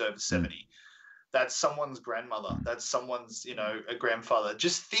aged over 70. That's someone's grandmother. That's someone's, a grandfather.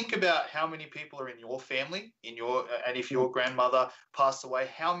 Just think about how many people are in your family, and if your grandmother passed away,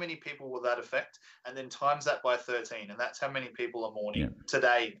 how many people will that affect? And then times that by 13, and that's how many people are mourning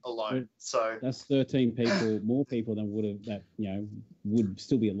today alone. So that's 13 people, more people than would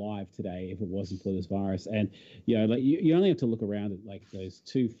still be alive today if it wasn't for this virus. And you only have to look around at like those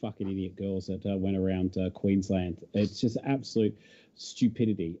two fucking idiot girls that went around Queensland. It's just absolute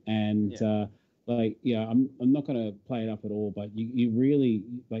stupidity. And I'm not going to play it up at all, but you really,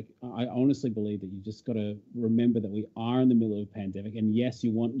 I honestly believe that you just got to remember that we are in the middle of a pandemic, and yes,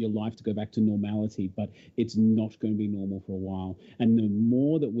 you want your life to go back to normality, but it's not going to be normal for a while. And the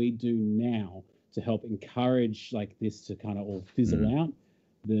more that we do now to help encourage this to kind of all fizzle out,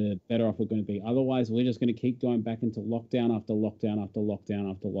 the better off we're going to be. Otherwise, we're just going to keep going back into lockdown after lockdown after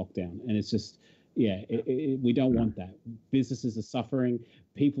lockdown after lockdown. And it's just, we don't want that. Businesses are suffering.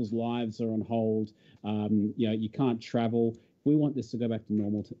 People's lives are on hold. You can't travel. If we want this to go back to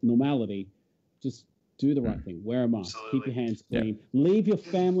normality, just do the right thing. Wear a mask. Absolutely. Keep your hands clean. Leave your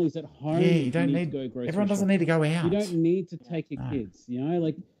families at home. Yeah, you don't need to go grocery everyone doesn't shopping. Need to go out. You don't need to take your kids.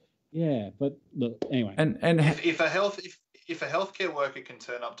 But look, anyway. And if a healthcare worker can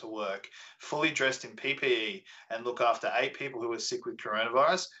turn up to work fully dressed in PPE and look after 8 people who are sick with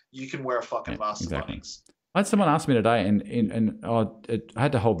coronavirus, you can wear a fucking mask. Exactly. I had someone ask me today, and I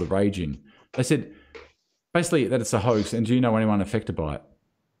had to hold the rage in. They said basically that it's a hoax, and do you know anyone affected by it?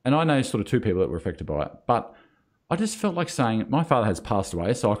 And I know sort of 2 people that were affected by it, but I just felt like saying my father has passed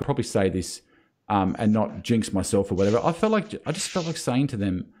away, so I could probably say this and not jinx myself or whatever. I just felt like saying to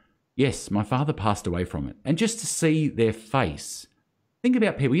them, yes, my father passed away from it. And just to see their face, think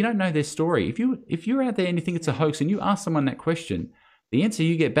about people, you don't know their story. If you're out there and you think it's a hoax and you ask someone that question, the answer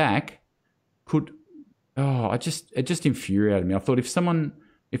you get back it just infuriated me. I thought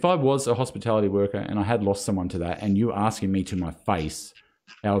if I was a hospitality worker and I had lost someone to that, and you asking me to my face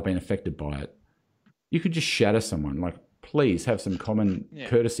how I've been affected by it, you could just shatter someone. Like, please have some common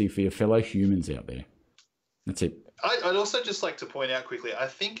courtesy for your fellow humans out there. That's it. I'd also just like to point out quickly, I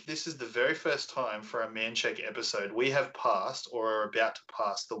think this is the very first time for a Man Check episode we have passed or are about to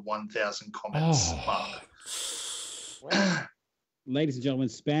pass the 1,000 comments mark. Wow. Ladies and gentlemen,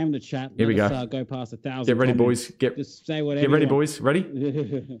 spam the chat. Here we go. Go past 1,000. Get ready, comments. boys. Just say whatever. Get ready, boys. Ready? Hey,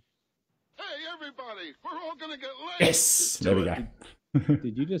 everybody, we're all going to get laid. Yes. There we go.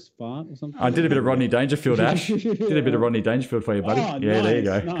 Did you just fart or something? I did a bit of Rodney Dangerfield, Ash. Did a bit of Rodney Dangerfield for you, buddy. Oh, yeah, nice, there you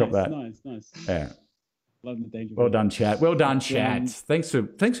go. Nice, Got that. Nice. Yeah. Love the Dangerfield. Well done, chat. Well done, chat. Thanks for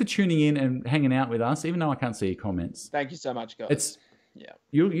tuning in and hanging out with us, even though I can't see your comments. Thank you so much, guys.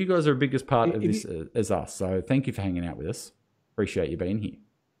 You guys are the biggest part of this as us. So thank you for hanging out with us. Appreciate you being here.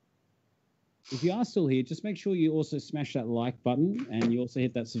 If you are still here, just make sure you also smash that like button, and you also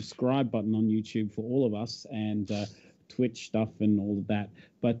hit that subscribe button on YouTube for all of us, and Twitch stuff and all of that.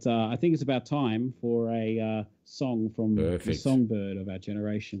 But I think it's about time for a song from the songbird of our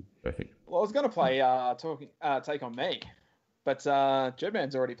generation. Perfect. Well, I was going to play Take On Me, but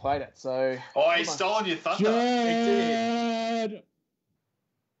Jedman's already played it. So he's stolen your thunder. Jed!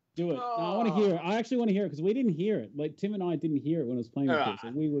 Do it. No, I want to hear it. I actually want to hear it because we didn't hear it. Like Tim and I didn't hear it when I was playing with it, so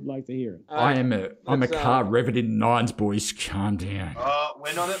we would like to hear it. I'm a car revving in 9s, boys. Calm down.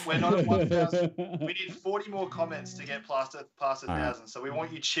 We're not at 1,000. We need 40 more comments to get past 1,000. So we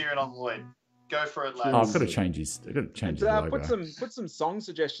want you cheering on Lloyd. Go for it, lads. I've got to change his. Logo. Put some song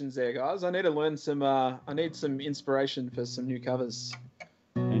suggestions there, guys. I need to learn some. I need some inspiration for some new covers.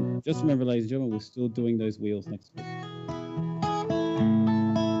 And just remember, ladies and gentlemen, we're still doing those wheels next week.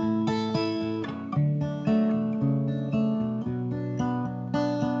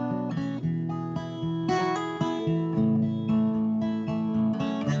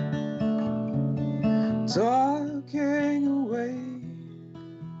 Talking away,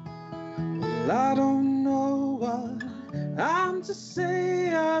 well, I don't know what I'm to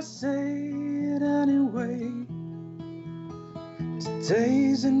say, I say it anyway.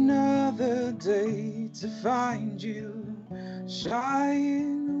 Today's another day to find you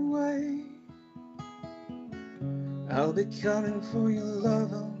shying away. I'll be coming for your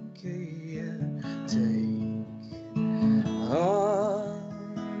love, okay, yeah. Take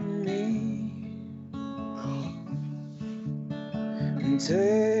on me and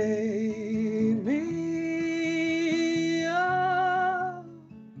take me up,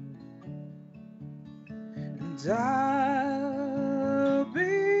 and I'll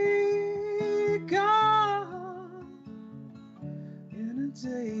be gone in a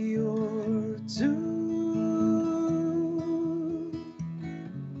day or two.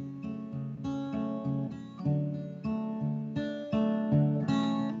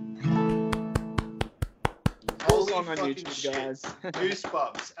 Song on fucking YouTube, shit. guys.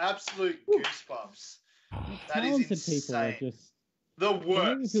 Goosebumps. Absolute goosebumps. That is Talented people are insane. just. The They make me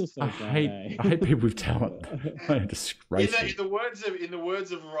worst. feel so I bad, hate eh? I hate people with talent. Disgraceful. In the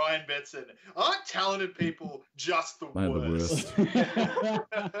words of Ryan Betson, aren't talented people just the They're worst? the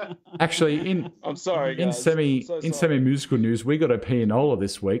worst. Actually, I'm sorry, in guys. I'm so sorry. semi musical news, we got a pianola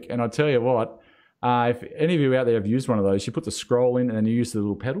this week, and I tell you what, if any of you out there have used one of those, you put the scroll in and then you use the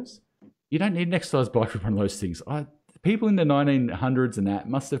little pedals. You don't need an exercise bike with one of those things. People in the 1900s and that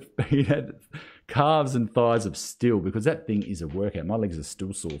must have been had calves and thighs of steel, because that thing is a workout. My legs are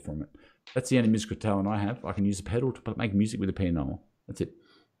still sore from it. That's the only musical talent I have. I can use a pedal to make music with a pianola. That's it.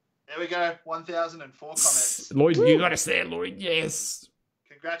 There we go. 1,004 comments. Lloyd, you got to say it, Lloyd. Yes.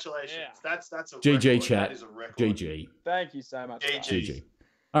 Congratulations. Yeah. That's a GG record. chat. That is a record. GG. Thank you so much. guys. GG. GG.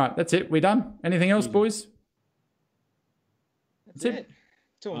 All right, that's it. We done? Anything else, boys? That's it.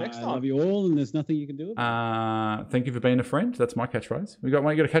 Till next I time. love you all, and there's nothing you can do about it. Thank you for being a friend. That's my catchphrase. You got a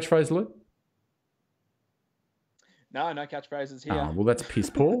catchphrase, Lloyd? No catchphrases here. Oh, well, that's piss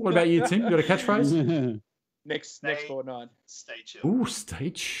poor. What about you, Tim? You got a catchphrase? Next fortnight. Stay chilled. Ooh, stay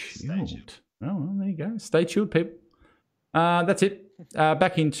chilled. Oh, well, there you go. Stay chilled, people. That's it.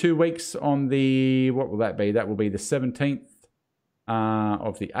 Back in 2 weeks on the, what will that be? That will be the 17th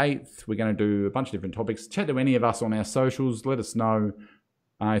of the 8th. We're going to do a bunch of different topics. Chat to any of us on our socials. Let us know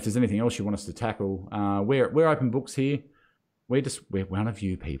if there's anything else you want us to tackle. We're open books here. We're one of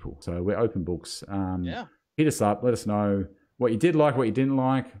you people. So we're open books. Yeah. Hit us up. Let us know what you did like, what you didn't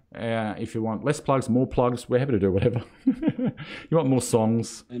like. If you want less plugs, more plugs, we're happy to do whatever. You want more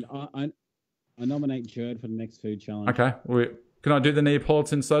songs? And I nominate Jared for the next food challenge. Okay. Can I do the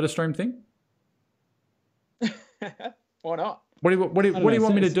Neapolitan soda stream thing? Why not? What do you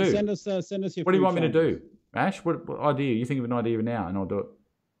want me to do? Send us your. What do you food want me to challenge. do? Ash, what idea? You think of an idea now and I'll do it.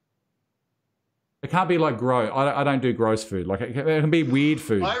 It can't be like gross. I don't do gross food. Like it can be weird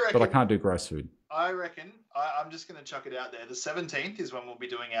food, but I can't do gross food. I reckon I'm just going to chuck it out there. The 17th is when we'll be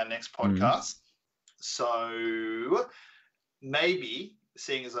doing our next Mm-hmm. podcast. So maybe,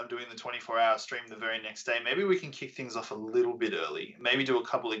 seeing as I'm doing the 24-hour stream the very next day, maybe we can kick things off a little bit early. Maybe do a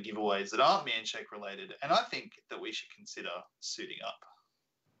couple of giveaways that aren't Manshake related. And I think that we should consider suiting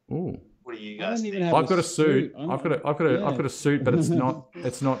up. Ooh. What do you I guys don't even think? have I've got a suit. I'm- I've got a suit, but it's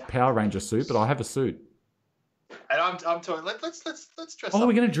not Power Ranger suit, but I have a suit. And I'm talking. Let's dress up. Oh,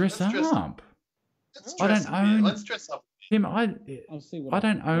 we're gonna dress Let's up. Let's I dress don't up. Yeah, own- let's dress up. Tim, I'll see what I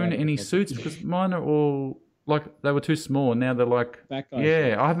don't own any suits because mine are all like they were too small, and now they're like That guy.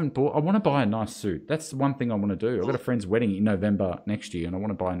 yeah. I haven't bought. I want to buy a nice suit. That's the one thing I want to do. I've got a friend's wedding in November next year, and I want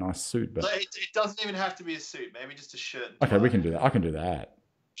to buy a nice suit. But It doesn't even have to be a suit. Maybe just a shirt. And okay, tie. we can do that. I can do that.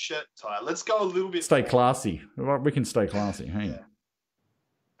 Shirt and tie. Let's go a little bit. Stay more. classy. We can stay classy. Hang on.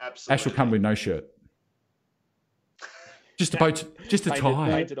 Absolutely. Ash will come with no shirt. Just a boat, just a tie.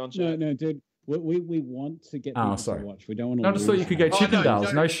 Painted on shirt. No, dude. We want to get people sorry. to watch. We don't want to. No, I just thought you could go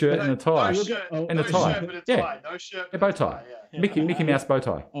Chippendales, no shirt and a tie. No shirt, And a no tie. shirt, but a Yeah. tie. No shirt, A but bow tie. Yeah. Mickey Mouse bow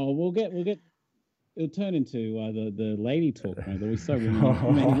tie. Oh, we'll get. It'll turn into the lady talk, mate. There'll be so many.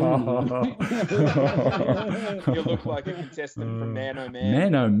 You look like a contestant from Man Oh Man.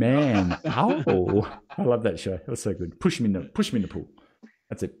 Man, oh man! Oh, I love that show. It was so good. Push me in the pool.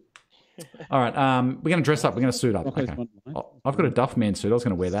 That's it. All right. We're gonna dress up. We're gonna suit up. Rocco's Okay. one, right? Oh, I've got a Duffman suit. I was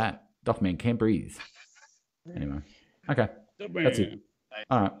gonna wear that. Duffman can't breathe. Anyway. Okay. That's it.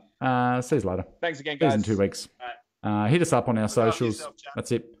 All right. See you later. Thanks again, See you guys. in 2 weeks. Hit us up on our socials. yourself, Jack.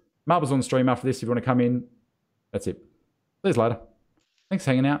 That's it. Marbles on the stream after this if you want to come in. That's it. See you later. Thanks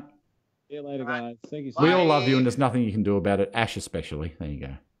for hanging out. See you later, guys. Thank you. We all Bye. love you and there's nothing you can do about it. Ash especially. There you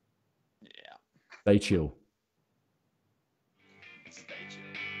go. Yeah. Stay chill. Stay tuned.